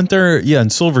 Wasn't there? Yeah, in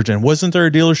Silverton. Wasn't there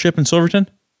a dealership in Silverton?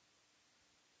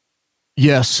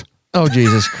 Yes. Oh,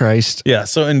 Jesus Christ. Yeah.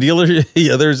 So there's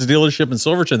a dealership in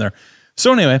Silverton there.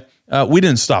 So anyway, we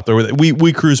didn't stop there.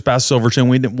 We cruised past Silverton.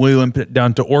 We went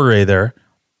down to Ouray there.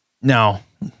 Now,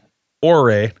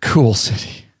 Ouray, cool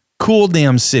city, cool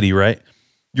damn city, right?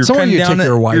 You're kind of down take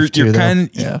your wife too.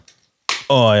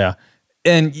 Oh yeah,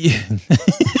 and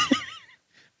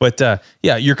but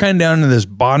you're kind of down in this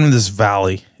bottom of this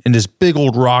valley, and this big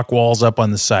old rock walls up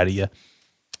on the side of you.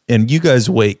 And you guys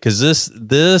wait, because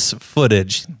this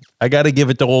footage, I got to give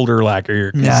it to older Lacker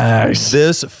here. Nice.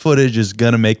 This footage is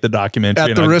going to make the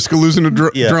documentary. At the risk of losing a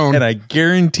drone. And I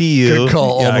guarantee you, good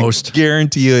call, almost. I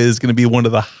guarantee you is going to be one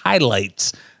of the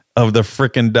highlights of the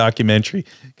freaking documentary,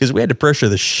 because we had to pressure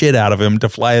the shit out of him to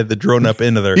fly the drone up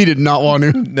into there. He did not want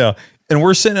to. No. And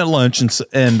we're sitting at lunch, and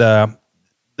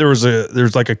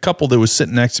there's like a couple that was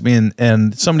sitting next to me,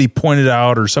 and somebody pointed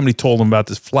out, or somebody told them about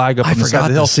this flag up on the side of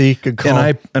the hill. See, good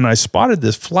call. And I spotted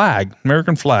this flag,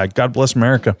 American flag, God bless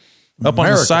America, up on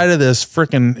the side of this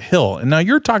freaking hill. And now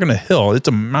you're talking a hill, it's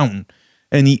a mountain.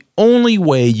 And the only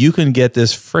way you can get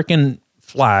this freaking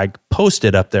flag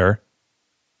posted up there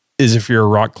is if you're a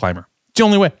rock climber. It's the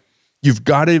only way. you've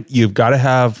got to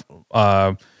have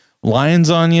lines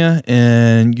on you,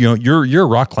 and you're a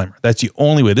rock climber. That's the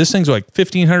only way. This thing's like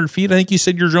 1,500 feet. I think you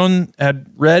said your drone had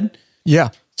read. Yeah.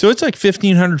 So it's like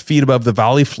 1,500 feet above the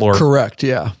valley floor. Correct.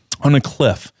 Yeah. On a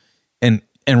cliff.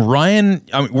 And Ryan,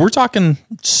 I mean, we're talking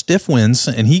stiff winds,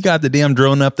 and he got the damn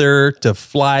drone up there to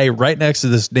fly right next to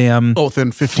this damn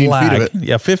within 15 flag. feet of it.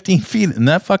 Yeah, 15 feet. And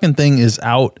that fucking thing is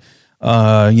out,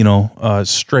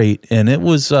 straight. And it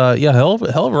was, hell of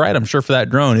a ride, I'm sure, for that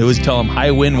drone. It was telling him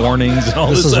high wind warnings and all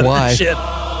this is other why. shit.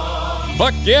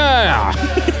 Fuck yeah.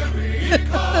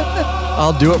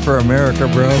 I'll do it for America,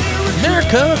 bro.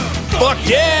 America. Fuck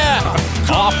yeah.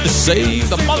 Off to save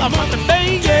the motherfucking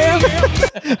day,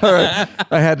 yeah. All right.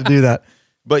 I had to do that.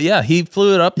 But yeah, he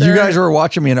flew it up there. You guys were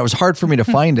watching me, and it was hard for me to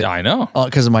find it. I know.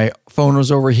 Because my phone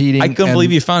was overheating. I couldn't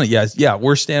believe you found it. Yeah,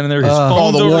 we're standing there. His All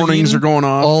phone's the overheating. warnings are going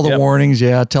off. All the warnings,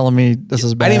 telling me this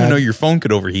is bad. I didn't even know your phone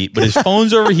could overheat, but his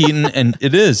phone's overheating, and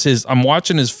it is. I'm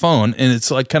watching his phone, and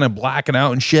it's like kind of blacking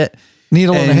out and shit.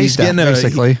 Needle in a And he's haystack, getting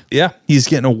basically. He's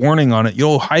getting a warning on it.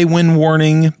 High wind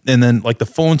warning, and then like the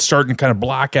phone's starting to kind of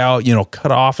black out.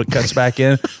 Cut off. It cuts back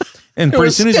in, and pretty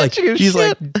was soon sketchy as he's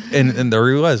like, shit. and there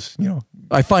he was.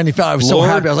 I finally found. I was so Lord.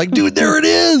 happy. I was like, dude, there it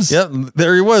is. Yep,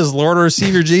 there he was. Lord or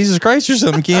Savior Jesus Christ or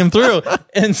something came through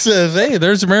and says, "Hey,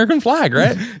 there's American flag,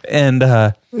 right?" And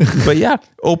but yeah,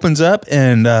 opens up,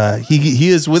 and he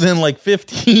is within like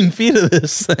 15 feet of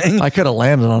this thing. I could have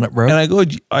landed on it, bro. And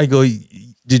I go,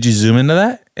 did you zoom into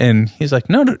that? And he's like,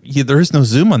 no, there is no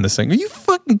zoom on this thing. Are you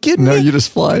fucking kidding No, me? you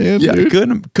just fly in. Yeah, dude.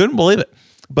 couldn't believe it.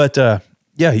 But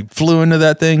he flew into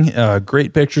that thing.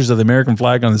 Great pictures of the American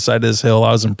flag on the side of this hill.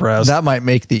 I was impressed. That might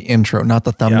make the intro, not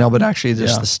the thumbnail, Yeah. but actually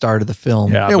just the start of the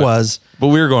film. Yeah, it but- was. But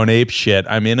we were going ape shit.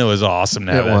 I mean, it was awesome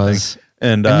to have It that was. thing.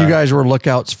 And you guys were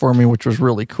lookouts for me, which was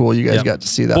really cool. You guys got to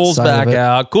see that pulls side back of it.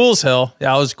 out. Cool as hell.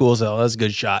 Yeah, it was cool as hell. That was a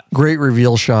good shot. Great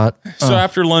reveal shot. So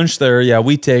after lunch there,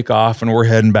 we take off and we're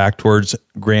heading back towards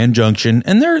Grand Junction.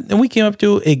 And we came up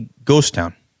to a ghost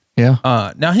town. Yeah.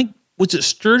 Now I think, was it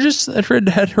Sturgis that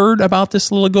had heard about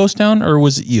this little ghost town, or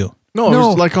was it you? No, it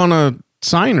was like on a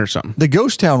sign or something. The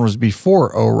ghost town was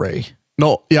before O-Ray.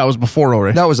 No, yeah, it was before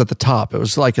already. That was at the top. It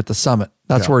was like at the summit.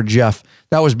 That's where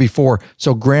that was before.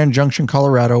 So Grand Junction,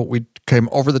 Colorado, we came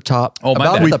over the top. Oh, my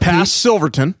About bad. at We the passed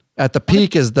Silverton. At the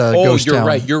peak is the ghost you're town.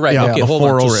 right. You're right. Yeah, Okay, hold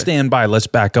before on. So O-Ray. stand by. Let's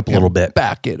back up a little bit.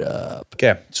 Back it up.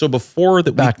 Okay. So before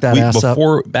that, Back that ass up.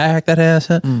 Back that ass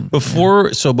up.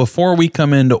 Before we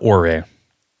come into Ouray,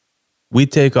 we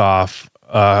take off.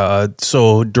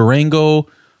 So Durango,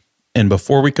 and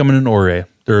before we come into Ouray,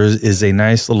 there is a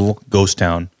nice little ghost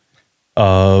town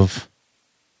of.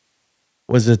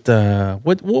 Was it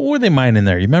what were they mining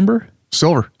there? You remember?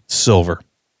 Silver.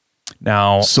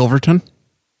 Now, Silverton.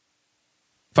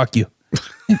 fuck you.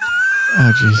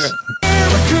 Oh, jeez.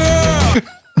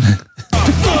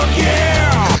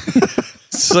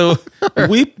 So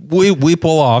we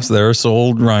pull off there so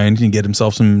old Ryan can get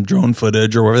himself some drone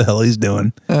footage or whatever the hell he's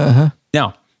doing.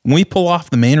 Now, when we pull off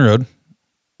the main road,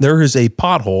 there is a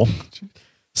pothole.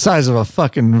 Size of a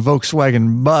fucking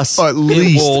Volkswagen bus. At It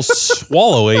least. will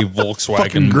swallow a Volkswagen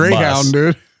Fucking Greyhound, bus.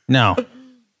 dude. Now,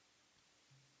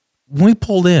 when we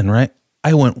pulled in, right,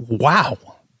 I went, wow,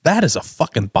 that is a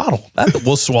fucking bottle. That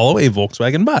will swallow a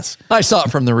Volkswagen bus. I saw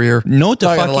it from the rear. Note to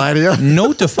Not gonna lie to you.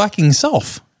 note to fucking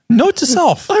self. Note to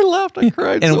self. I laughed. I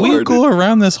cried. And so we hard, go dude.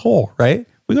 around this hole, right?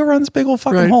 We go around this big old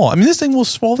fucking Right. hole. I mean, this thing will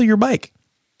swallow your bike.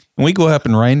 And we go up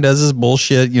and Ryan does his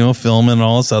bullshit, filming and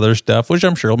all this other stuff, which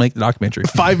I'm sure will make the documentary.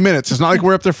 5 minutes. It's not like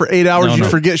we're up there for 8 hours. You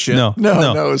forget shit. No,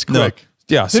 it was quick.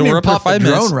 Yeah, so Didn't we're even up there pop the 5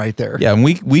 minutes. drone right there. Yeah, and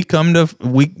we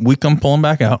come pulling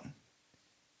back out,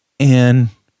 and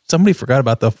somebody forgot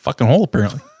about the fucking hole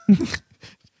apparently.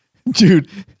 Dude.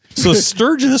 So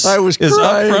Sturgis I was is up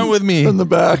crying front with me in the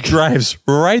back. drives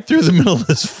right through the middle of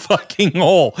this fucking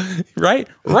hole, right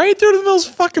through the middle of this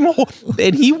fucking hole,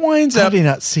 and he winds How up. did he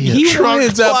not see it? He Trunk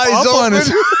winds up flies on his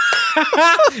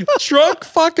open. trunk.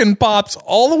 Fucking pops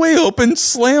all the way open,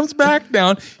 slams back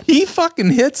down. He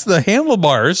fucking hits the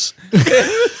handlebars.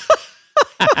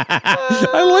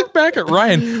 I look back at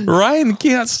Ryan. Ryan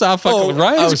can't stop fucking. I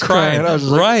Ryan's was crying. crying. I was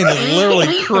just Ryan is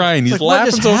literally crying. He's Like, what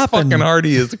laughing just so happened? fucking hard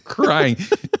he is crying.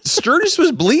 Sturgis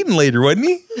was bleeding later, wasn't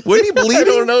he? Wasn't he bleeding? I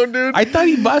don't know, dude. I thought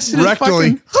he busted his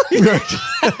Rectally.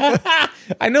 fucking.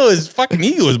 I know his fucking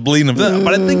ego was bleeding of that,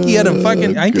 but I think he had a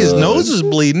fucking. I think his nose was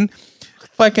bleeding.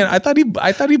 Fucking, I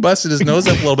thought he busted his nose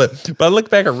up a little bit, but I look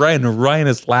back at Ryan and Ryan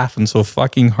is laughing so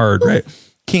fucking hard, right?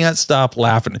 Can't stop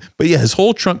laughing. But yeah, his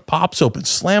whole trunk pops open,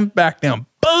 slammed back down,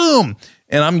 boom,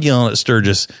 and I'm yelling at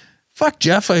Sturgis, "Fuck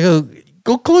Jeff!" I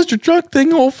go close your trunk thing.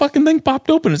 The whole fucking thing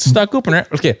popped open. It's stuck open.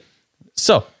 Right? Okay,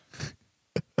 so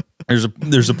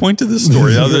There's a point to this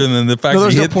story other than the fact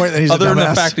there's no point that he's a other than the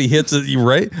dumbass. fact he hits it,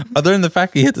 right? Other than the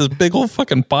fact he hit this big old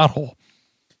fucking pothole.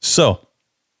 So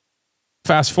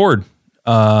fast forward,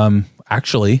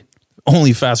 actually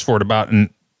only fast forward about in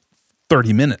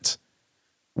 30 minutes.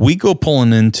 We go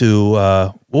pulling into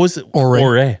what was it?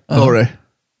 Ouray. Ouray.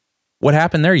 What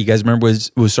happened there? You guys remember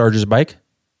was Sarge's bike?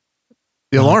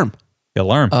 The alarm. The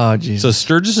alarm. Oh, Jesus. So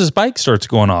Sturgis's bike starts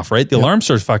going off, right? The alarm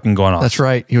starts fucking going off. That's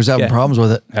right. He was having problems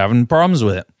with it Having problems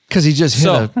with it. because he just hit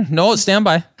So no, stand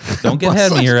by. Don't get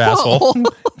ahead of me here, asshole.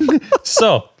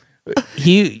 So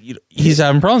he's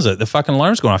having problems with it. The fucking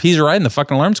alarm's going off. He's riding. The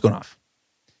fucking alarm's going off.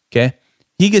 Okay.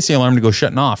 He gets the alarm to go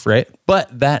shutting off, right?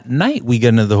 But that night we get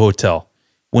into the hotel.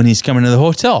 When he's coming to the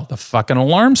hotel, the fucking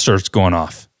alarm starts going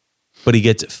off, but he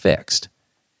gets it fixed.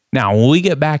 Now, when we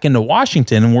get back into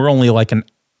Washington and we're only like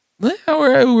we're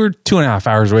 2.5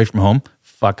 hours away from home,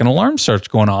 fucking alarm starts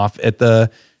going off at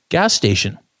the gas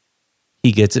station.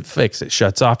 He gets it fixed. It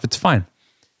shuts off. It's fine.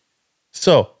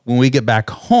 So when we get back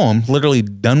home, literally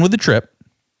done with the trip,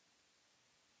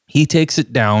 he takes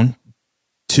it down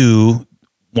to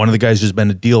one of the guys who's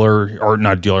been a dealer, or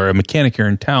not a dealer, a mechanic here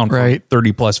in town for Right.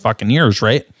 30 plus fucking years,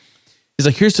 right? He's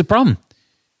like, here's the problem.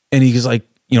 And he's like,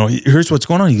 here's what's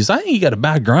going on. He goes, I think you got a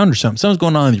bad ground or something. Something's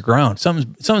going on with your ground.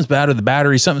 Something's bad with the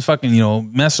battery. Something's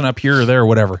fucking, messing up here or there or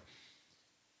whatever.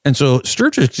 And so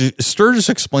Sturgis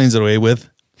explains it away with,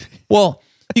 well,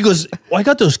 he goes, well, I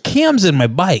got those cams in my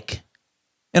bike.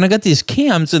 And I got these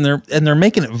cams and they're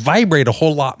making it vibrate a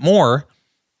whole lot more.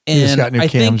 And He just got new I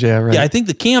cams, think, yeah, right. Yeah, I think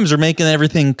the cams are making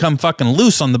everything come fucking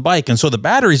loose on the bike. And so the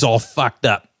battery's all fucked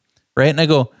up. Right. And I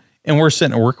go, and we're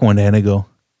sitting at work one day and I go,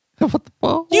 what the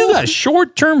fuck? you got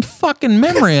short-term fucking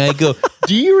memory. I go,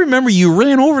 do you remember you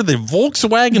ran over the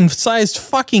Volkswagen-sized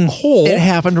fucking hole? It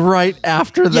happened right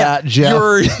after that, Jeff.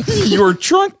 Your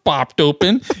trunk popped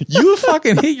open. You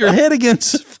fucking hit your head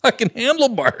against fucking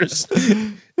handlebars.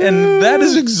 And that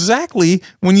is exactly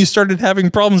when you started having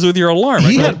problems with your alarm.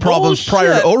 He I go, had problems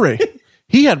prior to Ouray.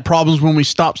 He had problems when we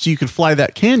stopped so you could fly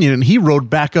that canyon, and he rode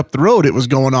back up the road. It was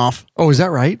going off. Oh, is that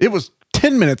right? It was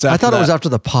 10 minutes after I thought that. it was after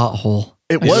the pothole.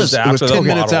 It was after the 10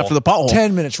 minutes pothole. after the pothole.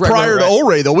 10 minutes, right, prior right, right. to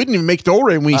Ouray, though. We didn't even make it to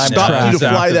Ouray, and we stopped you to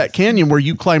trapped. fly that canyon where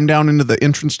you climbed down into the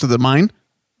entrance to the mine.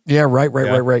 Yeah, right.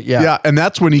 Yeah. Yeah, and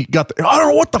that's when he got the, I don't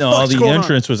know what the No, fuck's the going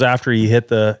entrance was after he hit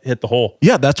the hole.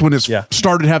 Yeah, that's when it Yeah.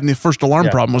 started having the first alarm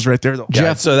problem was right there, though.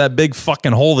 Yeah, so that big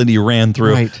fucking hole that he ran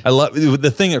through. Right. I love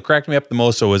the thing that cracked me up the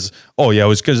most was, it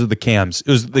was because of the cams.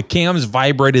 It was the cams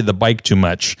vibrated the bike too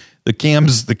much. The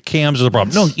cams are the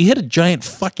problem. No, you hit a giint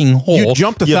fucking hole. You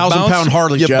jumped a 1,000-pound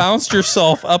Harley, You Jeff. bounced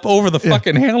yourself up over the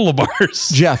fucking handlebars.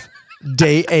 Jeff,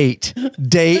 day 8,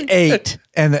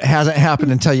 and it hasn't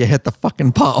happened until you hit the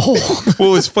fucking pothole. What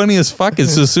was funny as fuck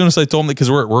is as soon as I told him,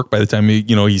 because we're at work by the time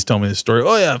he's telling me the story.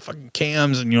 Oh yeah, fucking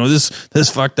cams, and this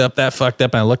fucked up, that fucked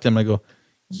up. And I looked at him, I go,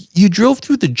 you drove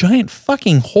through the giant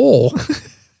fucking hole,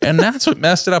 and that's what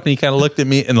messed it up. And he kind of looked at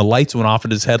me, and the lights went off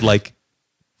in his head like,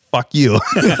 fuck you.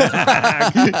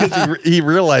 Because he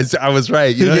realized I was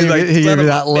right. He gave me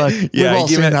that look. Yeah, We've all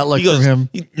he gave seen me that look he goes, from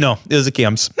him. No, it was the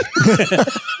cams.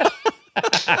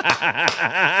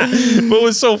 But what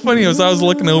was so funny was I was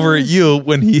looking over at you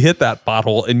when he hit that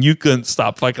pothole and you couldn't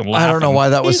stop fucking laughing. I don't know why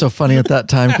that was so funny at that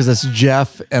time because it's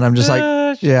Jeff, and I'm just like,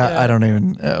 I don't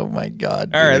even. Oh my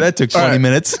god! All right, that took 20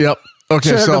 minutes. Yep. Okay,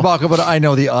 Sorry, so Rebecca, but I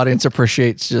know the audience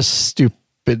appreciates just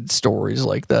stupid stories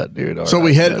like that, dude. All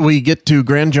right, man. we get to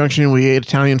Grand Junction, we ate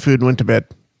Italian food and went to bed.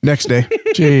 Next day.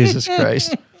 Jesus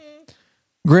Christ.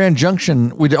 Grand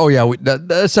Junction,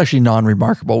 that's actually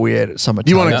non-remarkable. We ate at some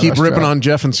You want to Italian keep ripping restaurant. on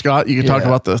Jeff and Scott? You can talk Yeah.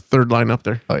 about the third line up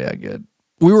there. Oh yeah, good.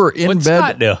 We were in What's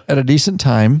Scott bed do? at a decent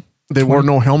time. They wore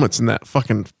no helmets in that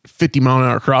fucking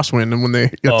 50-mile-an-hour crosswind, and when they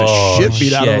got the shit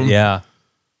beat out of them. Yeah.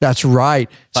 That's right.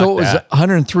 So it was that.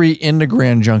 103 into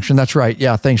Grand Junction. That's right.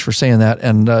 Yeah, thanks for saying that.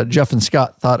 And Jeff and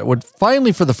Scott thought it would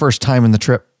finally, for the first time in the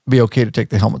trip, be okay to take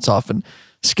the helmets off. And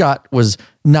Scott was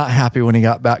not happy when he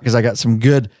got back because I got some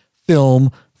good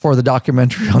film for the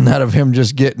documentary on that of him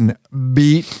just getting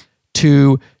beat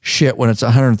to shit when it's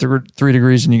 103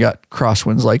 degrees and you got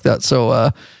crosswinds like that.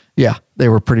 So, yeah, they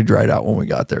were pretty dried out when we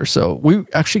got there. So we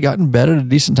actually got in bed at a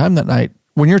decent time that night.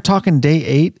 When you're talking day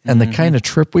 8 and the kind of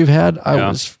trip we've had, I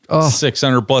was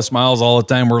 600 plus miles all the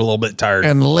time. We're a little bit tired.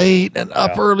 and late and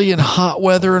up early and hot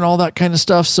weather and all that kind of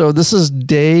stuff. So this is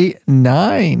day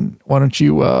 9. Why don't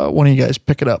you, one of you guys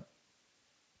pick it up?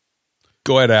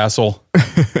 Go ahead, asshole.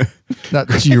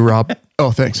 That's you, Rob.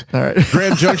 Oh, thanks. All right.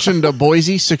 Grand Junction to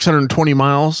Boise, 620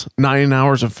 miles, 9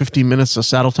 hours and 15 minutes of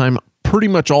saddle time. Pretty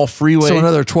much all freeway. So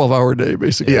another 12-hour day,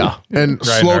 basically. Yeah. And Riding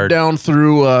slowed hard. down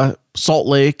through Salt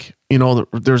Lake.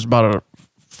 There's about a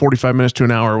 45 minutes to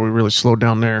an hour. We really slowed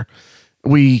down there.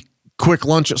 We quick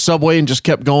lunch at Subway and just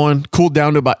kept going. Cooled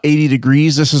down to about 80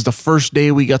 degrees. This is the first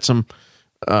day we got some,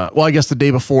 well, I guess the day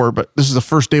before, but this is the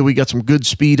first day we got some good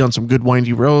speed on some good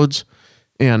windy roads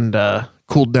and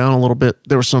cooled down a little bit.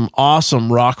 There were some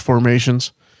awesome rock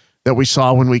formations that we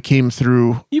saw when we came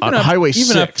through Highway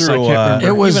 6. Up through,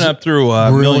 It was even up through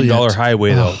 $1 million brilliant.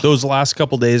 highway, though. Those last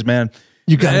couple days, man.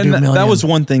 You got to do $1 million. That was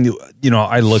one thing that,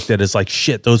 I looked at as like,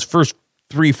 shit, those first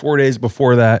 3-4 days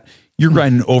before that, you're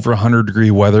riding over 100-degree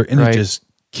weather, and it just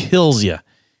kills you.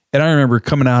 And I remember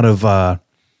coming out of up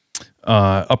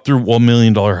through $1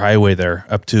 million highway there,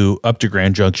 up to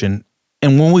Grand Junction.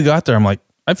 And when we got there, I'm like,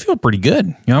 I feel pretty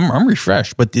good. I'm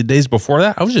refreshed. But the days before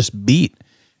that, I was just beat.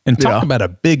 And talk about a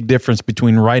big difference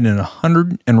between riding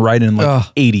 100 and riding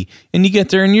 80. And you get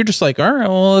there and you're just like, all right,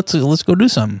 well, let's go do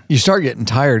something. You start getting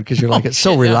tired because you're like, it's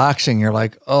so relaxing. You're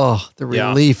like, oh, the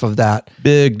relief of that.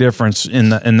 Big difference in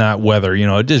that weather.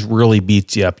 It just really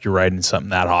beats you up. You're riding something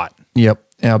that hot. Yep,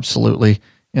 absolutely.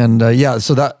 And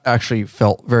so that actually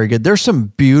felt very good. There's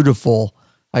some beautiful,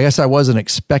 I guess I wasn't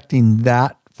expecting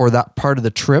that for that part of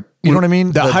the trip. You know what I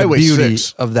mean? The Highway beauty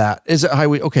 6 of that. Is it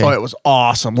Highway? Okay. Oh, it was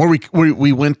awesome. Where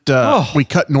we went, we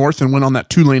cut north and went on that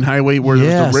 2-lane highway where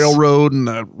there was the railroad and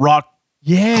the rock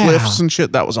cliffs and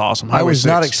shit. That was awesome. I was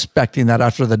not expecting that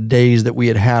after the days that we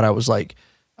had. I was like,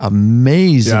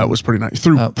 amazing. Yeah, it was pretty nice.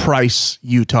 Through Price,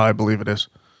 Utah, I believe it is.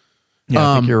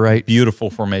 Yeah, I think you're right. Beautiful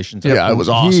formations. Yeah, it was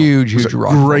awesome. Huge It was a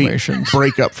rock great formations.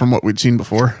 breakup from what we'd seen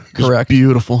before. It was Correct.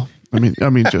 beautiful. I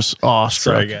mean, just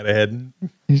awestruck. Sorry, I got ahead.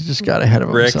 He just got ahead of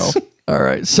himself. All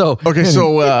right. So,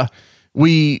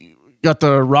 we got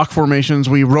the rock formations.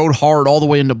 We rode hard all the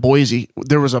way into Boise.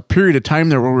 There was a period of time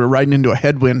there where we were riding into a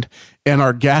headwind and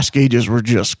our gas gauges were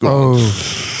just going.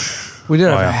 we did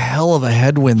have a hell of a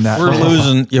headwind that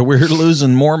day. We're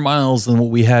losing more miles than what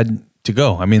we had to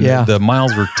go. I mean, the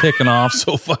miles were ticking off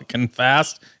so fucking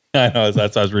fast. I know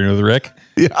that's how I was reading with Rick.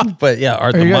 Yeah. But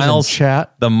the miles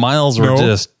chat? The miles were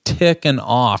just ticking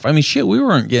off. I mean, shit, we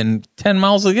weren't getting 10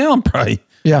 miles a gallon probably.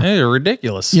 Yeah. They were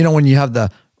ridiculous. When you have the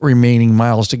remaining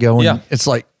miles to go and it's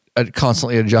like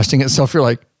constantly adjusting itself, you're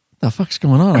like, the fuck's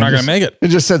going on? We're not going to make it. It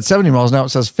just said 70 miles. Now it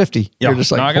says 50. Yeah, You're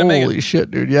just like, not gonna make holy it.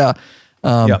 shit, dude. Yeah.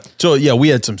 So we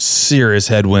had some serious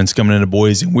headwinds coming into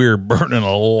Boise. We were burning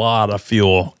a lot of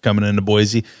fuel coming into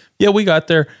Boise. Yeah, we got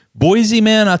there. Boise,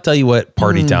 man, I'll tell you what,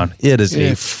 party town. It is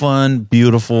a fun,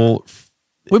 beautiful.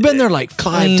 We've been there like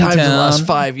 5 times in the last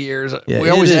 5 years. We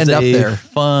always end up there.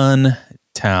 Fun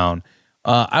town.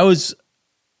 I was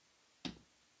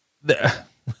there.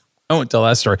 I won't tell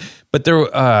that story, but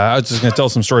I was just going to tell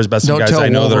some stories about some guys I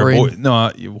know Wolverine.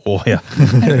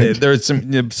 There's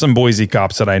some Boise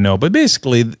cops that I know, but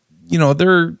basically,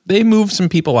 they move some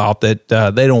people out that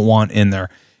they don't want in there,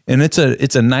 and it's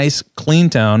a nice, clean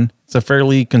town. It's a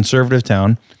fairly conservative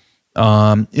town.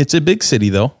 It's a big city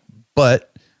though,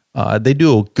 but they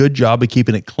do a good job of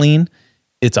keeping it clean.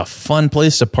 It's a fun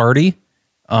place to party.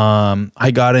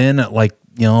 I got in at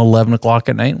 11 o'clock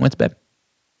at night and went to bed.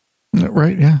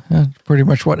 Right. Yeah. Pretty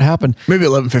much what happened. Maybe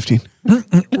 11:15.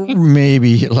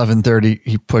 Maybe 11:30.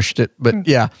 He pushed it, but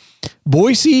yeah,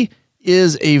 Boise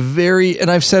is and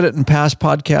I've said it in past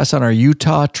podcasts on our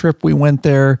Utah trip. We went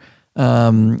there,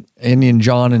 Indian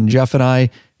John and Jeff and I,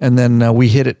 and then we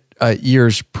hit it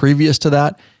years previous to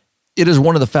that. It is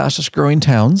one of the fastest growing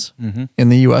towns in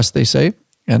the U.S., they say.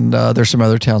 And there's some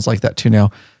other towns like that too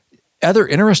now. Other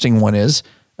interesting one is,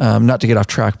 not to get off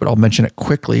track, but I'll mention it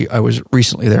quickly. I was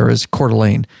recently there, is Coeur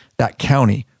d'Alene, that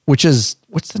county, which is,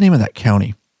 what's the name of that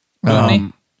county?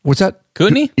 What's that?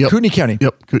 Kootenai? Yep. Kootenai County.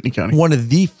 Yep, Kootenai County. One of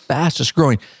the fastest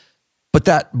growing. But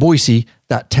that Boise,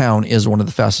 that town is one of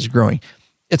the fastest growing.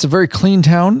 It's a very clean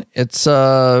town. It's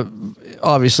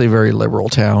obviously a very liberal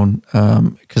town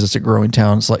because it's a growing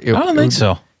town. It's like I don't think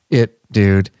so.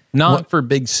 Dude. Not for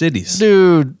big cities.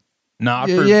 Dude. Not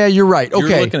for, yeah, you're right. Okay.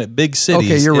 You're looking at big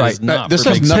cities. Okay, you're It right. is not This for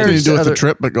has big nothing cities. to do with the other-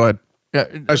 trip, but go ahead. Yeah,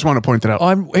 I just want to point that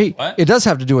out. It does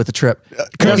have to do with the trip.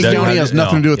 Kootenai does- County has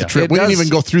nothing to do with the yeah. trip. It We didn't does-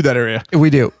 even go through that area. We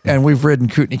do. And we've ridden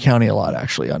Kootenai County a lot,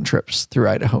 actually, on trips through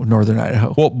Idaho, northern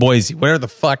Idaho. Well, Boise, whatever the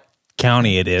fuck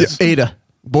county it is. Ada.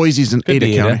 Boise's in Could Ada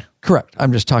be County. Ada. Correct.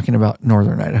 I'm just talking about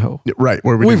northern Idaho. Yeah, right.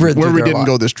 Where we We've didn't, ridden where through we there a didn't lot.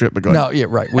 go this trip, but go ahead. No, yeah,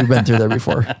 right. We've been through there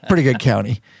before. Pretty good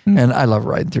county. And I love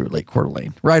riding through Lake Coeur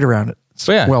d'Alene. Right around it. It's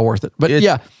well worth it. But I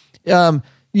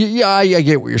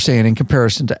get what you're saying in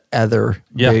comparison to other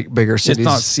bigger cities. It's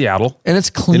not Seattle. And it's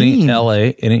It clean. ain't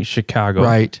LA. It ain't Chicago.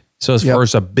 Right. So as far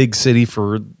as a big city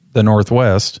for the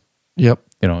Northwest, Yep.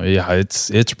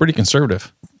 it's pretty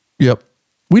conservative. Yep.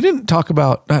 We didn't talk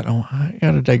about, I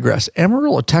got to digress.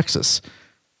 Amarillo, Texas,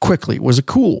 quickly, was a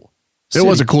cool It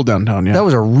was a cool downtown. Yeah. That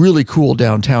was a really cool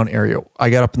downtown area. I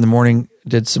got up in the morning,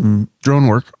 did some drone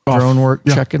work,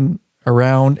 Yeah. checking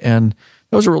around, and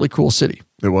it was a really cool city.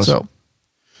 It was.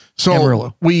 So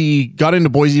Amarillo. We got into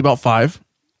Boise about 5.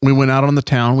 We went out on the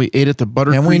town. We ate at the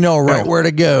Butter And Creek. we know right where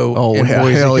to go. Oh, in yeah,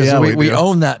 Boise, hell 'cause yeah, we we do.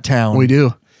 own that town. We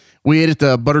do. We ate at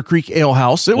the Butter Creek Ale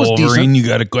House. It was Wolverine, decent. you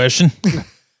got a question?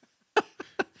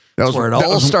 That's where it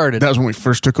all started. That was when we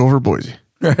first took over Boise.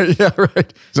 Yeah,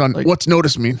 right. It's on What's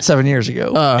Notice mean? 7 years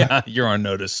ago. Yeah, you're on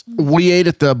notice. We ate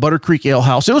at the Butter Creek Ale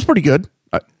House. It was pretty good.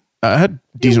 I had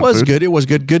decent it was food. good. It was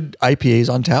good. Good IPAs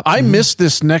on tap. I missed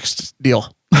this next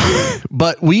deal.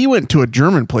 But we went to a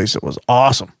German place. It was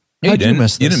awesome. You How'd you didn't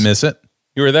miss You this? didn't miss it.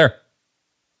 You were there.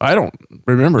 I don't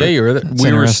remember. Yeah, it. you were there. That's We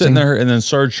were interesting. sitting there, and then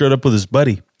Sarge showed up with his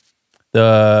buddy. You're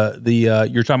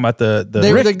talking about the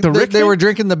they Rick they thing? were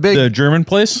drinking the big. the German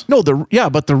place? No,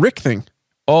 but the Rick thing.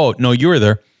 Oh no, you were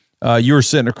there. You were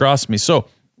sitting across me. So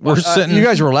we're sitting. you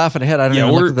guys were laughing ahead. I don't Yeah,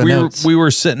 even look at the notes. we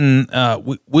were sitting.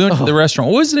 We went to the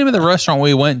restaurant. What was the name of the restaurant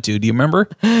we went to? Do you remember?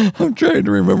 I'm trying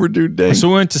to remember, dude. Dang. So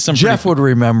we went to some. Jeff would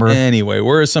remember. Anyway,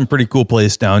 we're at some pretty cool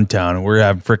place downtown, and we're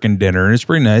having freaking dinner, and it's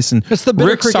pretty nice. And It's the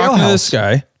Bitter Rick's Creek talking Ale to this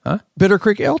guy. Huh? Bitter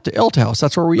Creek Ale House.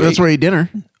 That's where we That's ate. where we ate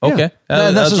dinner. Okay,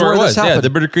 And this that's is where it where was. this Yeah, happened. the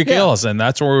Bitter Creek Yeah. Ales, and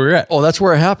that's where we were at. Oh, that's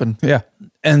where it happened. Yeah,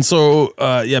 and so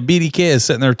BDK is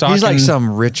sitting there talking. He's like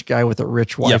some rich guy with a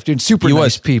rich wife, Yep. dude. Super He nice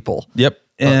was. people. Yep.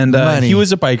 And money. he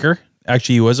was a biker.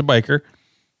 Actually, he was a biker.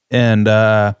 And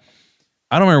I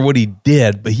don't remember what he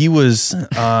did, but he was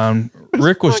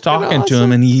Rick was talking to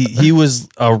him, and he was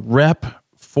a rep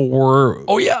for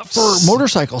Oh yeah, for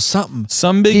motorcycles, something.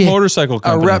 some big motorcycle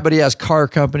company. A rep, but he has car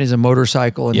companies and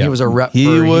motorcycle, and Yeah. he was a rep. He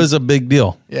for, was a big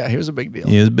deal. Yeah, he was a big deal.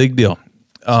 He was a big deal.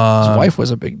 His wife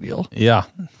was a big deal. Yeah.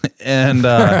 And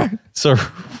so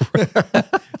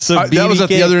That was at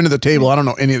the other end of the table. I don't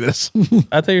know any of this.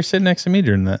 I thought you were sitting next to me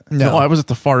during that. No, I was at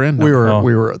the far end. We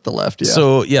were at the left. Yeah.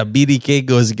 So BDK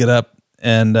goes to get up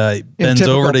and In bends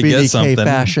typical over to BDK get something.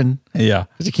 fashion, Yeah.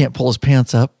 because he can't pull his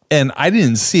pants up. And I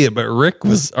didn't see it, but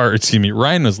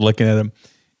Ryan was looking at him,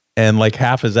 and like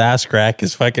half his ass crack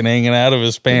is fucking hanging out of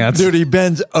his pants. Dude, he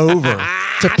bends over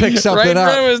to pick something right in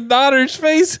front of up. his daughter's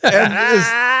face. And his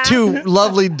two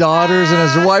lovely daughters and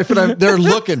his wife they're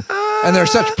looking, and they're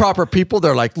such proper people.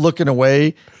 They're like looking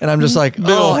away, and I'm just like,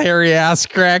 Little hairy ass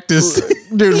cracked his.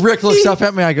 dude. Rick looks up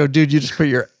at me. I go, dude, you just put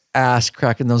your ass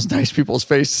crack in those nice people's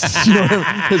faces. You know what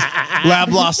I mean? Lab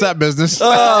lost that business.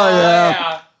 Oh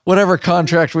yeah. Whatever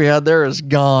contract we had there is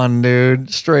gone,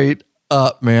 dude. Straight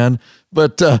up, man.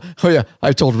 But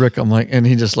I told Rick, I'm like, and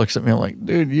he just looks at me. I'm like,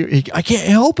 dude, I can't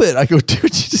help it. I go, dude, he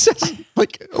just has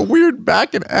like a weird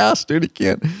back and ass, dude. He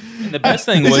can't. And the best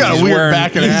thing He's was got a weird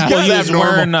back and ass. he was That's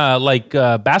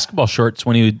wearing basketball shorts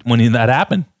when that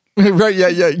happened. Right?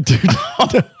 Yeah, dude.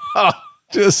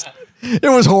 Just it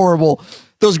was horrible.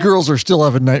 Those girls are still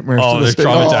having nightmares Oh, to this they're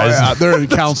day. traumatized. Yeah, they're in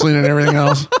counseling and everything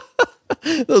else.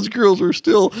 Those girls are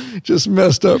still just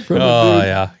messed up from it. Oh Dude.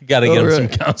 yeah, you got to get him some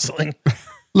right. counseling.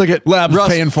 Look at Lab's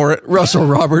paying for it. Russell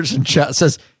Roberts in chat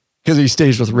says, because he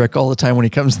stays with Rick all the time when he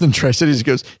comes to the Tri-Cities, he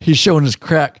goes, he's showing his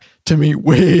crack to me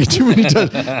way too many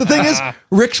times. The thing is,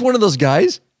 Rick's one of those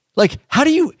guys, like, how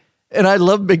do you, and I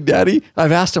love Big Daddy.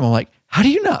 I've asked him, I'm like, how do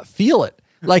you not feel it?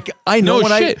 Like, I know No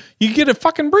when shit, you get a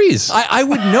fucking breeze. I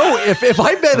would know if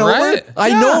I bent Right? over, I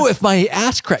Yeah. know if my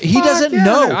ass crack. He Fuck doesn't yeah,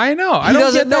 know. I know. I He don't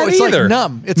doesn't get know. that It's either. like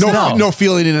numb. It's No, numb. no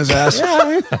feeling in his ass.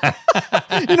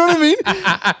 You know what I mean?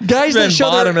 Guys been that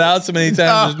show bottomed their, out so many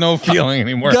times, there's no feeling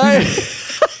anymore. guy,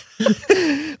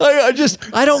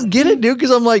 I don't get it, dude.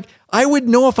 Because I'm like, I would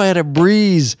know if I had a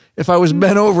breeze if I was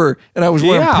bent over and I was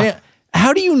wearing Yeah. pants.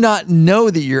 How do you not know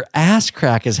that your ass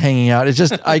crack is hanging out? It's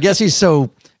just, I guess he's so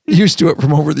used to it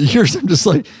from over the years. I'm just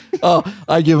like, oh,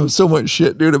 I give him so much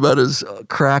shit, dude, about his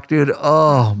crack, dude.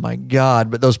 Oh my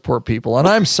God. But those poor people. And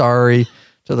I'm sorry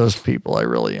to those people. I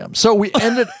really am. So we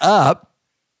ended up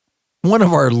one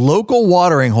of our local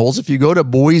watering holes. If you go to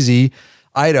Boise,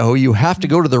 Idaho, you have to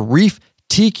go to the Reef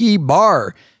Tiki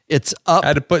Bar. It's up. I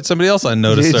had to put somebody else on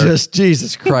notice there. Just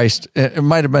Jesus Christ. It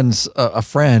might have been a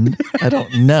friend. I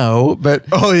don't know, but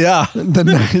Oh, yeah.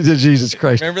 the Jesus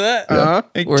Christ. Remember that?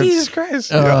 Like, Where- Jesus Christ.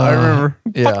 Yeah, I remember.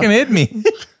 Yeah. Fucking hit me.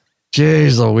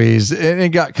 Jeez Louise. And it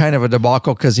got kind of a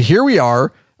debacle because here we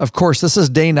are. Of course, this is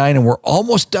day 9 and we're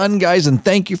almost done, guys. And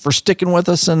thank you for sticking with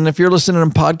us. And if you're listening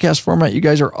in podcast format, you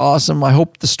guys are awesome. I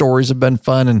hope the stories have been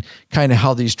fun and kind of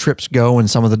how these trips go and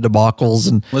some of the debacles.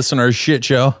 And Listen to our shit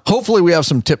show. hopefully we have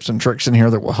some tips and tricks in here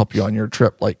that will help you on your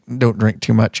trip. Like don't drink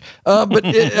too much. But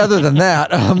other than that,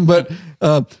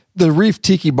 the Reef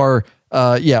Tiki Bar,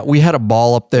 yeah, we had a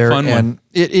ball up there, Fun and one.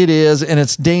 it is, and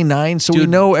it's day 9, so we Dude,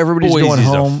 know everybody's Boise's going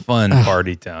home. a fun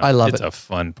party town. I love it's it. It's a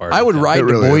fun party. I would town. ride It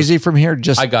really to Boise from here.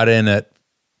 Just I got in at.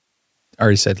 I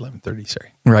already said 11:30.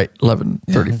 Sorry. right,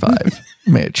 11:35.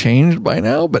 May have changed by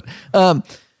now, but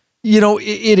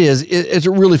it is. It's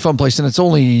a really fun place, and it's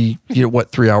only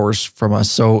 3 hours from us.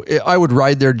 So I would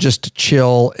ride there just to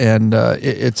chill, and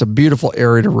it's a beautiful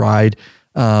area to ride.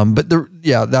 But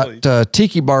that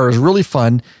tiki bar is really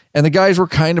fun, and the guys were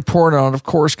kind of pouring on, of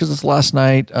course, because it's last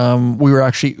night. We were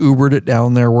actually Ubered it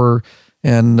down there.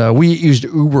 We used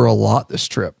Uber a lot this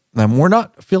trip. We're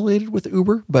not affiliated with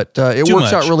Uber, but it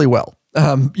works out really well.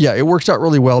 It works out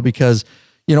really well because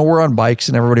we're on bikes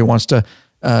and everybody wants to.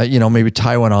 Maybe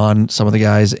tie one on, some of the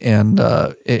guys, and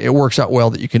it works out well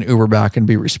that you can Uber back and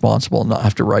be responsible and not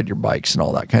have to ride your bikes and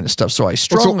all that kind of stuff. So I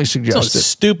strongly suggest It's it.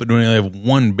 stupid when you have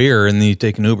one beer and then you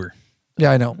take an Uber.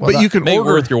 Yeah, I know. Well, But you can Make it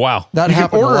order worth your while. that you can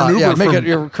happened order a lot. an Uber from-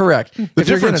 You're correct. The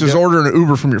difference is ordering an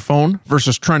Uber from your phone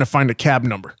versus trying to find a cab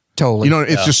number. Totally.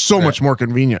 It's just so much more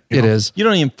convenient. It is. You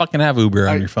don't even fucking have Uber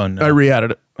on your phone now. I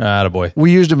re-added it. Attaboy.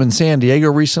 We used them in San Diego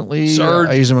recently.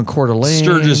 I used them in Coeur d'Alene.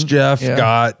 Sturgis Jeff Yeah.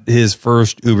 got his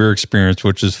first Uber experience,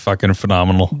 which is fucking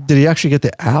phenomenal. Did he actually get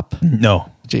the app? No,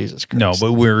 Jesus Christ. no,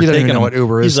 but we were You don't taking even know him. what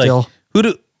Uber He's is like, still. Who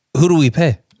do we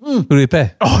pay? Who do we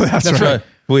pay? Oh, that's right.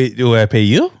 Wait, do I pay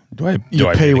you? Do I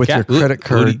pay the with cat? your credit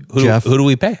card, Jeff. Who do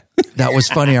we pay? That was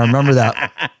funny. I remember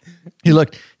that.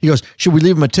 He goes, should we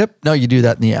leave him a tip? No, you do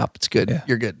that in the app. It's good. Yeah.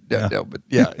 You're good. No, but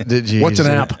yeah. What's an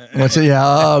app?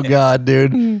 Oh God,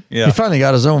 dude. Yeah. He finally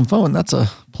got his own phone. That's a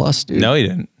plus, dude. No, he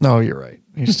didn't. No, you're right.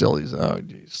 He's oh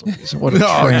geez. What a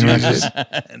Oh, train wreck, Jesus.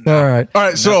 dude. All right. All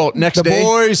right, so next The day.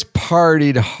 boys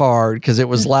partied hard because it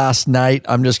was last night.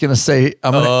 I'm just gonna say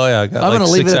I'm gonna I got I'm like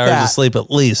gonna leave 6 it at hours that. of sleep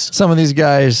at least. Some of these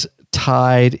guys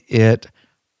tied it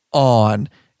on.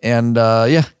 And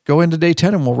go into day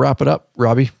 10 and we'll wrap it up,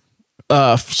 Robbie.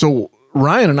 So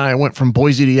Ryan and I went from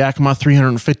Boise to Yakima,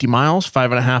 350 miles,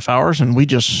 5.5 hours, and we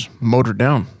just motored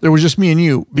down. There was just me and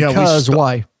you. Yeah, we Because sto-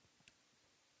 why?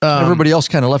 Everybody else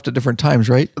kind of left at different times,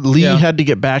 right? Lee Yeah. had to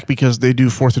get back because they do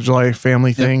 4th of July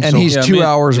family thing. And so, he's Yeah, 2 me-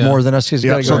 hours yeah. more than us. He's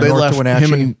got to so go they north left. to Wenatchee.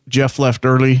 Him and Jeff left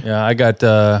early. Yeah, I got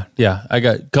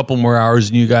a couple more hours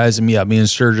than you guys, and me and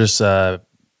Sturgis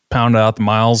pounded out the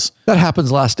miles. That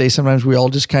happens last day. Sometimes we all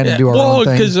just kind of do our own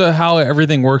thing. because how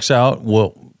everything works out.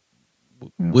 Well,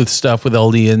 with stuff with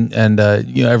LD and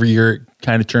every year it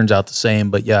kind of turns out the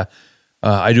same. But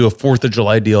I do a 4th of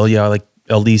July deal. Yeah, like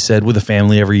LD said, with a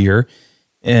family every year.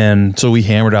 And so we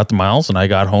hammered out the miles, and I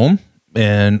got home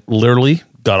and literally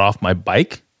got off my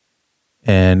bike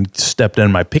and stepped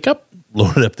in my pickup,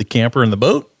 loaded up the camper and the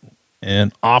boat,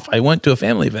 and off I went to a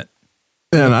family event.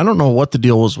 And I don't know what the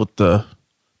deal was with the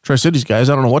Tri-Cities guys.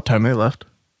 I don't know what time they left.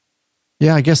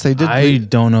 Yeah, I guess they did. I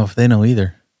don't know if they know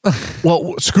either.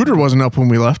 Well, Scooter wasn't up when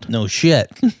we left. No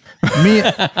shit.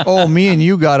 me and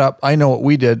you got up. I know what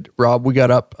we did, Rob. We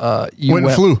got up. You Went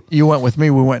and flew. You went with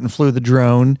me. We went and flew the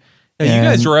drone. You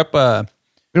guys were up.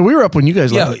 Yeah, we were up when you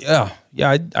guys left.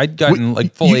 I'd gotten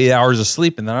like full 8 hours of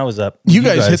sleep, and then I was up. You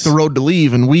guys hit the road to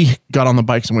leave, and we got on the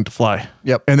bikes and went to fly.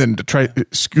 Yep. And then to try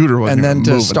Scooter wasn't And then even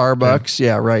to moving. Starbucks.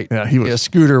 Yeah, right. Yeah, he was- Yeah,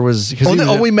 Scooter was. 'cause he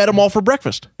was we met them all for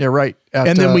breakfast. yeah, right. At,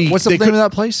 and then what's the they name of could-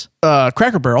 that place?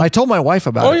 Cracker Barrel. I told my wife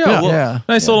about Oh it. yeah, well, yeah.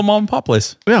 nice little mom and pop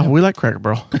place. yeah, we like Cracker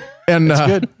Barrel. And it's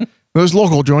good. It was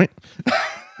local joint.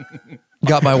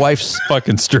 Got my wife's.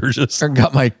 Fucking Sturgis. Or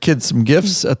got my kids some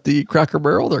gifts at the Cracker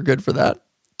Barrel. They're good for that.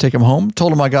 Take them home.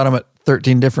 Told them I got them at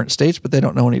 13 different states, but they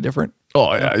don't know any different.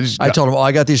 Oh yeah, I told them,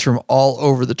 I got these from all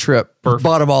over the trip.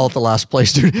 Bought them all at the last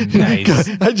place, dude. Nice.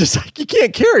 I just, you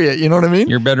can't carry it. You know what I mean?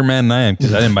 You're a better man than I am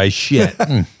because I didn't buy shit.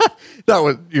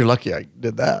 You're lucky I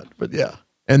did that. But yeah.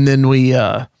 And then we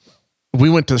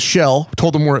went to Shell.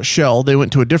 Told them we're at Shell. They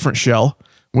went to a different Shell.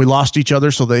 We lost each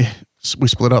other, so we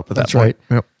split up at that That's point.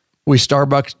 right. Yep. We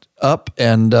Starbucks up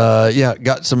and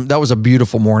got some. That was a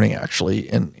beautiful morning actually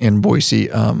in Boise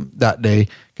that day.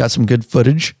 Got some good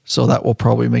footage, so that will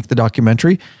probably make the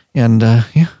documentary. And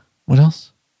what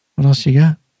else? What else you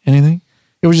got? Anything?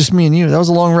 It was just me and you. That was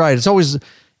a long ride. It's always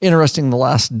interesting the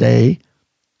last day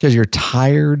because you're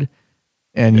tired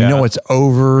and you Yeah. know it's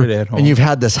over, Right at home. and you've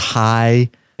had this high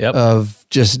Yep. of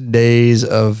just days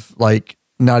of like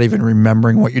not even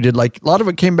remembering what you did. Like a lot of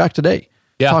it came back today.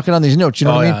 Yeah. Talking on these notes, you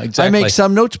know Oh, what I yeah, mean? exactly. I make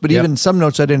some notes, but Yep. even some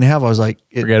notes I didn't have. I was like,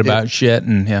 Forget about shit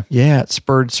and yeah. yeah, it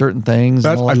spurred certain things.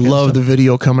 and all I that kind of love stuff. the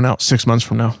video coming out 6 months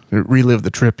from now. Relive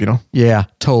the trip, you know. Yeah,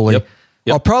 totally. Yep.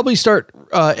 I'll probably start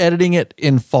editing it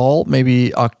in fall,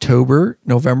 maybe October,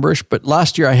 November-ish. But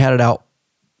last year I had it out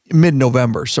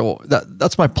mid-November, so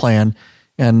that's my plan.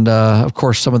 And of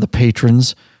course, some of the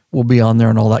patrons will be on there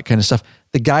and all that kind of stuff.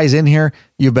 The guys in here,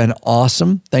 you've been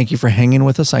awesome. Thank you for hanging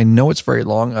with us. I know it's very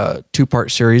long,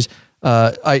 2-part series.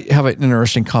 I have an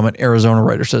interesting comment. Arizona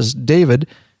writer says, David,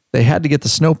 they had to get the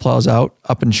snowplows out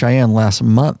up in Cheyenne last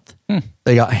month.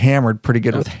 They got hammered pretty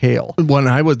good with hail.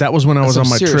 That was when I was on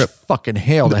my trip. Fucking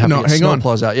hail to have to get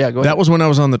snowplows out. Yeah, go ahead. That was when I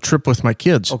was on the trip with my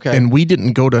kids. Okay. And we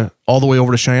didn't go all the way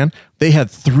over to Cheyenne. They had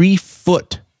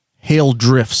 3-foot hail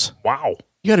drifts. Wow.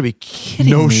 You got to be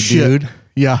kidding me, dude.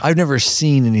 Yeah. I've never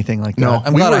seen anything like that. No,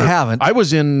 I'm glad I haven't. I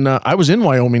was in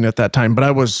Wyoming at that time, but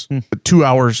I was 2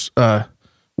 hours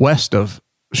west of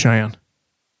Cheyenne.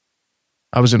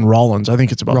 I was in Rawlins. I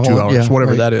think it's about 2 hours,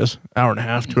 whatever that is. Hour and a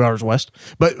half, 2 hours west.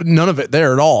 But none of it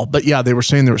there at all. But yeah, they were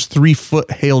saying there was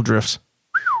 3-foot hail drifts.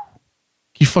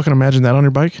 Can you fucking imagine that on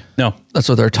your bike? No. That's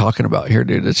what they're talking about here,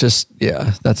 dude. It's just,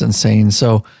 that's insane.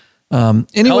 So,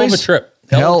 anyways. Hell of a trip.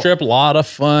 Hell of a trip. A lot of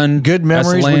fun. Good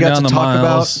memories we got to talk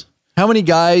about. How many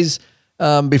guys,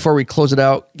 before we close it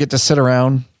out, get to sit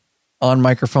around on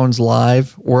microphones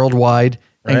live worldwide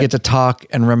and get to talk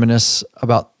and reminisce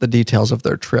about the details of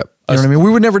their trip? You know what I mean?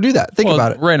 We would never do that. Think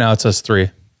about it. Right now it's us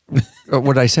 3. What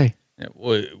did I say?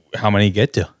 How many you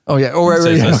get to? Oh, yeah. Oh, right.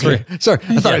 It says Okay. Sorry.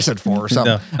 I thought I said 4 or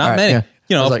something. No, not many. Yeah.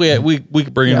 You know, if we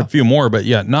could bring in a few more, but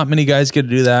yeah, not many guys get to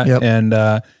do that. Yep. And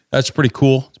that's pretty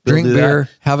cool. Drink beer,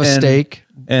 have a steak.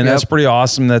 And that's pretty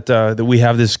awesome that we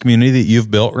have this community that you've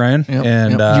built, Ryan. Yep.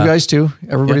 And you guys too.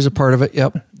 Everybody's a part of it.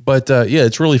 Yep. But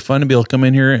it's really fun to be able to come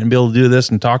in here and be able to do this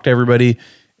and talk to everybody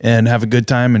and have a good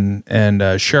time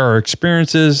and share our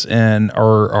experiences and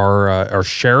our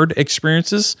shared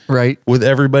experiences with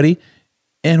everybody.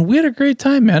 And we had a great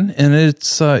time, man. And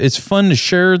it's fun to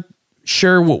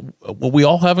share what we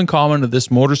all have in common of this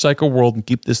motorcycle world and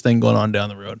keep this thing going on down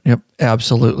the road. Yep,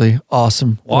 absolutely.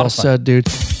 Awesome. Well said, dude.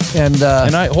 And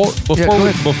I before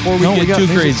we get too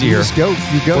crazy here. Just go.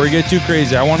 You go. Before we get too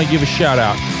crazy, I want to give a shout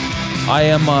out. I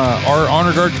am our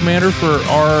honor guard commander for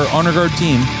our honor guard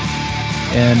team.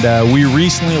 And we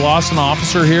recently lost an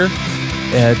officer here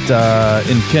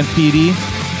in Kent PD,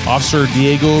 Officer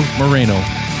Diego Moreno.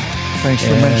 Thanks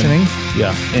for mentioning.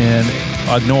 Yeah, and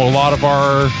I know a lot of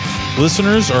our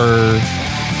listeners are,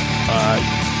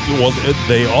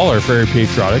 they all are very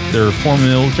patriotic. They're former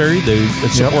military. They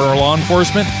support our law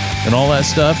enforcement and all that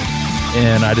stuff.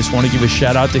 And I just want to give a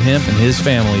shout out to him and his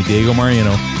family, Diego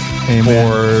Moreno,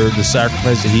 for the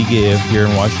sacrifice that he gave here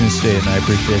in Washington State, and I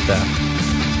appreciate that.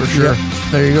 For sure.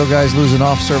 Yep. There you go, guys. Lose an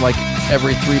officer like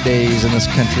every 3 days in this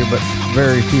country, but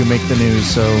very few make the news.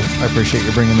 So I appreciate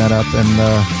you bringing that up, and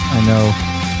I know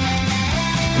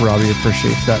Robbie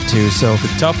appreciates that too. So the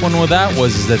tough one with that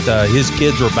was that his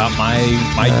kids were about my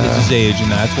kids' age, and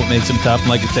that's what makes them tough. And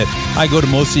like I said, I go to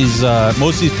most of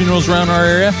these funerals around our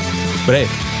area, but hey,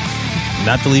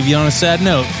 not to leave you on a sad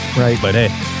note, right? But hey,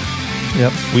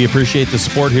 we appreciate the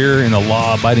support here in the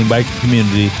law-abiding bike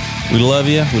community. We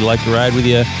love you. We'd like to ride with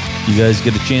you. You guys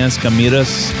get a chance, come meet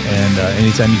us, and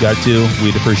anytime you got to,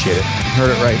 we'd appreciate it. Heard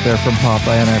it right there from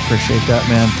Popeye, and I appreciate that,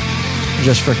 man.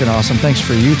 Just freaking awesome. Thanks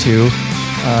for you two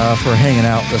for hanging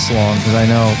out this long, because I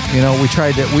know, we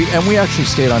tried to, we actually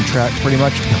stayed on track pretty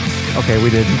much. Okay,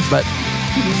 we didn't, but,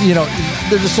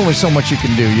 there's just only so much you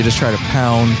can do. You just try to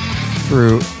pound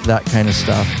through that kind of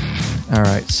stuff. All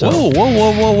right, so. Whoa.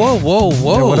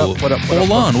 Yeah, what up?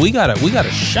 Hold on. We got a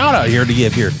shout out here to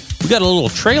give here. We got a little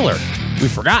trailer. We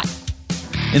forgot.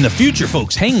 In the future,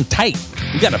 folks, hang tight.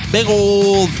 We got a big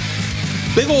old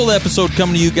episode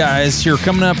coming to you guys here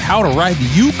coming up. How to ride the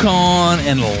Yukon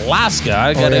and Alaska.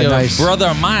 I got a brother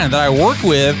of mine that I work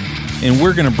with, and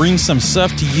we're going to bring some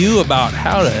stuff to you about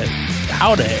how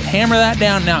to hammer that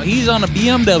down. Now, he's on a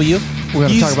BMW. We're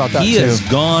going to talk about that, He is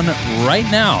gone right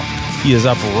now. He is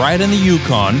up right in the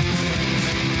Yukon.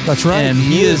 That's right. And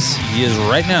he is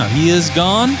right now. He is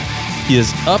gone. He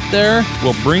is up there.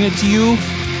 We'll bring it to you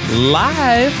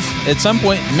live at some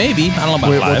point. Maybe. I don't know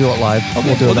about live. We'll do it live. Okay,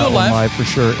 We'll do it live for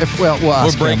sure. We'll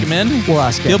ask break him in. We'll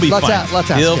ask him. He'll be fine.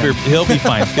 Let's ask him. He'll be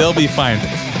fine. He'll be fine.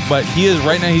 But he is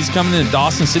right now. He's coming into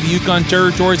Dawson City, Yukon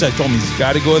territories. I told him he's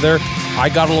got to go there. I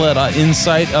got a little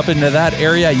insight up into that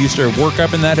area. I used to work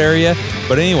up in that area.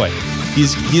 But anyway,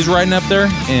 he's riding up there,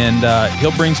 and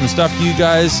he'll bring some stuff to you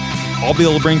guys. I'll be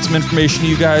able to bring some information to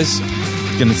you guys.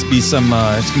 It's gonna be it's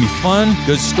gonna be fun,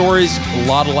 good stories, a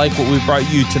lot of like what we brought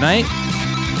you tonight,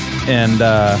 and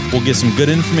we'll get some good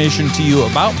information to you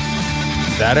about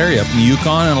that area up in the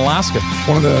Yukon and Alaska.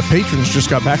 One of the patrons just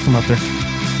got back from up there.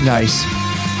 Nice.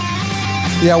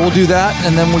 Yeah, we'll do that,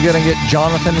 and then we're gonna get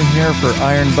Jonathan in here for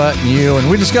Iron Butt and you, and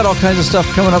we just got all kinds of stuff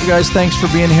coming up, guys. Thanks for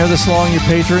being here this long, you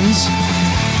patrons.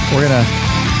 We're gonna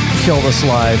kill this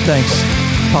live. Thanks,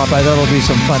 Popeye. That'll be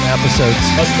some fun episodes.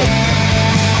 Let's go.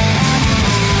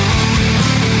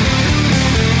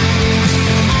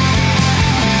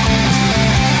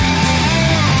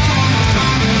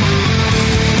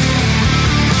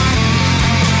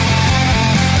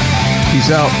 Peace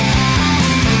out.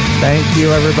 Thank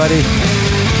you, everybody.